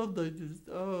thrilled. They just,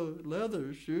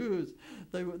 leather shoes.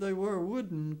 They wore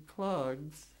wooden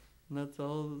clogs, and that's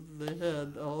all they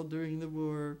had all during the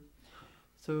war.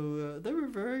 So they were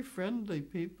very friendly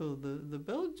people. The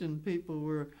Belgian people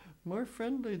were more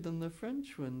friendly than the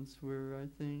French ones were, I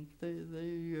think.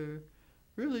 They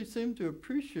really seemed to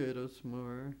appreciate us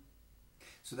more.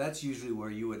 So that's usually where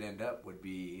you would end up, would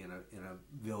be in a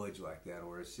village like that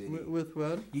or a city. With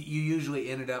what? You usually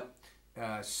ended up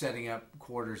setting up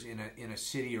quarters in a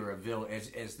city or a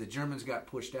village as the Germans got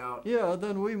pushed out. Yeah,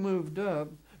 then we moved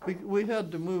up. We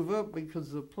had to move up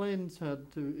because the planes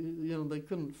had to, you know, they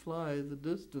couldn't fly the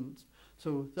distance.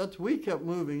 So we kept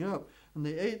moving up. And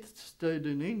the 8th stayed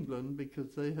in England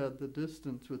because they had the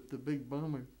distance with the big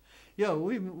bombers. Yeah,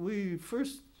 we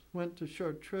first went to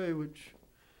Chartres, which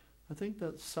I think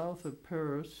that's south of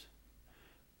Paris.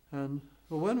 And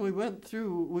when we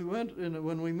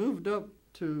when we moved up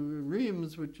to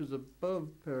Reims, which is above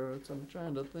Paris, I'm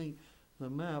trying to think the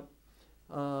map,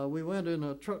 we went in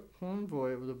a truck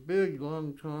convoy. It was a big,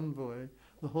 long convoy.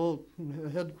 The whole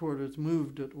headquarters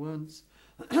moved at once.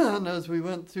 And as we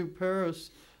went through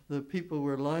Paris, the people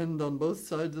were lined on both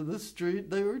sides of the street.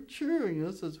 They were cheering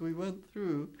us as we went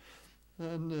through.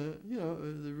 And, you know,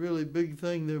 the really big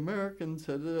thing, the Americans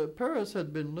had, Paris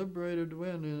had been liberated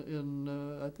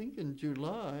when? I think in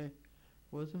July,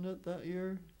 wasn't it that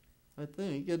year? I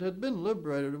think. It had been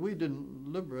liberated. We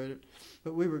didn't liberate it,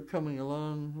 but we were coming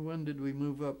along. When did we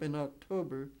move up? In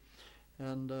October.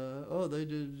 And, they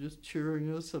did just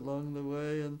cheering us along the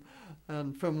way.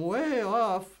 And from way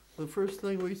off, the first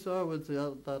thing we saw was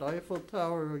that Eiffel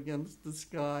Tower against the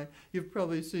sky. You've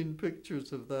probably seen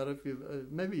pictures of that if you've,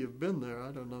 maybe you've been there,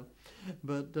 I don't know.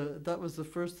 But that was the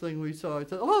first thing we saw. I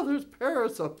said, "Oh, there's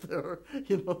Paris up there,"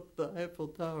 you know, the Eiffel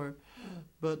Tower.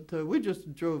 But we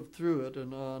just drove through it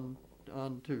and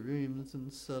on to Reims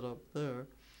and set up there.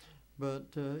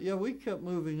 But yeah, we kept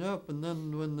moving up, and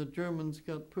then when the Germans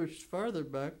got pushed farther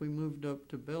back, we moved up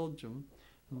to Belgium,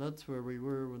 and that's where we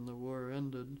were when the war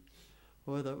ended.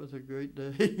 Boy, that was a great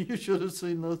day. You should have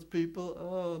seen those people.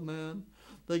 Oh, man.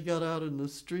 They got out in the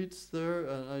streets there,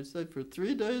 and I said for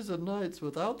 3 days and nights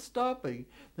without stopping.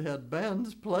 They had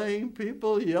bands playing,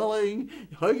 people yelling,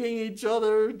 hugging each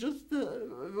other, just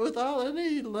without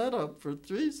any let-up for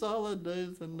 3 solid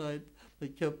days and nights. They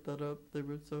kept that up. They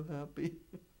were so happy.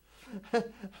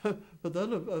 But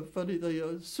then a funny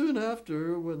thing, soon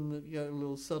after, when it got a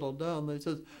little settled down, they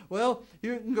said, "Well,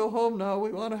 you can go home now.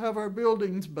 We want to have our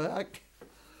buildings back."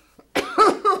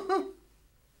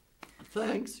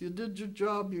 "Thanks, you did your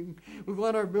job. We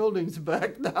want our buildings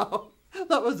back now."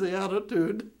 That was the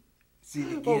attitude. See,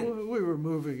 again. Oh, we were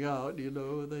moving out, you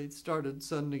know. They started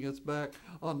sending us back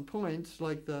on points,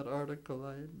 like that article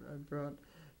I brought.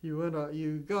 You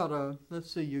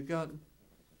got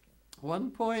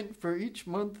 1 point for each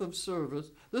month of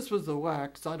service. This was the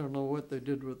wax. I don't know what they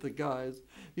did with the guys.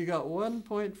 You got 1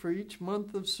 point for each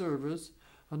month of service,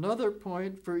 another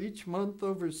point for each month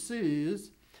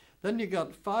overseas. Then you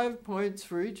got 5 points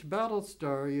for each battle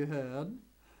star you had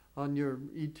on your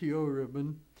ETO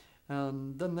ribbon.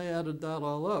 And then they added that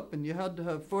all up, and you had to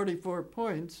have 44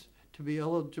 points to be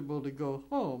eligible to go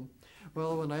home.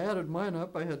 Well, when I added mine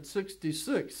up, I had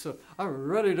 66, so I was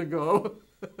ready to go.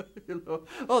 You know,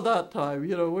 oh, that time,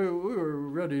 you know, we were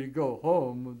ready to go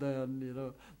home then, you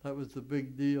know, that was the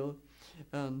big deal.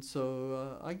 And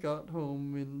so I got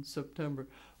home in September.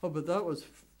 Oh, but that was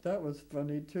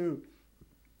funny too.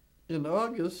 In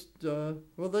August,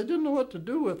 well, they didn't know what to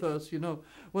do with us, you know.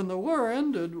 When the war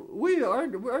ended,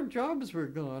 our jobs were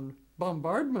gone.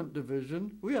 Bombardment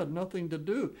Division, we had nothing to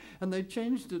do. And they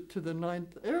changed it to the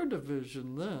 9th Air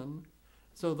Division then.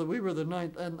 So that we were the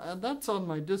 9th, and that's on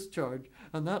my discharge,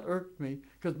 and that irked me,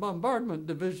 because Bombardment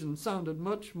Division sounded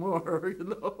much more, you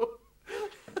know.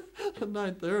 The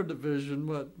 9th Air Division,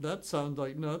 that sounds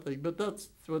like nothing, but that's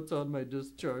what's on my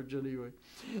discharge anyway.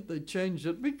 They changed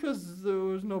it because there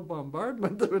was no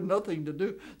bombardment, there was nothing to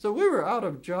do. So we were out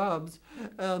of jobs,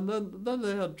 and then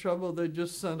they had trouble. They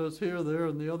just sent us here, there,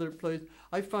 and the other place.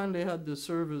 I finally had to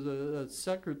serve as a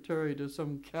secretary to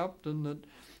some captain that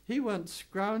he went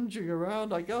scrounging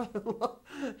around. I don't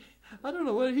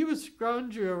know what, he was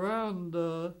scrounging around.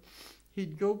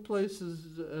 He'd go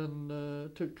places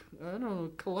and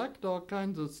collect all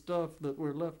kinds of stuff that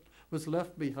was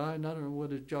left behind. I don't know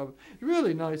what his job.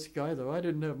 Really nice guy though. I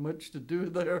didn't have much to do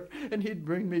there, and he'd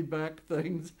bring me back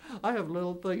things. I have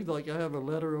little things like I have a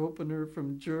letter opener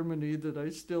from Germany that I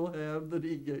still have that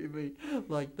he gave me,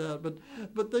 like that.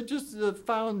 But they just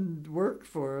found work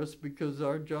for us because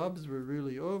our jobs were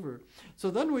really over. So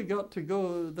then we got to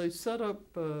go. They set up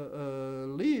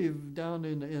leave down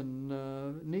in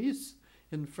Nice,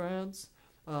 in France.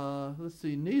 Let's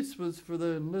see, Nice was for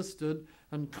the enlisted,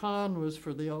 and Caen was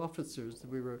for the officers.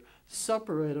 We were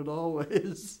separated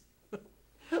always.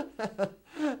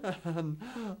 And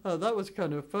that was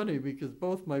kind of funny because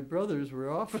both my brothers were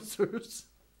officers.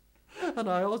 And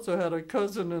I also had a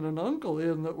cousin and an uncle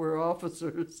in that were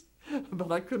officers.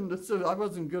 But I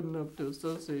wasn't good enough to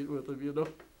associate with them, you know.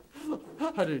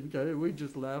 I didn't care. We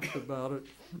just laughed about it.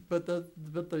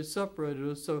 But they separated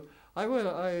us. So I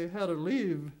had a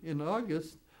leave in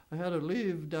August. I had a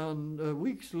leave down, a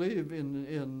week's leave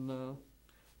in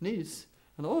Nice.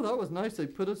 And oh, that was nice. They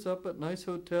put us up at nice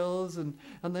hotels, and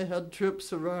they had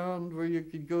trips around where you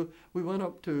could go. We went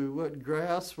up to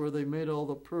Grasse, where they made all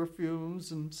the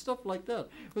perfumes and stuff like that.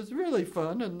 It was really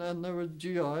fun, and there were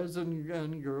GIs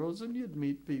and girls, and you'd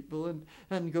meet people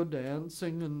and go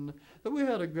dancing, and we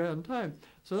had a grand time.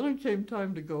 So then it came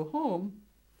time to go home,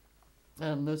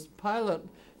 and this pilot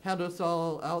had us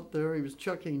all out there. He was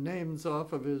checking names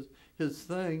off of his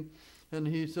thing, and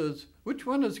he says, "Which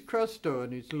one is Cresto?"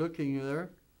 And he's looking there.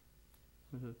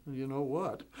 I said, "You know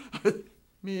what?"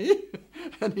 "Me?"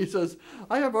 And he says,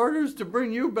 "I have orders to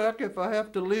bring you back. If I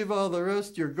have to leave all the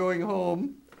rest, you're going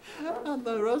home." And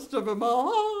the rest of them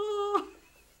all,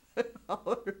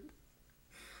 hollered.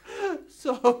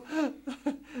 So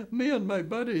me and my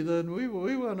buddy then, we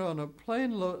went on a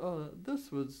plane load.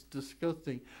 This was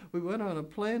disgusting. We went on a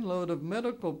plane load of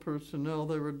medical personnel.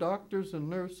 They were doctors and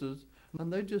nurses,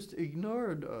 and they just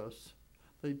ignored us.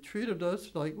 They treated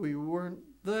us like we weren't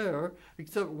there,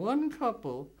 except one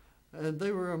couple, and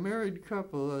they were a married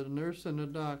couple, a nurse and a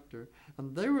doctor,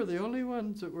 and they were the only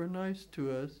ones that were nice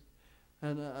to us.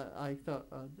 And I thought,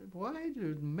 why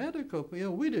do medical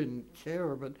people, we didn't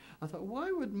care, but I thought,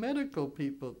 why would medical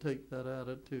people take that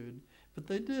attitude? But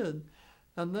they did.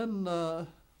 And then,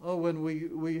 when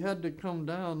we had to come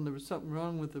down, there was something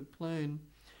wrong with the plane.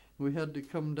 We had to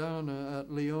come down at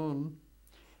Lyon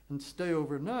and stay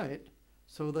overnight.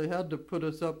 So they had to put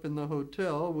us up in the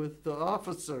hotel with the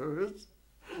officers.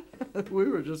 We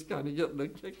were just kind of getting a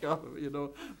kick out of it, you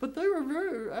know. But they were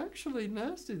very actually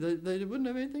nasty. They wouldn't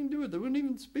have anything to do with it. They wouldn't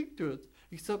even speak to us,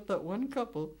 except that one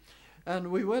couple. And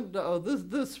we went down,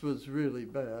 this was really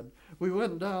bad. We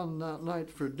went down that night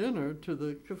for dinner to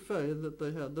the cafe that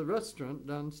they had, the restaurant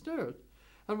downstairs.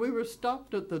 And we were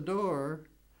stopped at the door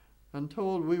and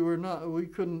told we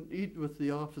couldn't eat with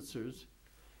the officers.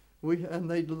 And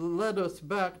they led us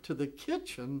back to the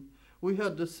kitchen. We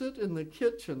had to sit in the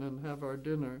kitchen and have our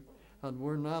dinner, and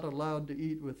we're not allowed to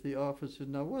eat with the officers.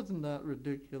 Now, wasn't that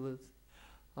ridiculous?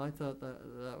 I thought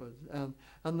that was,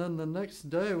 and then the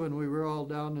next day when we were all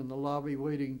down in the lobby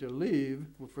waiting to leave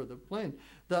for the plane,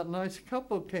 that nice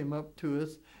couple came up to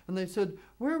us, and they said,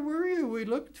 "Where were you? We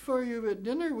looked for you at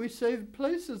dinner. We saved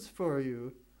places for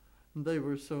you." And they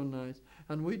were so nice.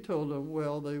 And we told them,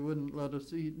 well, they wouldn't let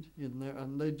us eat in there,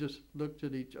 and they just looked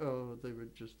at each. Oh, they were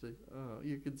just.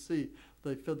 You could see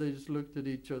they just looked at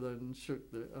each other and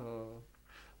shook their.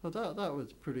 Well, that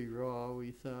was pretty raw,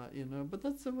 we thought, but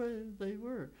that's the way they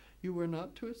were. You were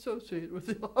not to associate with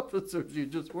the officers. You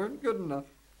just weren't good enough.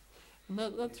 And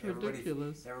that's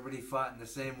ridiculous. Everybody fought in the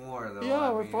same war, though.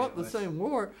 Yeah, we fought the same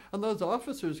war, and those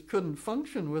officers couldn't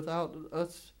function without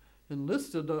us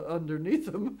enlisted underneath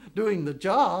them doing the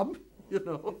job. It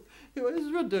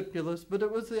was ridiculous, but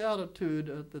it was the attitude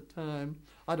at the time.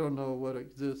 I don't know what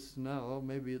exists now.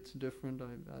 Maybe it's different.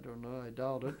 I don't know. I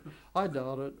doubt it. I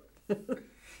doubt it.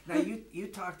 Now, you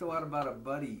talked a lot about a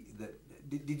buddy that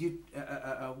did you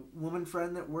a woman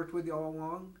friend that worked with you all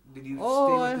along? Did you stay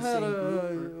with the same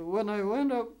group? When I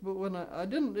went up, I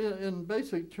didn't in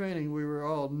basic training. We were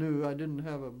all new. I didn't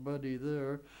have a buddy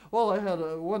there. Well, I had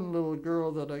one little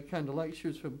girl that I kind of liked. She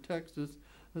was from Texas.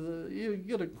 You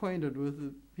get acquainted with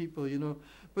the people,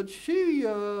 But she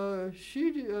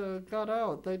got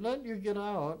out. They let you get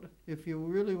out if you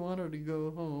really wanted to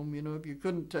go home. If you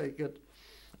couldn't take it.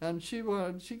 And she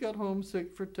got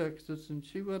homesick for Texas, and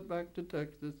she went back to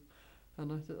Texas.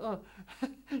 And I said, oh,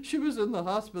 she was in the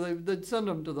hospital. They'd send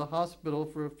them to the hospital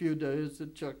for a few days to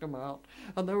check them out.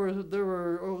 And there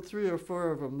were 3 or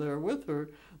 4 of them there with her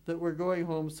that were going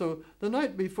home. So the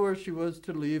night before she was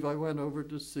to leave, I went over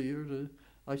to see her.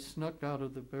 I snuck out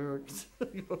of the barracks to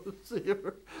go to see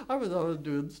her. I was always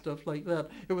doing stuff like that.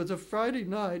 It was a Friday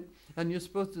night, and you're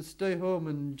supposed to stay home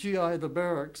and GI the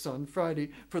barracks on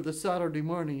Friday for the Saturday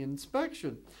morning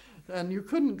inspection. And you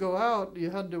couldn't go out.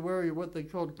 You had to wear what they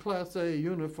called Class A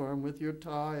uniform with your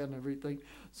tie and everything.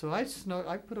 So I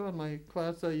put on my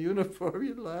Class A uniform,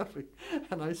 you're laughing,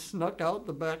 and I snuck out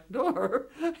the back door.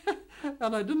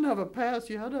 And I didn't have a pass.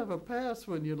 You had to have a pass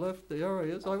when you left the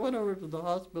area. So I went over to the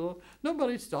hospital.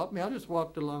 Nobody stopped me. I just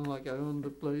walked along like I owned the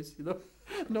place,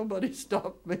 Nobody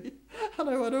stopped me. And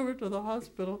I went over to the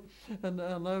hospital, and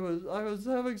I was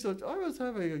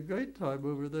having a great time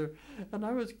over there. And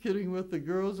I was kidding with the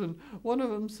girls, and one of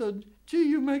them said, "Gee,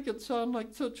 you make it sound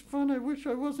like such fun. I wish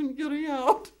I wasn't getting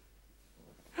out."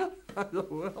 I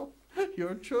thought, well,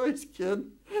 your choice,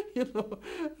 kid.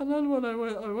 And then when I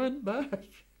went back,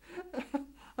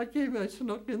 I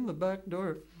snuck in the back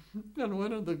door, and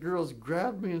one of the girls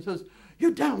grabbed me and says,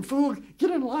 "You damn fool,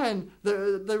 get in line."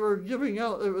 They were giving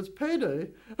out, it was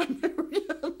payday, and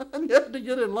you had to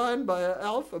get in line by an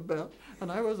alphabet,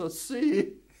 and I was a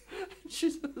C. She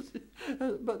says,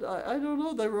 but I don't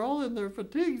know, they were all in their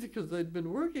fatigues because they'd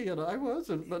been working, and I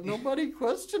wasn't, but nobody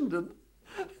questioned it.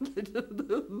 They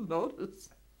didn't notice.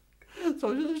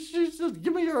 So she said,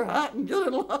 "Give me your hat and get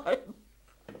in line."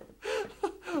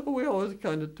 We always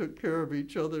kind of took care of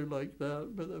each other like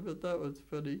that, but that was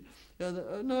funny.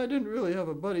 And no, I didn't really have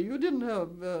a buddy. You didn't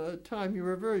have time. You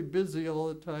were very busy all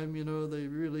the time. They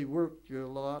really worked you a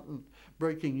lot and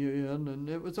breaking you in, and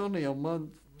it was only a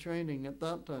month training at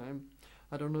that time.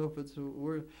 I don't know if it's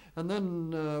worth. And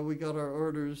then we got our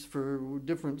orders for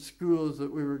different schools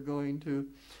that we were going to,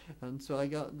 and so I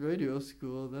got radio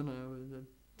school. Then I was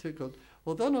tickled.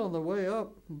 Well, then on the way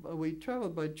up, we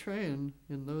traveled by train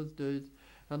in those days,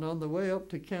 and on the way up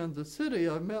to Kansas City,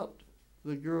 I met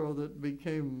the girl that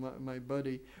became my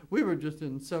buddy. We were just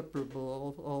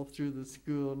inseparable all through the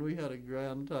school, and we had a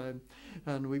grand time.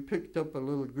 And we picked up a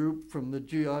little group from the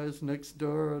GIs next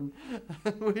door, and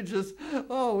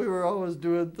we were always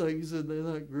doing things in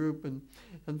that group.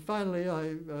 And finally,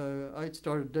 I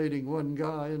started dating one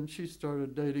guy, and she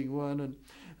started dating one,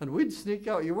 and we'd sneak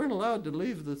out. You weren't allowed to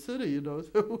leave the city,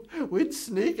 so we'd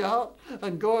sneak out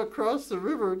and go across the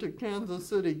river to Kansas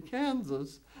City,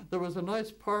 Kansas. There was a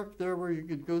nice park there where you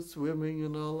could go swimming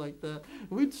and all like that.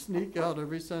 We'd sneak out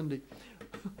every Sunday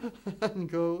and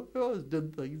go. I always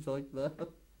did things like that.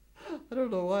 I don't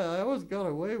know why. I always got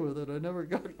away with it. I never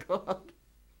got caught.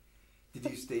 Did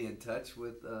you stay in touch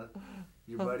with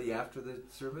your buddy after the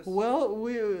service? Well,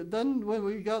 when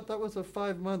we got, that was a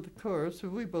 5-month course,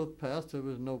 and we both passed. There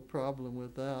was no problem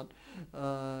with that.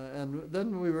 And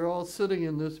then we were all sitting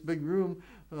in this big room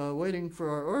waiting for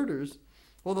our orders.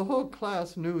 Well, the whole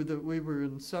class knew that we were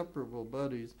inseparable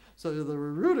buddies, so they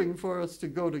were rooting for us to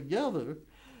go together.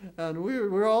 And we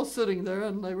were all sitting there,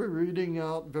 and they were reading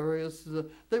out various,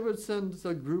 they would send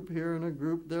a group here and a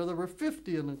group there. There were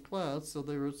 50 in a class, so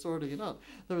they were sorting it out.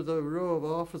 There was a row of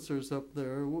officers up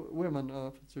there, women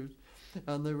officers,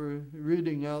 and they were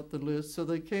reading out the list. So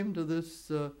they came to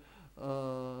this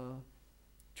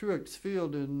Truex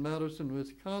Field in Madison,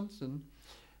 Wisconsin,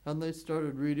 and they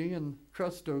started reading, and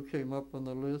Cresto came up on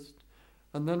the list.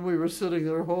 And then we were sitting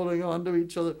there holding on to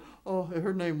each other. Oh,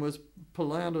 her name was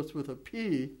Palantis with a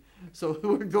P. So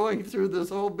we're going through this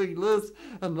whole big list,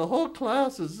 and the whole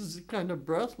class is kind of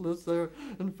breathless there.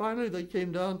 And finally they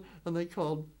came down and they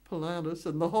called Pilatus,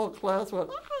 and the whole class went,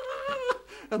 ah!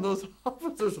 And those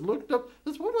officers looked up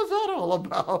and said, what was that all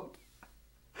about?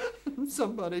 And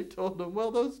somebody told them, well,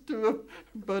 those two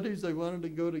buddies, they wanted to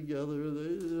go together,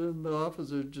 and the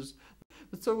officers just,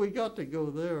 so we got to go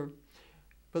there.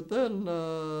 But then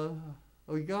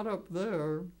we got up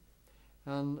there,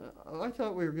 and I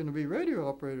thought we were going to be radio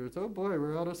operators. Oh boy,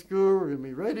 we're out of school, we're going to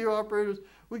be radio operators.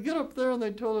 We get up there and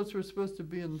they told us we're supposed to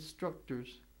be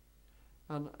instructors.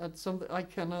 And that's something I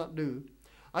cannot do.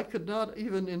 I could not,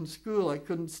 even in school, I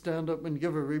couldn't stand up and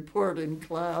give a report in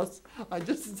class.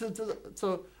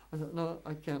 So I thought, no,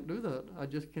 I can't do that. I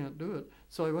just can't do it.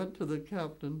 So I went to the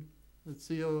captain, the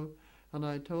CO, and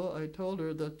I told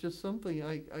her that's just something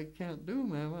I can't do,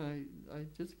 ma'am. I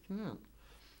just can't.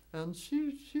 And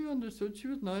she understood. She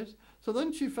was nice. So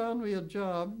then she found me a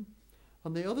job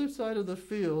on the other side of the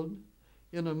field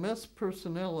in a mess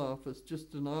personnel office,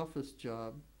 just an office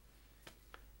job.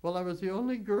 Well, I was the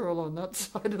only girl on that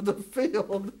side of the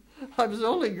field. I was the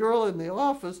only girl in the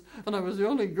office, and I was the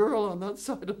only girl on that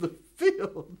side of the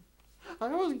field.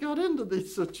 I always got into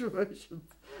these situations.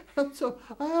 And so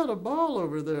I had a ball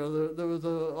over there. There was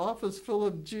an office full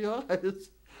of GIs,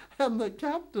 and the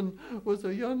captain was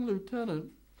a young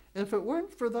lieutenant. If it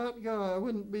weren't for that guy, I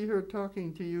wouldn't be here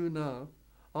talking to you now,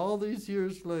 all these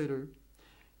years later.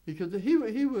 Because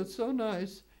he was so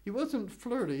nice. He wasn't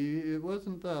flirty, it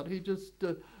wasn't that. He just,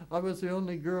 I was the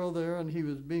only girl there, and he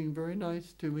was being very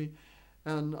nice to me.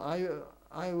 And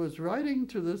I was writing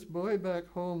to this boy back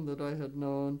home that I had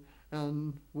known,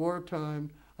 and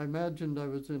wartime, I imagined I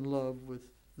was in love with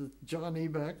Johnny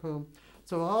back home.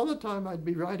 So all the time I'd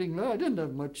be writing, I didn't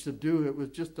have much to do. It was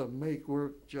just a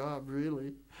make-work job,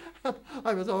 really.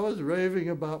 I was always raving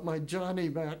about my Johnny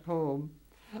back home.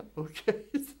 Okay,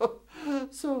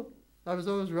 so I was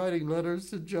always writing letters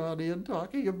to Johnny and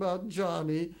talking about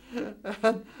Johnny,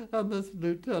 and this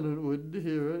lieutenant would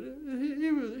hear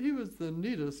it. He was the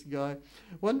neatest guy.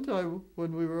 One time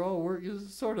when we were all working, it's the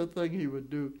sort of thing he would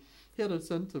do. He had a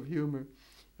sense of humor.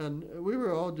 And we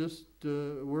were all just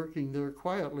working there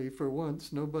quietly for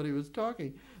once. Nobody was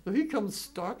talking. So he comes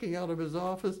stalking out of his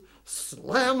office,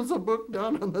 slams a book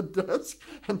down on the desk,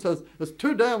 and says, it's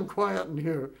too damn quiet in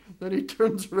here. Then he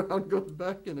turns around, goes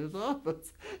back in his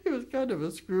office. He was kind of a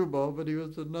screwball, but he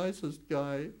was the nicest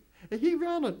guy. He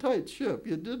ran a tight ship.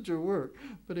 You did your work.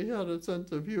 But he had a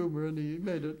sense of humor, and he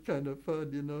made it kind of fun,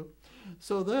 you know.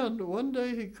 So then one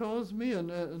day he calls me,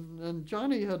 and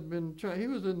Johnny had been, he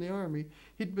was in the Army.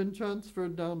 He'd been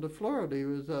transferred down to Florida. He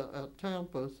was at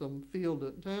Tampa, some field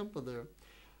at Tampa there.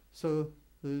 So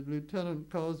the lieutenant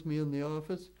calls me in the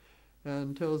office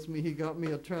and tells me he got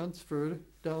me a transfer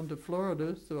down to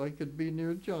Florida so I could be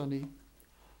near Johnny.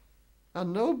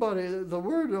 And nobody, the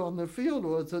word on the field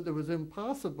was that it was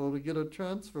impossible to get a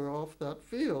transfer off that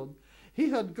field.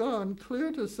 He had gone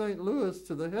clear to St. Louis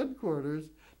to the headquarters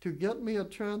to get me a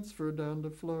transfer down to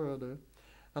Florida.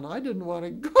 And I didn't want to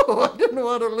go. I didn't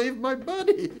want to leave my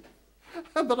buddy.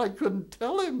 But I couldn't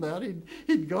tell him that.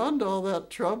 He'd gone to all that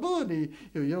trouble, and he,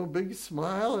 you know, big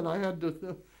smile, and I had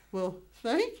to, well,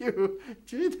 thank you.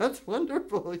 Gee, that's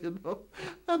wonderful, you know.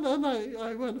 And then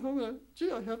I went home, and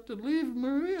gee, I have to leave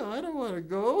Maria. I don't want to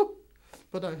go.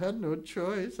 But I had no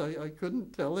choice. I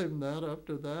couldn't tell him that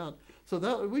after that. So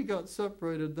that we got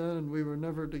separated then, and we were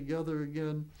never together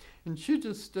again. And she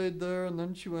just stayed there, and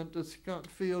then she went to Scott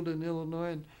Field in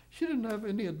Illinois, and she didn't have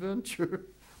any adventure.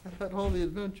 I had all the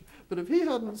adventure. But if he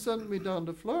hadn't sent me down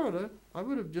to Florida, I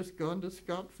would have just gone to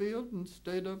Scott Field and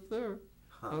stayed up there.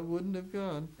 Huh. I wouldn't have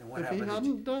gone if he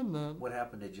hadn't done that. What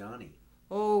happened to Johnny?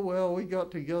 Oh, well, we got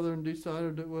together and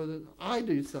decided I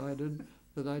decided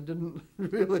that I didn't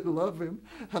really love him.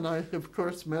 And I, of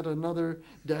course, met another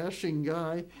dashing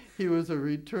guy. He was a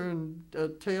returned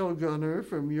tail gunner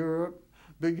from Europe,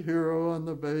 big hero on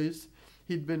the base.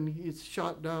 He's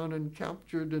shot down and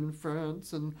captured in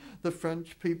France, and the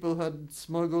French people had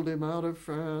smuggled him out of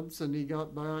France, and he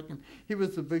got back, and he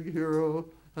was a big hero.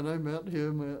 And I met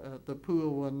him at the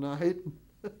pool one night,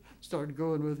 started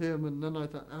going with him, and then I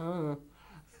thought,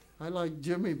 I like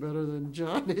Jimmy better than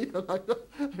Johnny.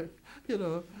 You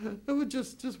know, it was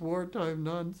just wartime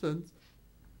nonsense.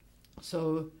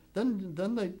 So then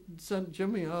they sent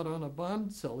Jimmy out on a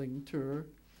bond selling tour,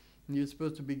 and he was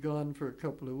supposed to be gone for a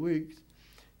couple of weeks.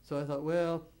 So I thought,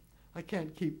 well, I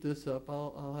can't keep this up.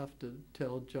 I'll have to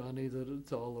tell Johnny that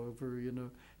it's all over, you know.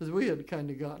 Because we had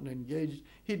kind of gotten engaged.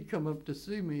 He'd come up to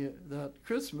see me that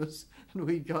Christmas, and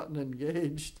we'd gotten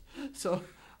engaged. So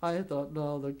I thought,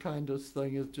 no, the kindest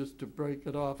thing is just to break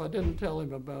it off. I didn't tell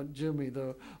him about Jimmy,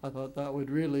 though. I thought that would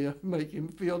really make him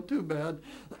feel too bad.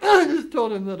 I just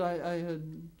told him that I had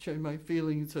changed, my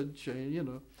feelings had changed, you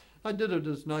know. I did it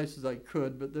as nice as I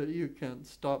could, but you can't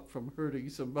stop from hurting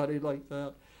somebody like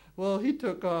that. Well, he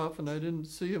took off, and I didn't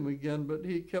see him again, but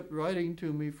he kept writing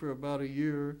to me for about a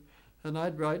year, and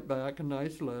I'd write back a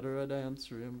nice letter. I'd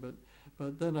answer him, but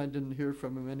then I didn't hear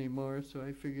from him anymore, so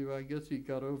I figured I guess he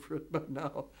got over it by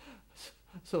now.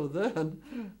 So then,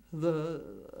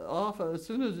 as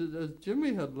soon as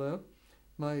Jimmy had left,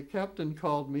 my captain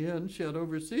called me in. She had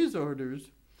overseas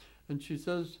orders, and she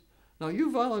says, now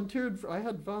you volunteered I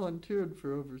had volunteered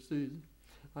for overseas.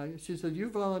 She said, you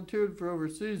volunteered for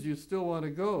overseas, you still want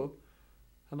to go?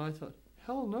 And I thought,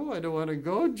 hell no, I don't want to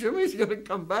go. Jimmy's going to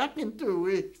come back in 2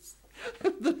 weeks.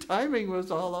 The timing was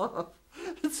all off.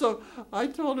 So I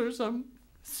told her some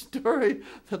story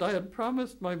that I had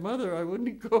promised my mother I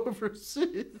wouldn't go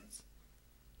overseas.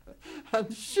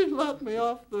 And she let me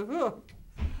off the hook.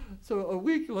 So a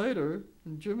week later,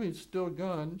 and Jimmy's still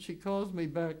gone, she calls me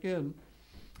back in,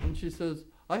 and she says,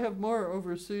 I have more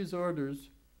overseas orders.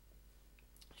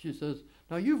 She says,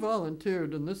 now you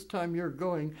volunteered, and this time you're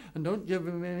going, and don't give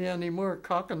me any more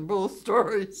cock and bull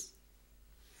stories.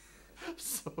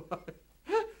 So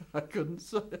I couldn't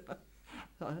say,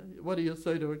 what do you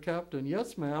say to a captain?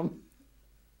 Yes, ma'am.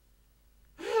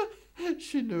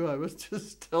 She knew I was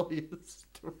just telling you the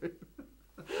story.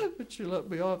 But she let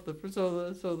me off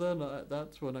so then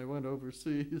that's when I went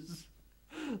overseas.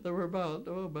 There were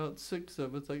about 6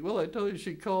 of us. Well, I tell you,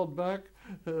 she called back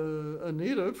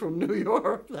Anita from New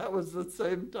York. That was the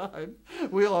same time.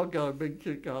 We all got a big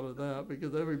kick out of that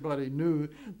because everybody knew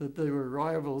that they were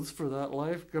rivals for that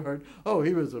lifeguard. Oh,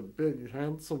 he was a big,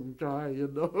 handsome guy,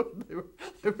 you know.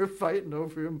 They were fighting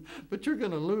over him. But you're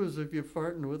going to lose if you're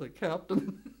farting with a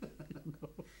captain. You know.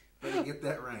 Better get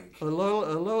that rank. A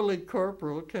lowly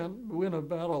corporal can't win a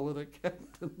battle with a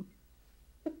captain.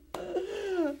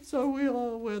 So we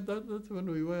all went. That's when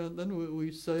we went. Then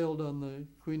we sailed on the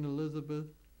Queen Elizabeth.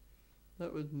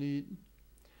 That was neat.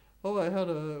 Oh,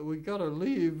 we got a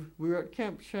leave. We were at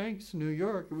Camp Shanks, New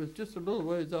York. It was just a little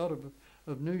ways out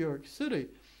of New York City.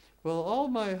 Well, all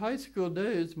my high school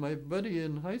days, my buddy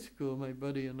and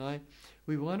I,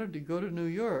 we wanted to go to New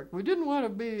York. We didn't want to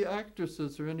be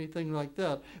actresses or anything like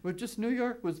that. It was just New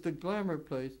York was the glamour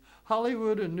place.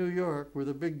 Hollywood and New York were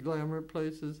the big glamour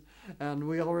places, and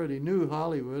we already knew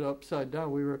Hollywood upside down.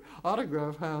 We were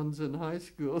autograph hounds in high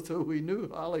school, so we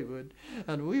knew Hollywood.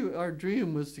 And our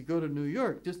dream was to go to New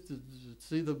York, just to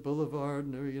see the boulevard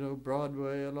and, you know,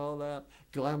 Broadway and all that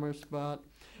glamour spot.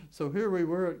 So here we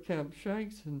were at Camp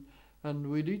Shanks, and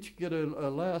we'd each get a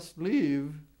last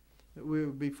leave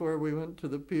before we went to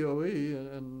the POE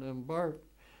and embarked.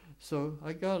 So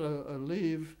I got a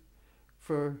leave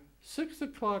for 6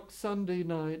 o'clock Sunday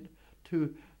night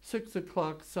to 6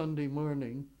 o'clock Monday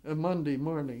morning,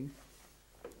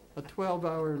 a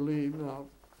 12-hour leave now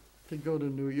to go to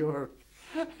New York.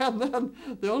 And then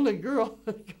the only girl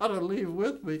that got a leave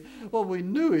with me, well, we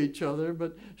knew each other,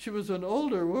 but she was an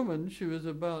older woman. She was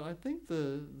about, I think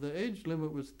the age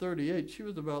limit was 38. She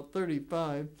was about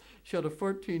 35. She had a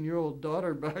 14-year-old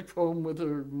daughter back home with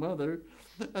her mother,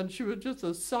 and she was just a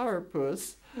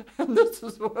sourpuss. And this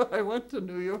is what I went to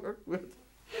New York with.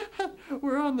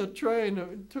 We're on the train.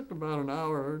 It took about an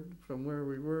hour from where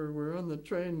we were. We're on the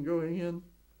train going in.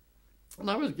 And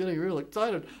I was getting real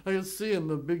excited. I was seeing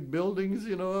the big buildings,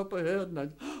 you know, up ahead,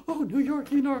 and oh, New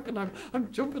York, and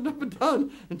I'm jumping up and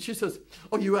down. And she says,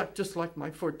 oh, you act just like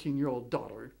my 14-year-old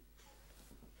daughter.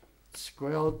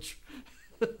 Squelch.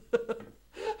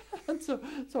 And so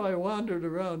I wandered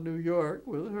around New York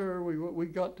with her. We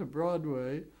got to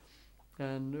Broadway,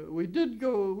 and we did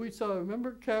go. We saw,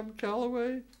 remember Cab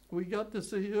Calloway? We got to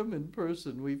see him in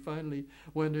person. We finally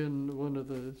went in one of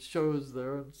the shows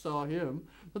there and saw him.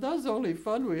 But that was the only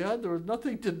fun we had. There was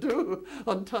nothing to do.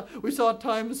 We saw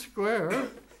Times Square.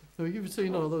 So you've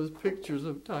seen all those pictures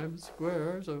of Times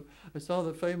Square. So I saw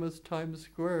the famous Times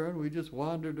Square, and we just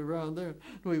wandered around there.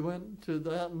 And we went to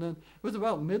that, and then it was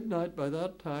about midnight by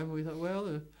that time. We thought,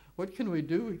 well, what can we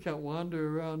do? We can't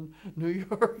wander around New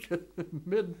York at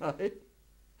midnight.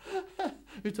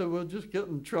 We said, we'll just get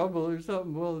in trouble or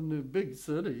something, well, in the big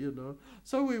city, you know.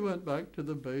 So we went back to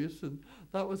the base, and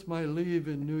that was my leave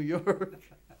in New York.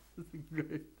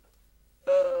 Great.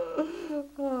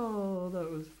 Oh,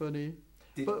 that was funny.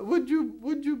 But would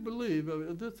you believe, I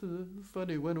mean, this is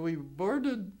funny, when we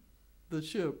boarded the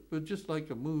ship, it was just like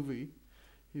a movie,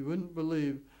 you wouldn't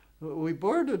believe. We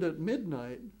boarded at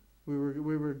midnight. We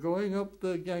were going up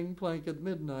the gangplank at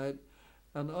midnight,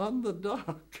 and on the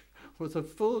dock was a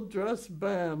full-dress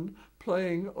band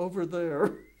playing over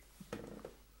there.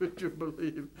 Would you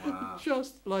believe? Wow.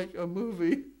 Just like a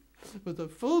movie, with a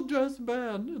full-dress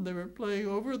band, and they were playing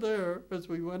over there as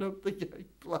we went up the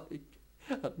gangplank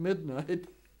at midnight.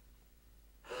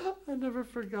 I never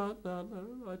forgot that.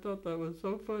 I thought that was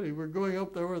so funny. We're going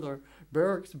up there with our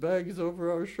barracks bags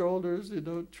over our shoulders, you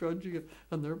know, trudging,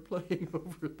 and they're playing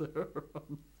over there.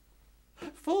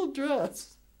 Full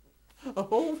dress. A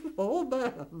whole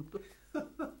band.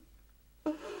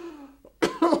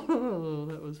 Oh,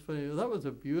 that was funny. That was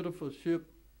a beautiful ship.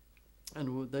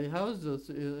 And they housed us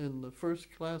in the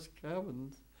first-class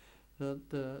cabins.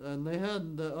 And they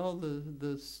had all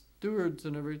the stewards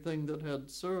and everything that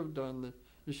had served on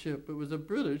the ship. It was a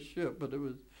British ship, but it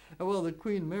was, well, the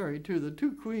Queen Mary, too. The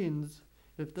two queens,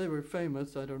 if they were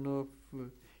famous, I don't know if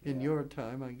in your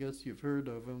time, I guess you've heard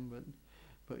of them,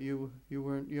 but you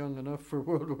weren't young enough for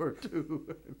World War II,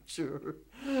 I'm sure.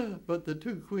 But the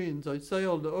two queens, I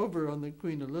sailed over on the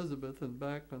Queen Elizabeth and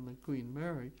back on the Queen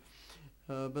Mary.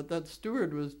 But that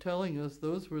steward was telling us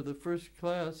those were the first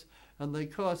class, and they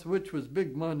cost, which was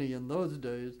big money in those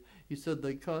days. He said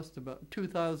they cost about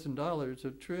 $2,000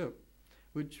 a trip,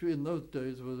 which in those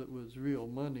days was real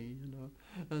money, you know.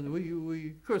 And we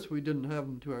of course we didn't have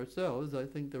them to ourselves. I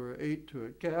think there were 8 to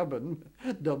a cabin,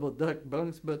 double-deck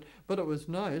bunks, but it was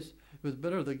nice. It was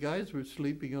better. The guys were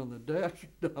sleeping on the deck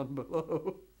down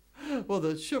below. Well,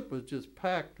 the ship was just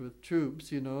packed with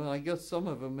troops, you know. And I guess some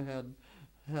of them had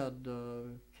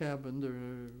cabins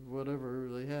or whatever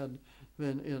they had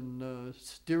in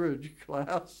steerage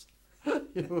class.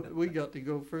 You know, we got to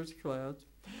go first class.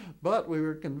 But we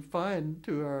were confined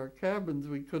to our cabins.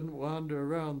 We couldn't wander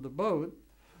around the boat,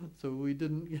 so we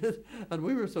didn't get, and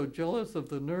we were so jealous of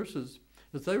the nurses,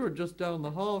 as they were just down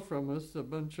the hall from us, a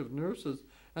bunch of nurses,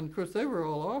 and of course they were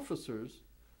all officers,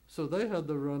 so they had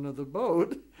the run of the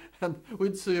boat, and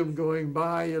we'd see them going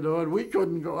by, you know, and we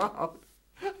couldn't go out.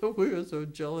 We were so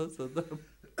jealous of them.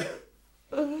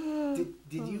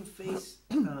 Did you face,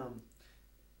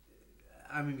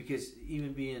 I mean, because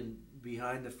even being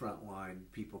behind the front line,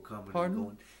 people coming Pardon? and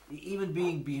going. Even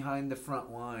being behind the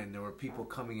front line, there were people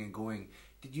coming and going.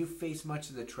 Did you face much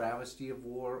of the travesty of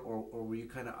war, or were you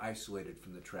kind of isolated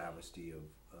from the travesty of...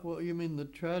 Well, you mean the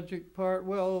tragic part?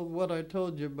 Well, what I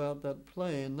told you about that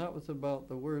plane, that was about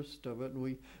the worst of it. And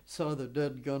we saw the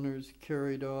dead gunners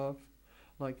carried off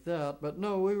like that. But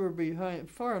no, we were behind,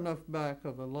 far enough back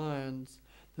of the lines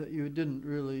that you didn't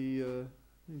really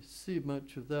see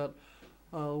much of that.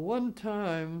 One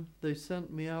time they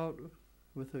sent me out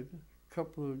with a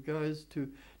couple of guys to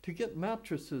get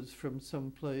mattresses from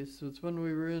someplace. It was when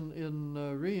we were in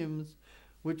Reims,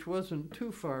 which wasn't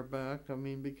too far back, I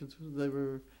mean, because they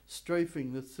were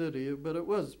strafing the city, but it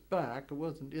was back. It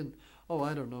wasn't in,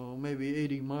 I don't know, maybe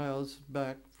 80 miles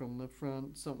back from the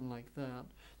front, something like that.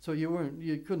 So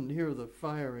you couldn't hear the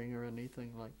firing or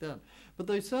anything like that. But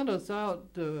they sent us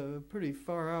out pretty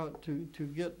far out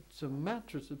to get some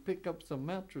mattresses, pick up some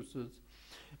mattresses.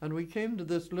 And we came to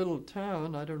this little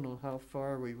town. I don't know how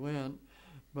far we went,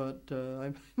 but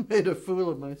I made a fool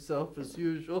of myself as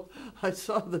usual. I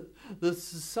saw this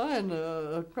sign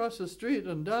across the street,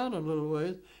 and down a little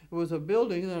ways, it was a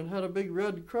building that had a big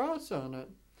red cross on it.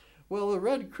 Well, the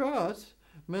Red Cross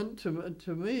meant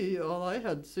to me, all I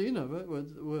had seen of it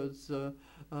was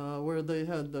where they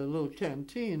had the little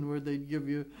canteen where they'd give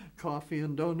you coffee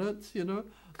and donuts, you know.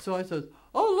 So I said,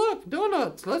 "Oh, look,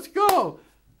 donuts, let's go."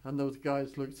 And those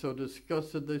guys looked so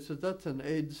disgusted. They said, "That's an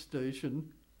aid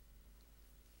station."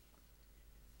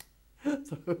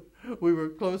 So we were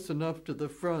close enough to the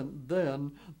front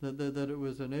then that it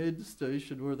was an aid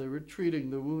station where they were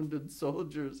treating the wounded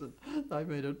soldiers, and I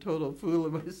made a total fool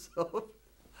of myself.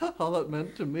 All it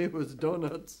meant to me was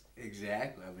donuts.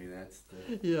 Exactly. I mean, that's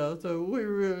the... Yeah, so we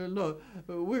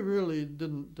really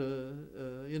didn't,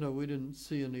 we didn't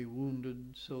see any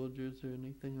wounded soldiers or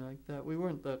anything like that. We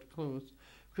weren't that close,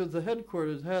 because the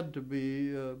headquarters had to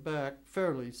be back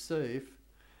fairly safe.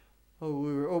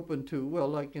 We were open to, well,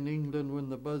 like in England when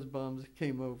the buzz bombs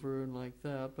came over and like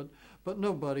that, but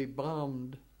nobody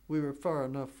bombed. We were far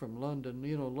enough from London.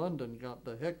 You know, London got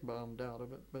the heck bombed out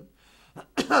of it, but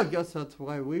I guess that's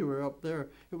why we were up there.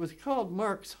 It was called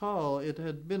Marks Hall. It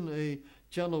had been a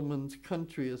gentleman's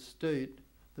country estate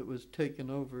that was taken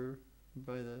over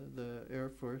by the Air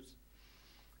Force.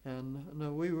 And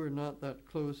no, we were not that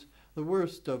close. The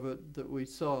worst of it that we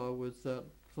saw was that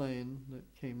plane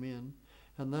that came in.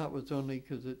 And that was only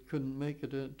because it couldn't make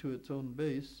it to its own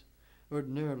base.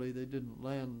 Ordinarily, they didn't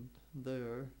land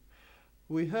there.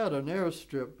 We had an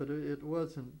airstrip, but it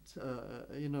wasn't,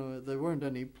 there weren't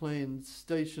any planes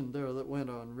stationed there that went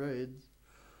on raids.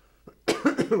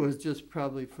 it was just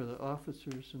probably for the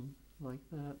officers and like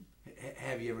that.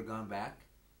 Have you ever gone back?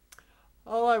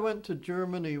 Oh, I went to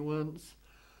Germany once.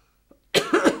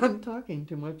 I'm talking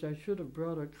too much. I should have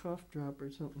brought a cough drop or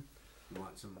something. You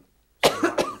want some?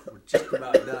 We're just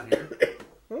about done here.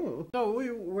 Oh. No,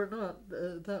 we were not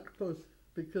that close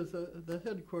because the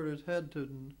headquarters had to,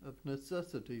 of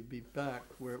necessity, be back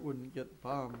where it wouldn't get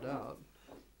bombed out.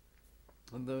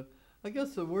 And I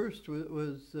guess the worst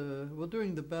was, well,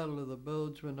 during the Battle of the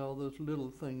Bulge, when all those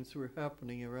little things were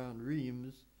happening around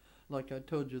Reims. Like I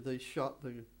told you, they shot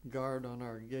the guard on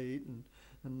our gate,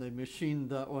 and they machined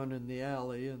that one in the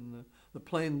alley, and the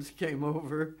planes came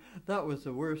over. That was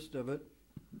the worst of it.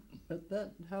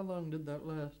 But how long did that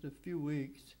last? A few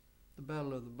weeks, the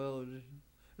Battle of the Bulge.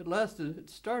 It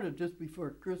started just before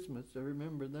Christmas, I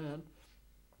remember that.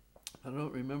 I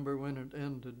don't remember when it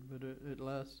ended, but it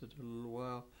lasted a little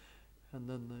while. And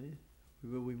then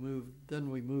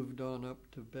we moved on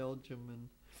up to Belgium, and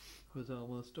it was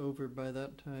almost over by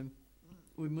that time.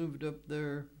 We moved up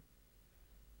there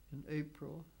in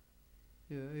April.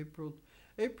 Yeah,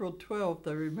 April 12th.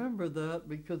 I remember that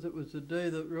because it was the day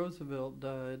that Roosevelt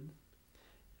died.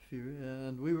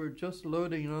 And we were just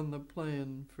loading on the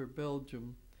plane for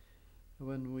Belgium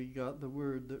when we got the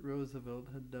word that Roosevelt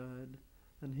had died.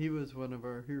 And he was one of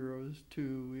our heroes,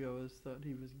 too. We always thought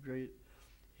he was great.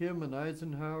 Him and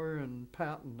Eisenhower and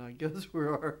Patton, I guess,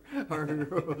 were our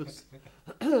heroes.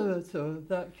 So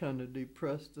that kind of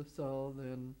depressed us all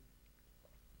then.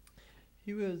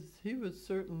 He was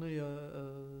certainly a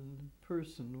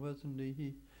person, wasn't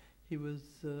he? He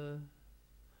was,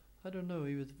 I don't know,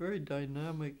 he was a very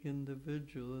dynamic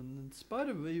individual, and in spite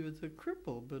of it, he was a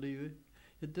cripple, but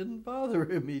it didn't bother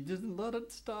him. He didn't let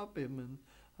it stop him, and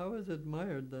I always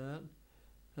admired that.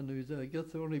 And he was, I guess,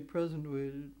 the only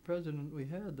president we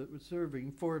had that was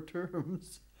serving 4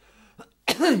 terms.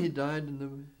 He died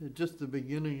in just the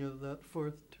beginning of that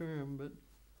 4th term, but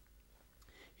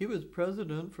he was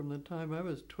president from the time I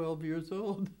was 12 years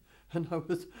old, and I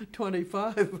was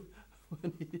 25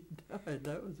 when he died.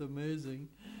 That was amazing.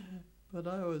 But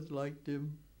I always liked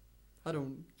him. I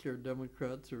don't care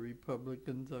Democrats or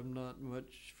Republicans. I'm not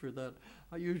much for that.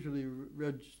 I usually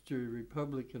register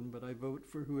Republican, but I vote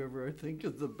for whoever I think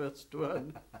is the best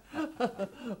one.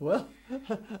 Well,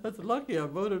 that's lucky. I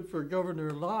voted for Governor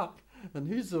Locke, and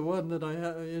he's the one that I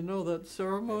have, that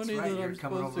ceremony that I'm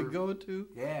supposed to go to.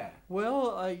 Yeah.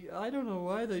 Well, I don't know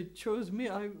why they chose me.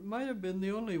 I might have been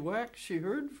the only whack she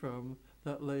heard from,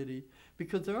 that lady,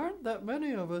 because there aren't that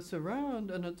many of us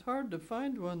around, and it's hard to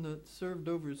find one that served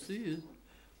overseas.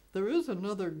 There is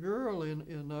another girl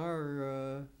in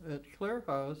our at Clare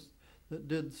House that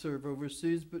did serve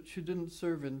overseas, but she didn't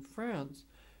serve in France.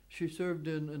 She served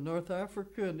in North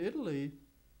Africa and Italy.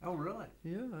 Oh, really?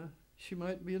 Yeah. She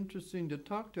might be interesting to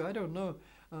talk to. I don't know.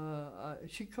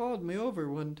 She called me over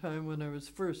one time when I was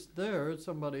first there.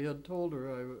 Somebody had told her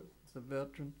I was a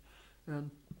veteran,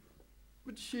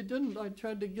 but she didn't. I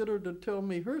tried to get her to tell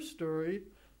me her story,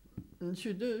 and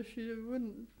she did. She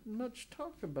wouldn't much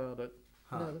talk about it.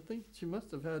 Huh. I think she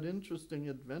must have had interesting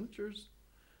adventures.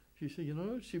 She said,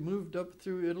 she moved up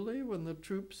through Italy when the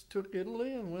troops took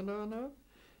Italy and went on up,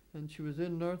 and she was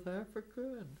in North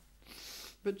Africa,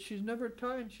 but she's never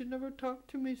talked. She never talked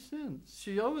to me since.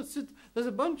 She always sits. There's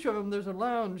a bunch of them. There's a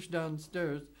lounge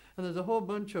downstairs, and there's a whole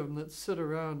bunch of them that sit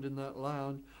around in that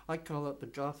lounge. I call it the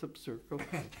gossip circle.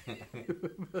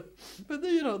 but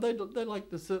they like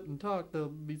to sit and talk. They'll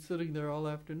be sitting there all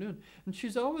afternoon, and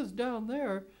she's always down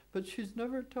there. But she's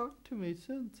never talked to me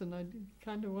since, and I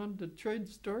kind of wanted to trade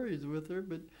stories with her,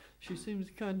 but she seems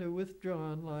kind of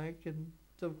withdrawn, and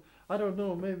so I don't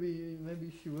know.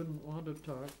 Maybe she wouldn't want to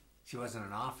talk. She wasn't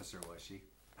an officer, was she?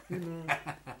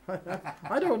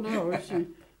 I don't know.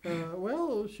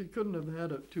 She couldn't have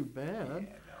had it too bad.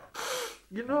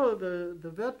 Yeah, no.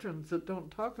 The veterans that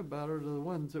don't talk about it are the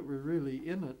ones that were really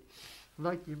in it.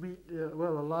 Like you meet, a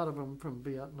lot of them from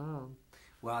Vietnam.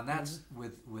 Well, and that's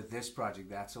with this project.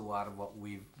 That's a lot of what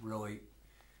we've really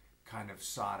kind of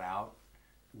sought out.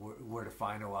 Were to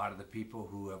find a lot of the people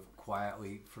who have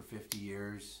quietly for 50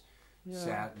 years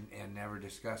sat and never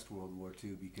discussed World War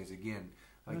II, because again,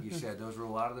 like you said, those were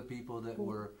a lot of the people that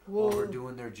were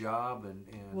doing their job and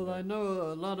well, I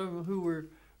know a lot of them who were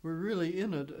really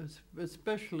in it,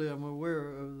 especially I'm aware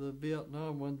of the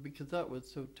Vietnam one, because that was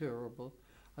so terrible.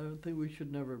 I don't think we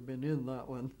should never have been in that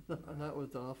one. That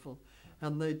was awful.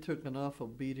 And they took an awful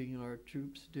beating, our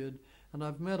troops did. And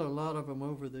I've met a lot of them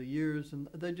over the years, and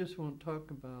they just won't talk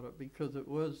about it because it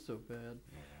was so bad.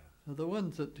 The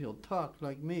ones that he'll talk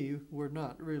like me were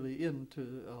not really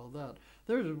into all that.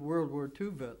 There's World War II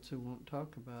vets who won't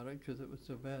talk about it because it was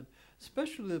so bad.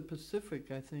 Especially the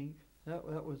Pacific, I think.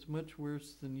 That was much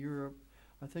worse than Europe.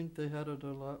 I think they had it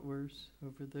a lot worse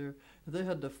over there. They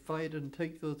had to fight and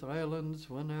take those islands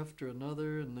one after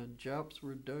another, and the Japs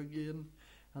were dug in,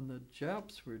 and the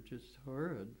Japs were just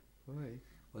horrid. Boy.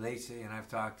 Well, they say, and I've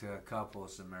talked to a couple,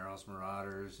 some Merrill's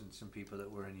Marauders and some people that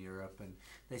were in Europe, and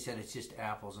they said it's just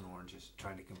apples and oranges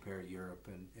trying to compare Europe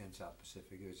and South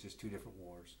Pacific. It was just two different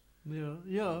wars.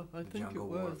 Yeah, I think it jungle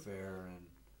was. warfare and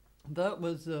That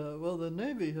was, well, the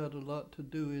Navy had a lot to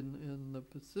do in the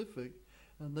Pacific,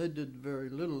 and they did very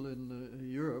little in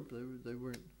Europe. They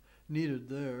weren't needed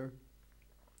there,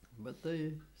 but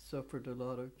they suffered a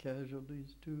lot of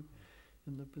casualties too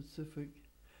in the Pacific.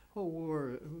 Oh,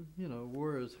 war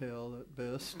is hell at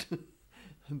best.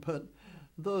 But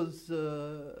those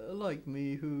like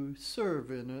me who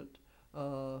serve in it,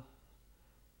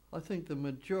 I think the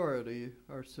majority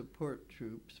are support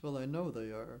troops. Well, I know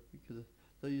they are, because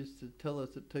they used to tell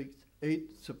us it takes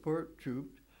 8 support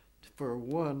troops for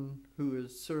one who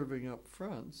is serving up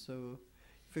front. So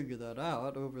figure that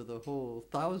out over the whole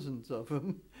thousands of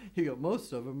them. You got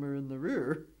most of them are in the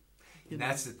rear. And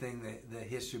that's the thing that the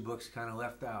history books kind of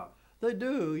left out. They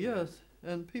do, yes.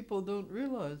 And people don't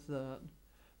realize that.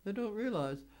 They don't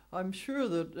realize. I'm sure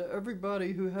that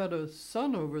everybody who had a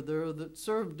son over there that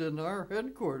served in our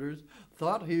headquarters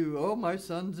thought my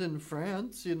son's in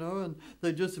France, and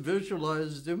they just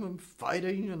visualized him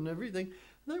fighting and everything.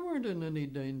 They weren't in any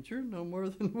danger, no more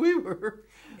than we were.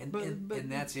 And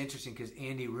that's interesting because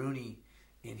Andy Rooney,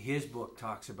 in his book,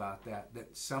 talks about that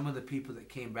some of the people that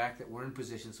came back that were in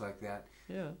positions like that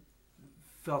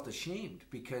felt ashamed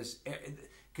because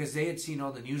they had seen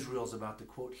all the newsreels about the,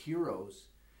 quote, heroes.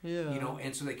 Yeah.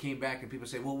 And so they came back and people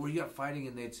say, well, were you up fighting?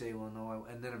 And they'd say, well, no.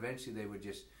 And then eventually they would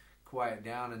just quiet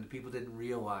down, and the people didn't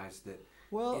realize that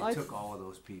it took all of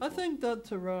those people. I think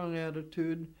that's a wrong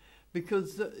attitude,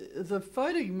 because the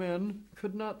fighting men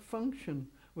could not function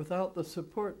without the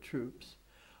support troops.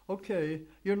 Okay,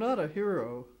 you're not a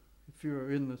hero if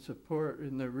you're in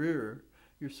the rear.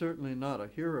 You're certainly not a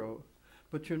hero,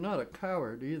 but you're not a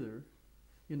coward either.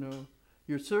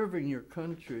 You're serving your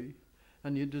country,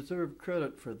 and you deserve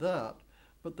credit for that.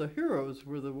 But the heroes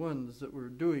were the ones that were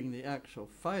doing the actual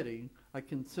fighting. I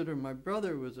consider my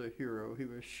brother was a hero. He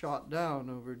was shot down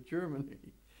over Germany.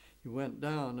 He went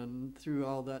down and through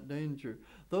all that danger.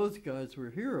 Those guys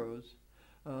were heroes.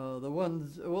 The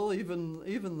ones, well,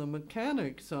 even the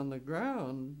mechanics on the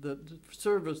ground that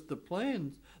serviced the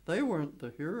planes, they weren't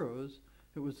the heroes.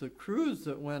 It was the crews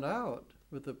that went out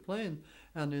with the plane.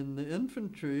 And in the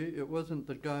infantry, it wasn't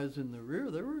the guys in the rear.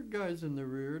 There were guys in the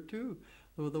rear too.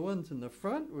 The ones in the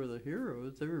front were the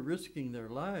heroes. They were risking their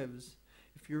lives.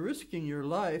 If you're risking your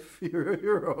life, you're a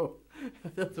hero.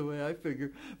 That's the way I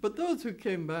figure. But those who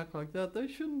came back like that, they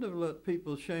shouldn't have let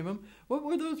people shame them. What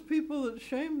were those people that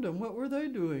shamed them? What were they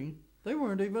doing? They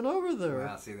weren't even over there.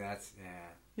 Well, see, that's,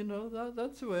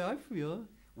 That's the way I feel.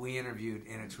 We interviewed,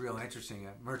 and it's real interesting,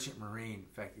 a merchant marine.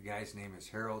 In fact, the guy's name is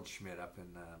Harold Schmidt up in...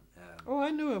 I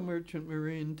knew a merchant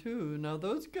marine, too. Now,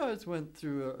 those guys went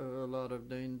through a lot of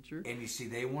danger. And you see,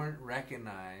 they weren't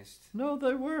recognized. No,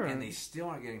 they weren't. And they still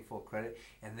aren't getting full credit.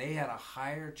 And they had a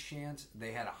higher chance,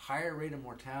 they had a higher rate of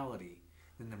mortality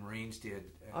than the Marines did,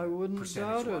 I wouldn't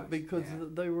doubt it, because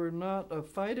they were not a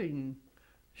fighting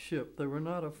ship. They were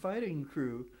not a fighting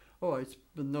crew.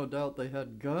 No doubt they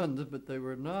had guns, but they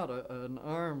were not an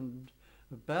armed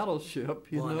battleship,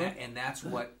 you know. And that's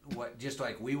what just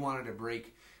like we wanted to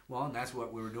break. Well, and that's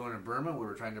what we were doing in Burma. We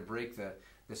were trying to break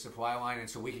the supply line, and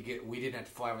so we didn't have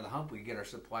to fly over the hump. We could get our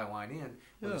supply line in.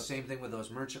 Well, the same thing with those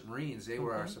merchant marines. They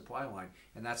were our supply line,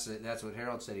 and that's what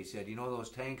Harold said. He said, those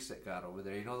tanks that got over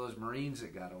there, those Marines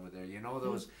that got over there,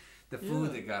 the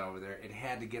food that got over there, it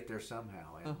had to get there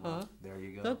somehow. And well, there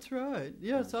you go. That's right.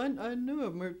 Yes, I knew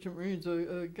a merchant marines,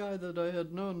 a guy that I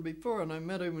had known before, and I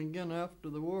met him again after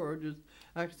the war, just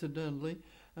accidentally.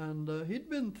 And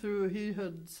he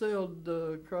had sailed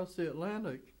across the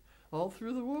Atlantic all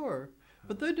through the war.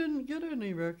 But they didn't get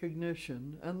any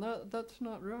recognition, and that's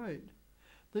not right.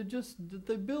 They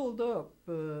build up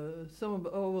some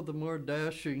of the more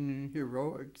dashing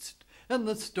heroics, and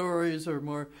the stories are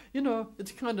more,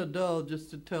 it's kind of dull just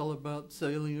to tell about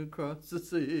sailing across the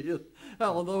sea.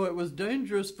 Although it was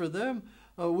dangerous for them,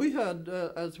 we had,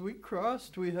 as we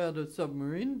crossed, we had a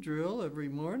submarine drill every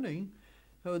morning.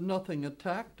 Nothing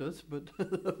attacked us, but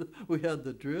we had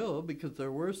the drill because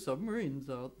there were submarines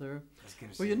out there.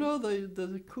 Well,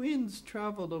 the Queens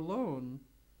traveled alone.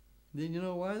 Do you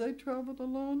know why they traveled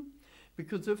alone?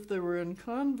 because if they were in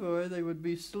convoy, they would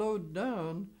be slowed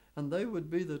down and they would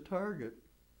be the target.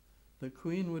 The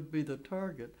Queen would be the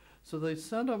target. So they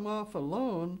sent them off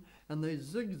alone and they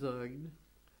zigzagged.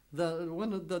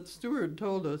 That steward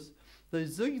told us they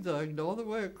zigzagged all the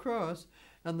way across,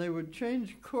 and they would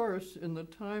change course in the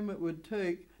time it would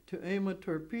take to aim a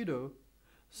torpedo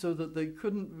so that they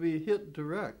couldn't be hit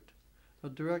direct. A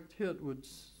direct hit would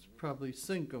probably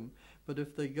sink them, but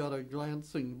if they got a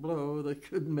glancing blow, they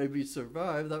could maybe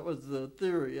survive. That was the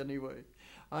theory anyway.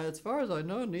 As far as I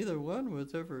know, neither one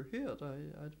was ever hit.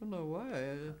 I don't know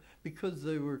why, because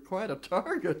they were quite a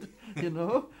target, you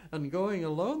know, and going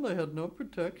alone they had no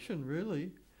protection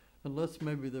really, unless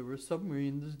maybe there were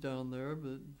submarines down there,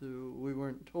 but we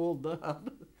weren't told that.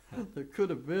 There could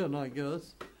have been, I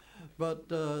guess. But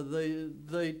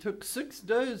they took 6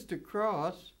 days to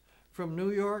cross from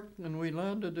New York, and we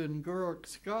landed in Gourock,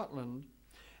 Scotland.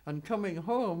 And coming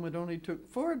home, it only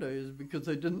took 4 days because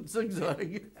they didn't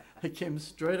zigzag. They came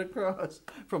straight across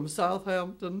from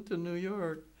Southampton to New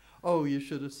York. Oh, you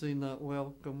should have seen that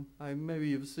welcome. Maybe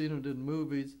you've seen it in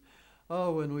movies.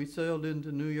 Oh, when we sailed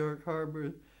into New York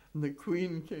Harbor and the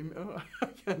Queen came, oh, I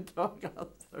can't talk, I'll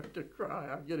start to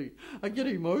cry. I get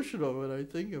emotional when I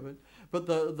think of it. But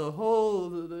the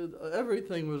whole,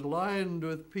 everything was lined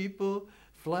with people,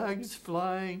 flags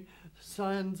flying,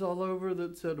 signs all over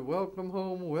that said, "Welcome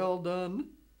home, well done."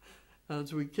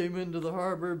 As we came into the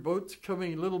harbor,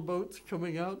 little boats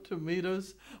coming out to meet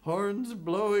us, horns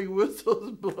blowing,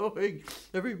 whistles blowing,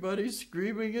 everybody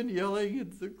screaming and yelling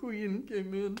as the Queen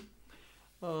came in.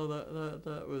 Oh,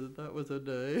 that was a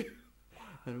day.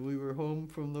 And we were home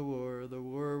from the war. The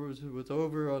war was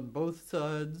over on both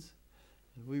sides,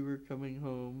 and we were coming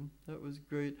home. That was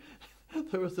great.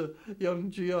 There was a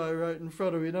young GI right in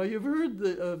front of me. Now, you've heard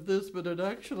of this, but it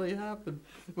actually happened.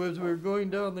 As we were going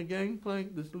down the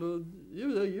gangplank,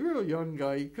 you're a young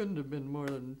guy. You couldn't have been more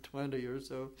than 20 or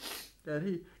so. And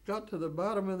he got to the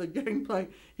bottom of the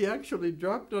gangplank. He actually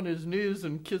dropped on his knees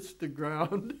and kissed the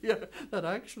ground. Yeah, that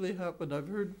actually happened. I've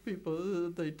heard people,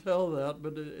 they tell that,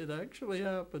 but it actually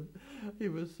happened. He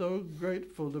was so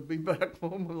grateful to be back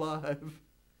home alive.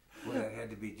 Well, that had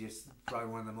to be just probably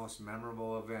one of the most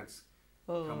memorable events.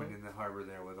 Coming in the harbor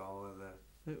there with all of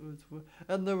the... It was,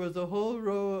 and there was a whole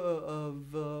row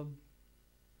of,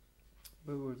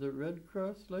 what was it, Red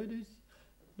Cross ladies?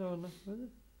 No, was it?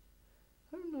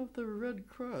 I don't know if they were Red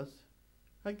Cross.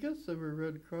 I guess they were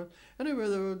Red Cross. Anyway,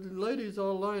 there were ladies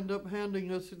all lined up handing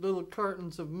us little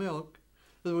cartons of milk.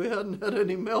 We hadn't had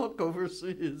any milk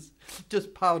overseas,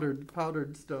 just powdered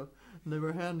stuff. And they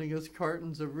were handing us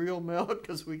cartons of real milk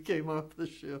as we came off the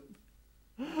ship.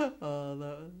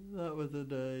 That was a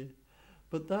day.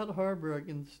 But that harbor, I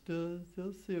can still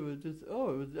see it was just,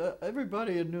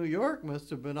 everybody in New York must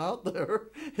have been out there.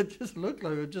 It just looked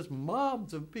like it was just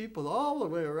mobs of people all the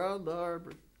way around the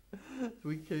harbor.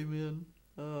 We came in,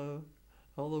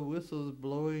 all the whistles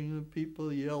blowing, the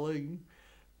people yelling,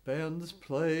 bands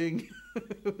playing.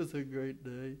 It was a great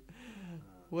day.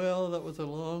 Well, that was a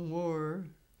long war.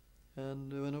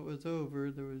 And when it was over,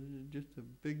 there was just a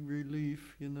big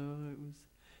relief, you know.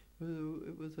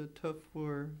 It was a tough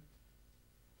war.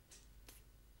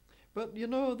 But, you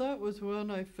know, that was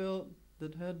one I felt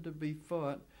that had to be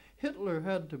fought. Hitler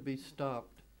had to be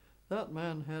stopped. That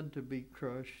man had to be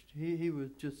crushed. He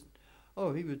was just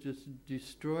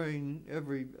destroying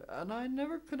and I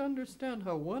never could understand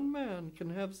how one man can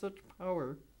have such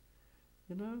power,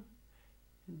 you know.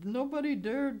 Nobody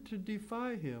dared to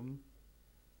defy him.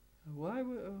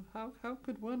 How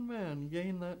could one man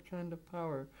gain that kind of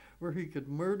power where he could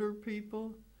murder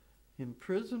people,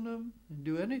 imprison them, and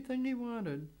do anything he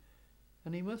wanted?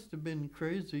 And he must have been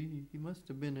crazy. He must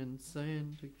have been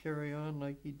insane to carry on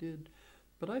like he did.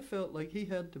 But I felt like he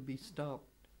had to be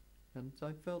stopped. And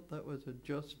I felt that was a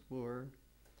just war.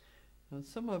 Now,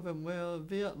 some of them, well,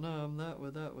 Vietnam, that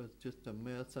was just a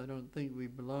mess. I don't think we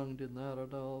belonged in that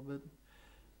at all.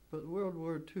 But World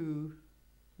War II,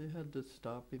 they had to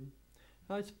stop him.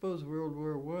 I suppose World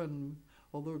War I,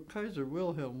 although Kaiser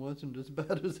Wilhelm wasn't as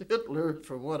bad as Hitler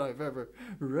from what I've ever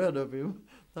read of him.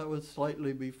 That was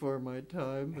slightly before my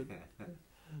time.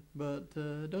 But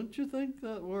don't you think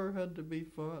that war had to be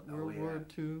fought, World War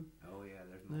II? Oh, yeah,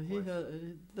 there's no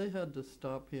question. They had to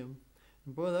stop him.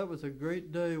 And boy, that was a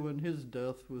great day when his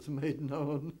death was made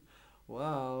known.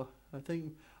 Wow, I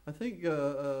think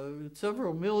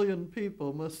several million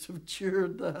people must have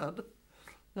cheered that.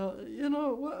 Now, you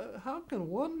know, how can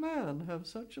one man have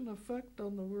such an effect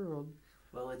on the world?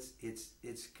 Well, it's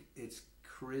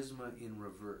charisma in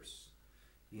reverse.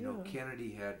 You know, Yeah.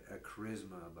 Kennedy had a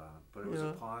charisma about him, but it was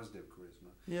a positive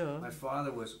charisma. Yeah. My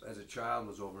father was, as a child,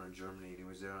 was over in Germany, and he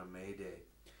was there on May Day,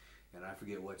 and I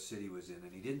forget what city he was in,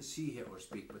 and he didn't see Hitler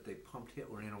speak, but they pumped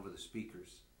Hitler in over the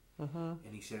speakers. Uh-huh.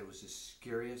 And he said it was the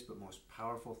scariest but most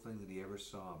powerful thing that he ever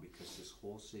saw, because this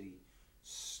whole city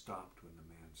stopped when the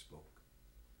man spoke.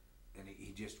 And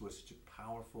he just was such a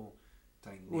powerful,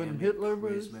 dynamic When Hitler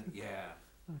charisma. was... Yeah.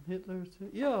 Hitler,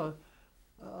 yeah.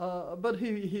 But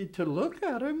he to look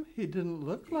at him, he didn't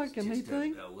look like Just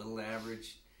anything. a little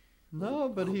average. No,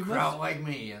 but he crowd must. like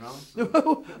me, you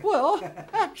know. Well,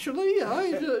 actually, yeah,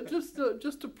 he's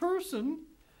just a person.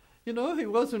 You know, he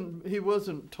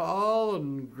wasn't tall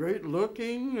and great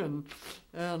looking,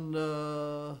 and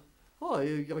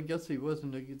I guess he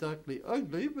wasn't exactly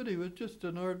ugly, but he was just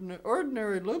an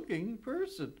ordinary looking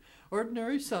person,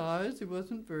 ordinary size. He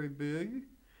wasn't very big,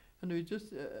 and he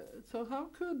just so how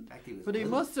could? But he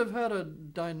must have had a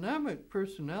dynamic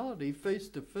personality face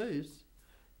to face,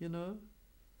 you know.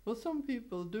 Well, some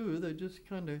people do. They just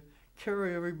kind of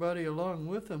carry everybody along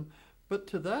with them. But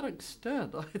to that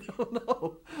extent, I don't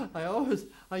know.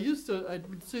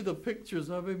 I'd see the pictures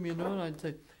of him, you know, and I'd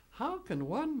say, how can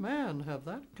one man have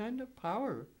that kind of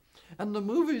power? And the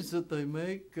movies that they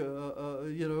make,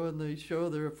 you know, and they show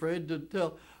they're afraid to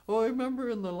tell. Oh, I remember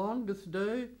in The Longest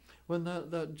Day when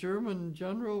that German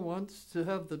general wants to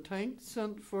have the tanks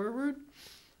sent forward,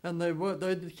 and they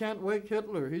can't wake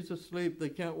Hitler. He's asleep. They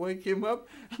can't wake him up,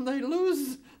 and they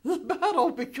lose the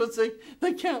battle because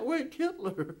they can't wake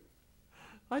Hitler.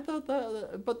 I thought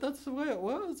that, but that's the way it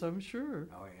was, I'm sure.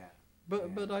 Oh, yeah.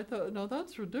 But I thought, no,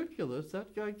 that's ridiculous.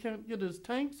 That guy can't get his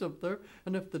tanks up there.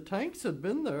 And if the tanks had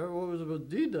been there, what was it,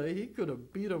 D-Day, he could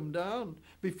have beat them down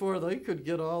before they could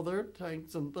get all their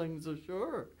tanks and things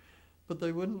ashore. But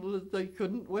they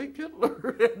couldn't wake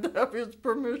Hitler and have his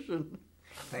permission.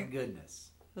 Thank goodness.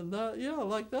 And that, yeah,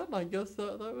 like that, and I guess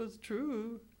that was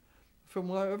true.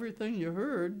 From everything you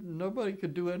heard, nobody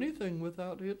could do anything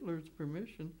without Hitler's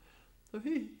permission. So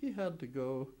he had to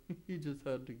go. He just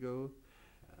had to go.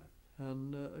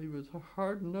 And he was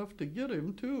hard enough to get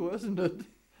him, too, wasn't it?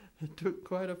 It took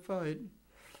quite a fight.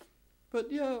 But,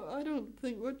 yeah, I don't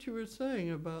think what you were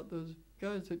saying about those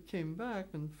guys that came back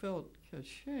and felt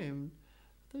ashamed,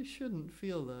 they shouldn't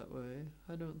feel that way,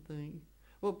 I don't think.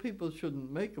 Well, people shouldn't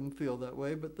make them feel that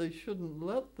way, but they shouldn't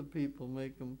let the people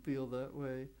make them feel that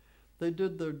way. They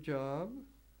did their job,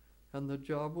 and the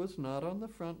job was not on the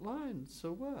front lines,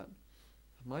 so what?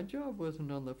 My job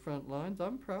wasn't on the front lines.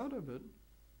 I'm proud of it.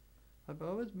 I've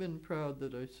always been proud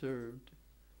that I served.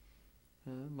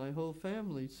 My whole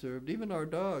family served, even our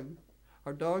dog.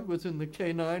 Our dog was in the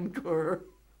K-9 Corps.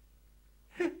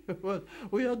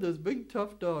 We had this big,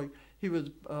 tough dog. He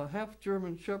was half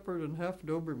German Shepherd and half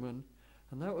Doberman.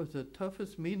 And that was the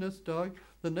toughest, meanest dog.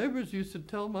 The neighbors used to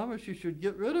tell Mama she should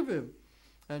get rid of him.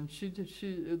 And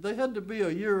they had to be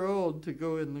a year old to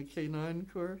go in the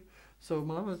K-9 Corps. So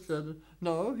Mama said,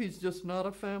 no, he's just not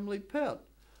a family pet.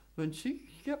 And she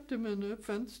kept him in a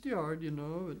fenced yard, you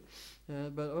know.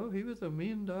 But, oh, he was a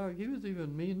mean dog. He was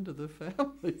even mean to the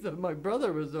family. My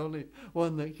brother was the only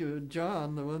one that could,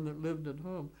 John, the one that lived at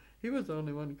home. He was the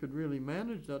only one who could really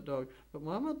manage that dog. But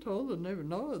Mama told the neighbor,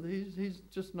 no, he's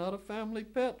just not a family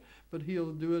pet, but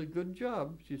he'll do a good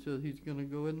job. She said he's going to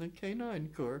go in the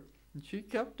K-9 Corps. And she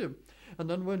kept him. And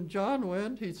then when John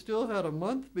went, he still had a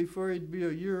month before he'd be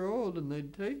a year old, and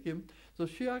they'd take him. So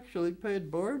she actually paid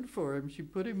board for him. She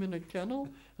put him in a kennel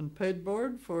and paid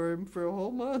board for him for a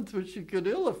whole month, which she could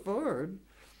ill afford.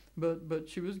 But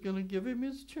she was going to give him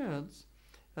his chance.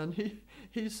 And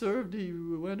he served. He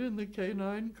went in the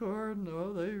K-9 Corps, and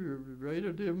they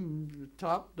rated him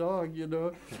top dog, you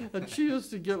know. And she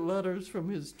used to get letters from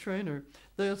his trainer.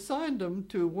 They assigned him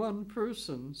to one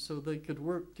person so they could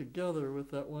work together with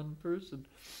that one person.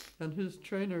 And his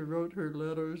trainer wrote her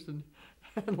letters, and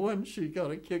when she got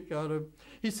a kick out of,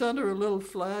 he sent her a little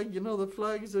flag, you know, the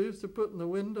flags they used to put in the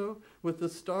window with the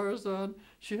stars on.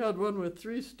 She had one with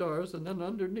 3 stars, and then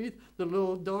underneath the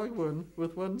little dog one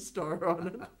with 1 star on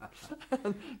it.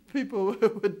 And people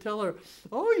would tell her,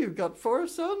 oh, you've got 4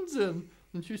 sons in.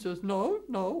 And she says, no,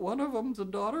 one of them's a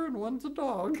daughter and one's a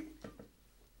dog.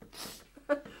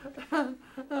 And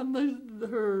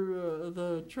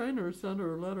the trainer sent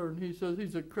her a letter, and he says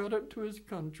he's a credit to his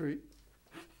country.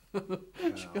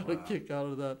 She got a kick out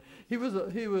of that. He was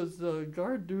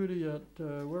guard duty at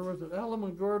where was it?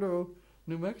 Alamogordo,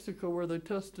 New Mexico, where they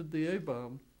tested the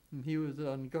A-bomb, and he was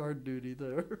on guard duty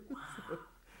there.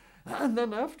 And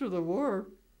then after the war,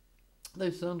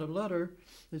 they sent a letter.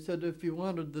 They said if you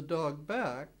wanted the dog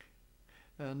back,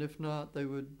 and if not, they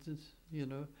would just, you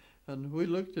know. And we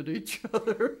looked at each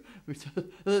other. We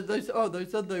said, they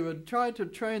said they would try to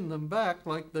train them back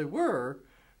like they were.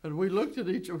 And we looked at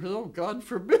each other, oh, God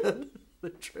forbid, they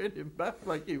trained him back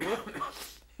like he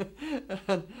was.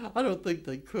 And I don't think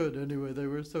they could anyway, they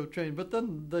were so trained. But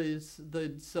then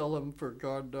they'd sell them for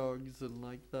guard dogs and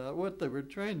like that, what they were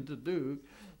trained to do.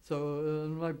 So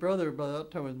my brother by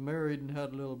that time was married and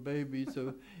had a little baby,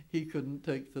 so he couldn't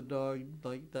take the dog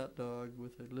like that dog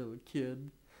with a little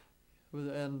kid.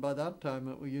 And by that time,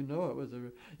 it was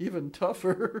even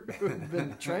tougher,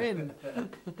 been trained.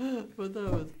 But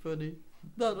that was funny.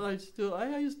 I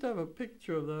used to have a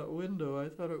picture of that window. I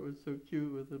thought it was so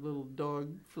cute with a little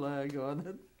dog flag on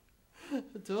it.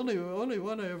 It's the only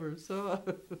one I ever saw.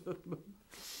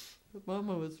 But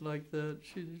Mama was like that.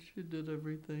 She did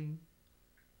everything.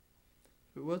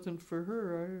 If it wasn't for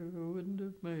her, I wouldn't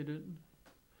have made it.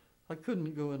 I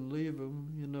couldn't go and leave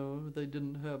them, They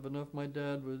didn't have enough. My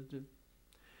dad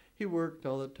he worked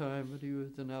all the time, but he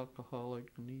was an alcoholic,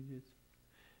 and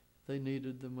they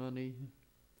needed the money.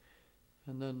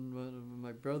 And then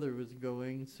my brother was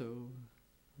going, so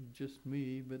just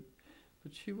me. But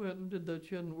she went and did that.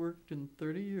 She hadn't worked in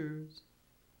 30 years,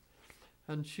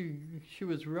 and she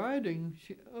was riding.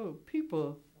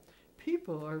 People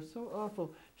are so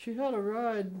awful. She had a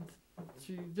ride.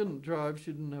 She didn't drive.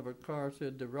 She didn't have a car. She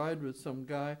had to ride with some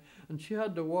guy, and she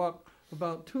had to walk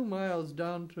about 2 miles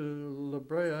down to La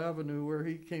Brea Avenue where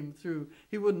he came through.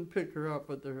 He wouldn't pick her up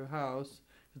at their house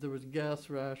because there was gas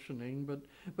rationing,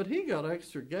 but he got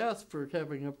extra gas for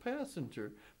having a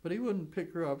passenger, but he wouldn't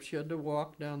pick her up. She had to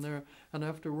walk down there, and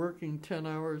after working 10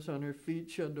 hours on her feet,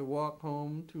 she had to walk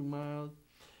home 2 miles.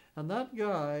 And that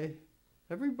guy,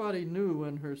 everybody knew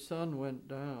when her son went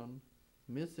down,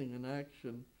 missing in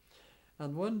action.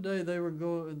 And one day they were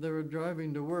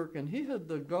driving to work, and he had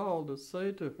the gall to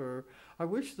say to her, "I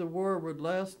wish the war would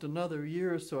last another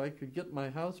year so I could get my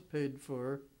house paid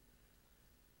for."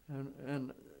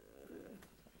 And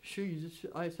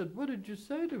I said, "What did you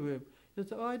say to him?" He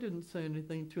said, "Oh, I didn't say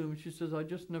anything to him." She says, "I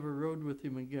just never rode with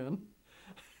him again."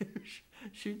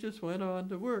 She just went on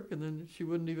to work, and then she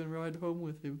wouldn't even ride home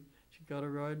with him. She got a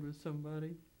ride with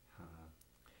somebody.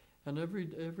 And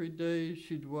every day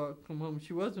she'd come home.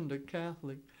 She wasn't a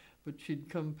Catholic, but she'd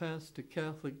come past a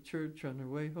Catholic church on her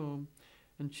way home,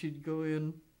 and she'd go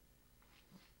in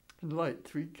and light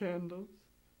 3 candles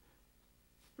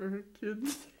for her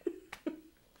kids.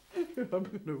 I'm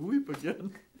going to weep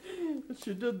again.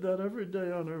 She did that every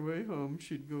day on her way home.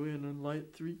 She'd go in and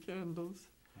light 3 candles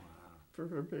for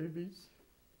her babies.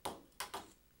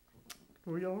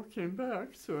 We all came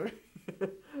back, so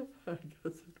I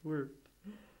guess it worked.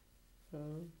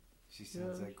 She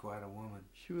sounds like quite a woman.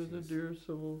 She was a dear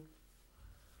soul.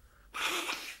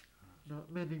 Not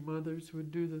many mothers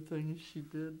would do the things she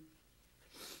did.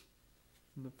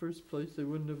 In the first place, they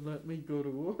wouldn't have let me go to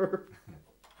war.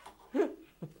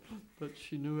 But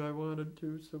she knew I wanted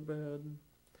to so bad.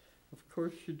 Of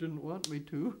course, she didn't want me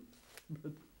to,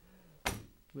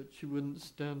 but she wouldn't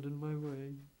stand in my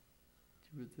way.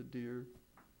 She was a dear.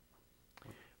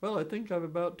 Well, I think I've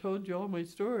about told you all my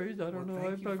stories. I don't know.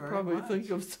 I probably think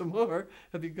of some more.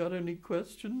 Have you got any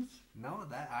questions? No,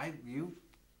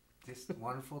 just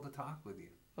wonderful to talk with you.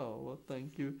 Oh, well,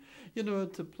 thank you.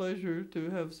 It's a pleasure to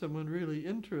have someone really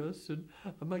interested.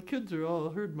 My kids are all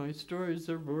heard my stories.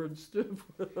 They're bored stiff.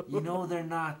 They're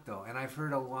not, though. And I've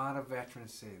heard a lot of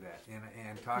veterans say that.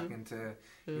 And talking to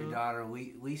your daughter,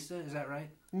 Lisa, is that right?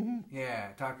 Mm-hmm.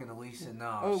 Yeah, talking to Lisa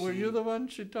now. Oh, were you the one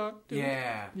she talked to?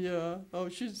 Yeah. Yeah. Oh,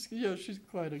 she's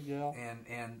quite a gal.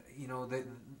 And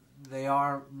they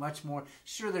are much more.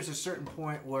 Sure, there's a certain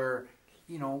point where,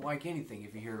 like anything,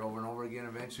 if you hear it over and over again,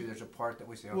 eventually there's a part that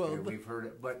we say, okay, we've heard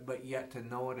it, but yet to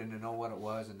know it and to know what it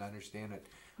was and to understand it.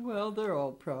 Well, they're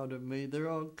all proud of me. They're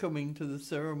all coming to the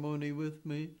ceremony with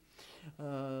me.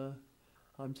 I'm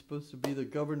supposed to be the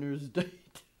governor's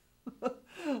date.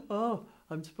 Oh,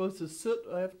 I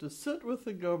have to sit with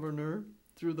the governor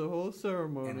through the whole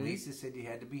ceremony. And Lisa said you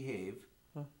had to behave.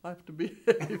 I have to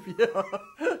behave,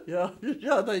 yeah,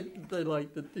 they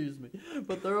like to tease me.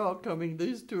 But they're all coming.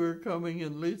 These 2 are coming,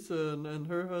 and Lisa and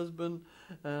her husband,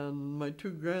 and my 2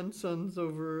 grandsons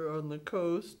over on the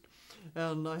coast.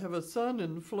 And I have a son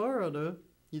in Florida.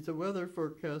 He's a weather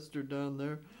forecaster down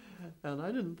there. And I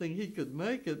didn't think he could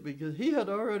make it because he had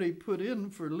already put in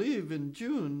for leave in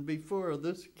June before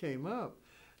this came up.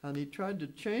 And he tried to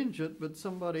change it, but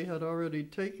somebody had already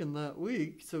taken that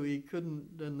week, so he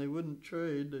couldn't, and they wouldn't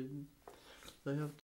trade. They have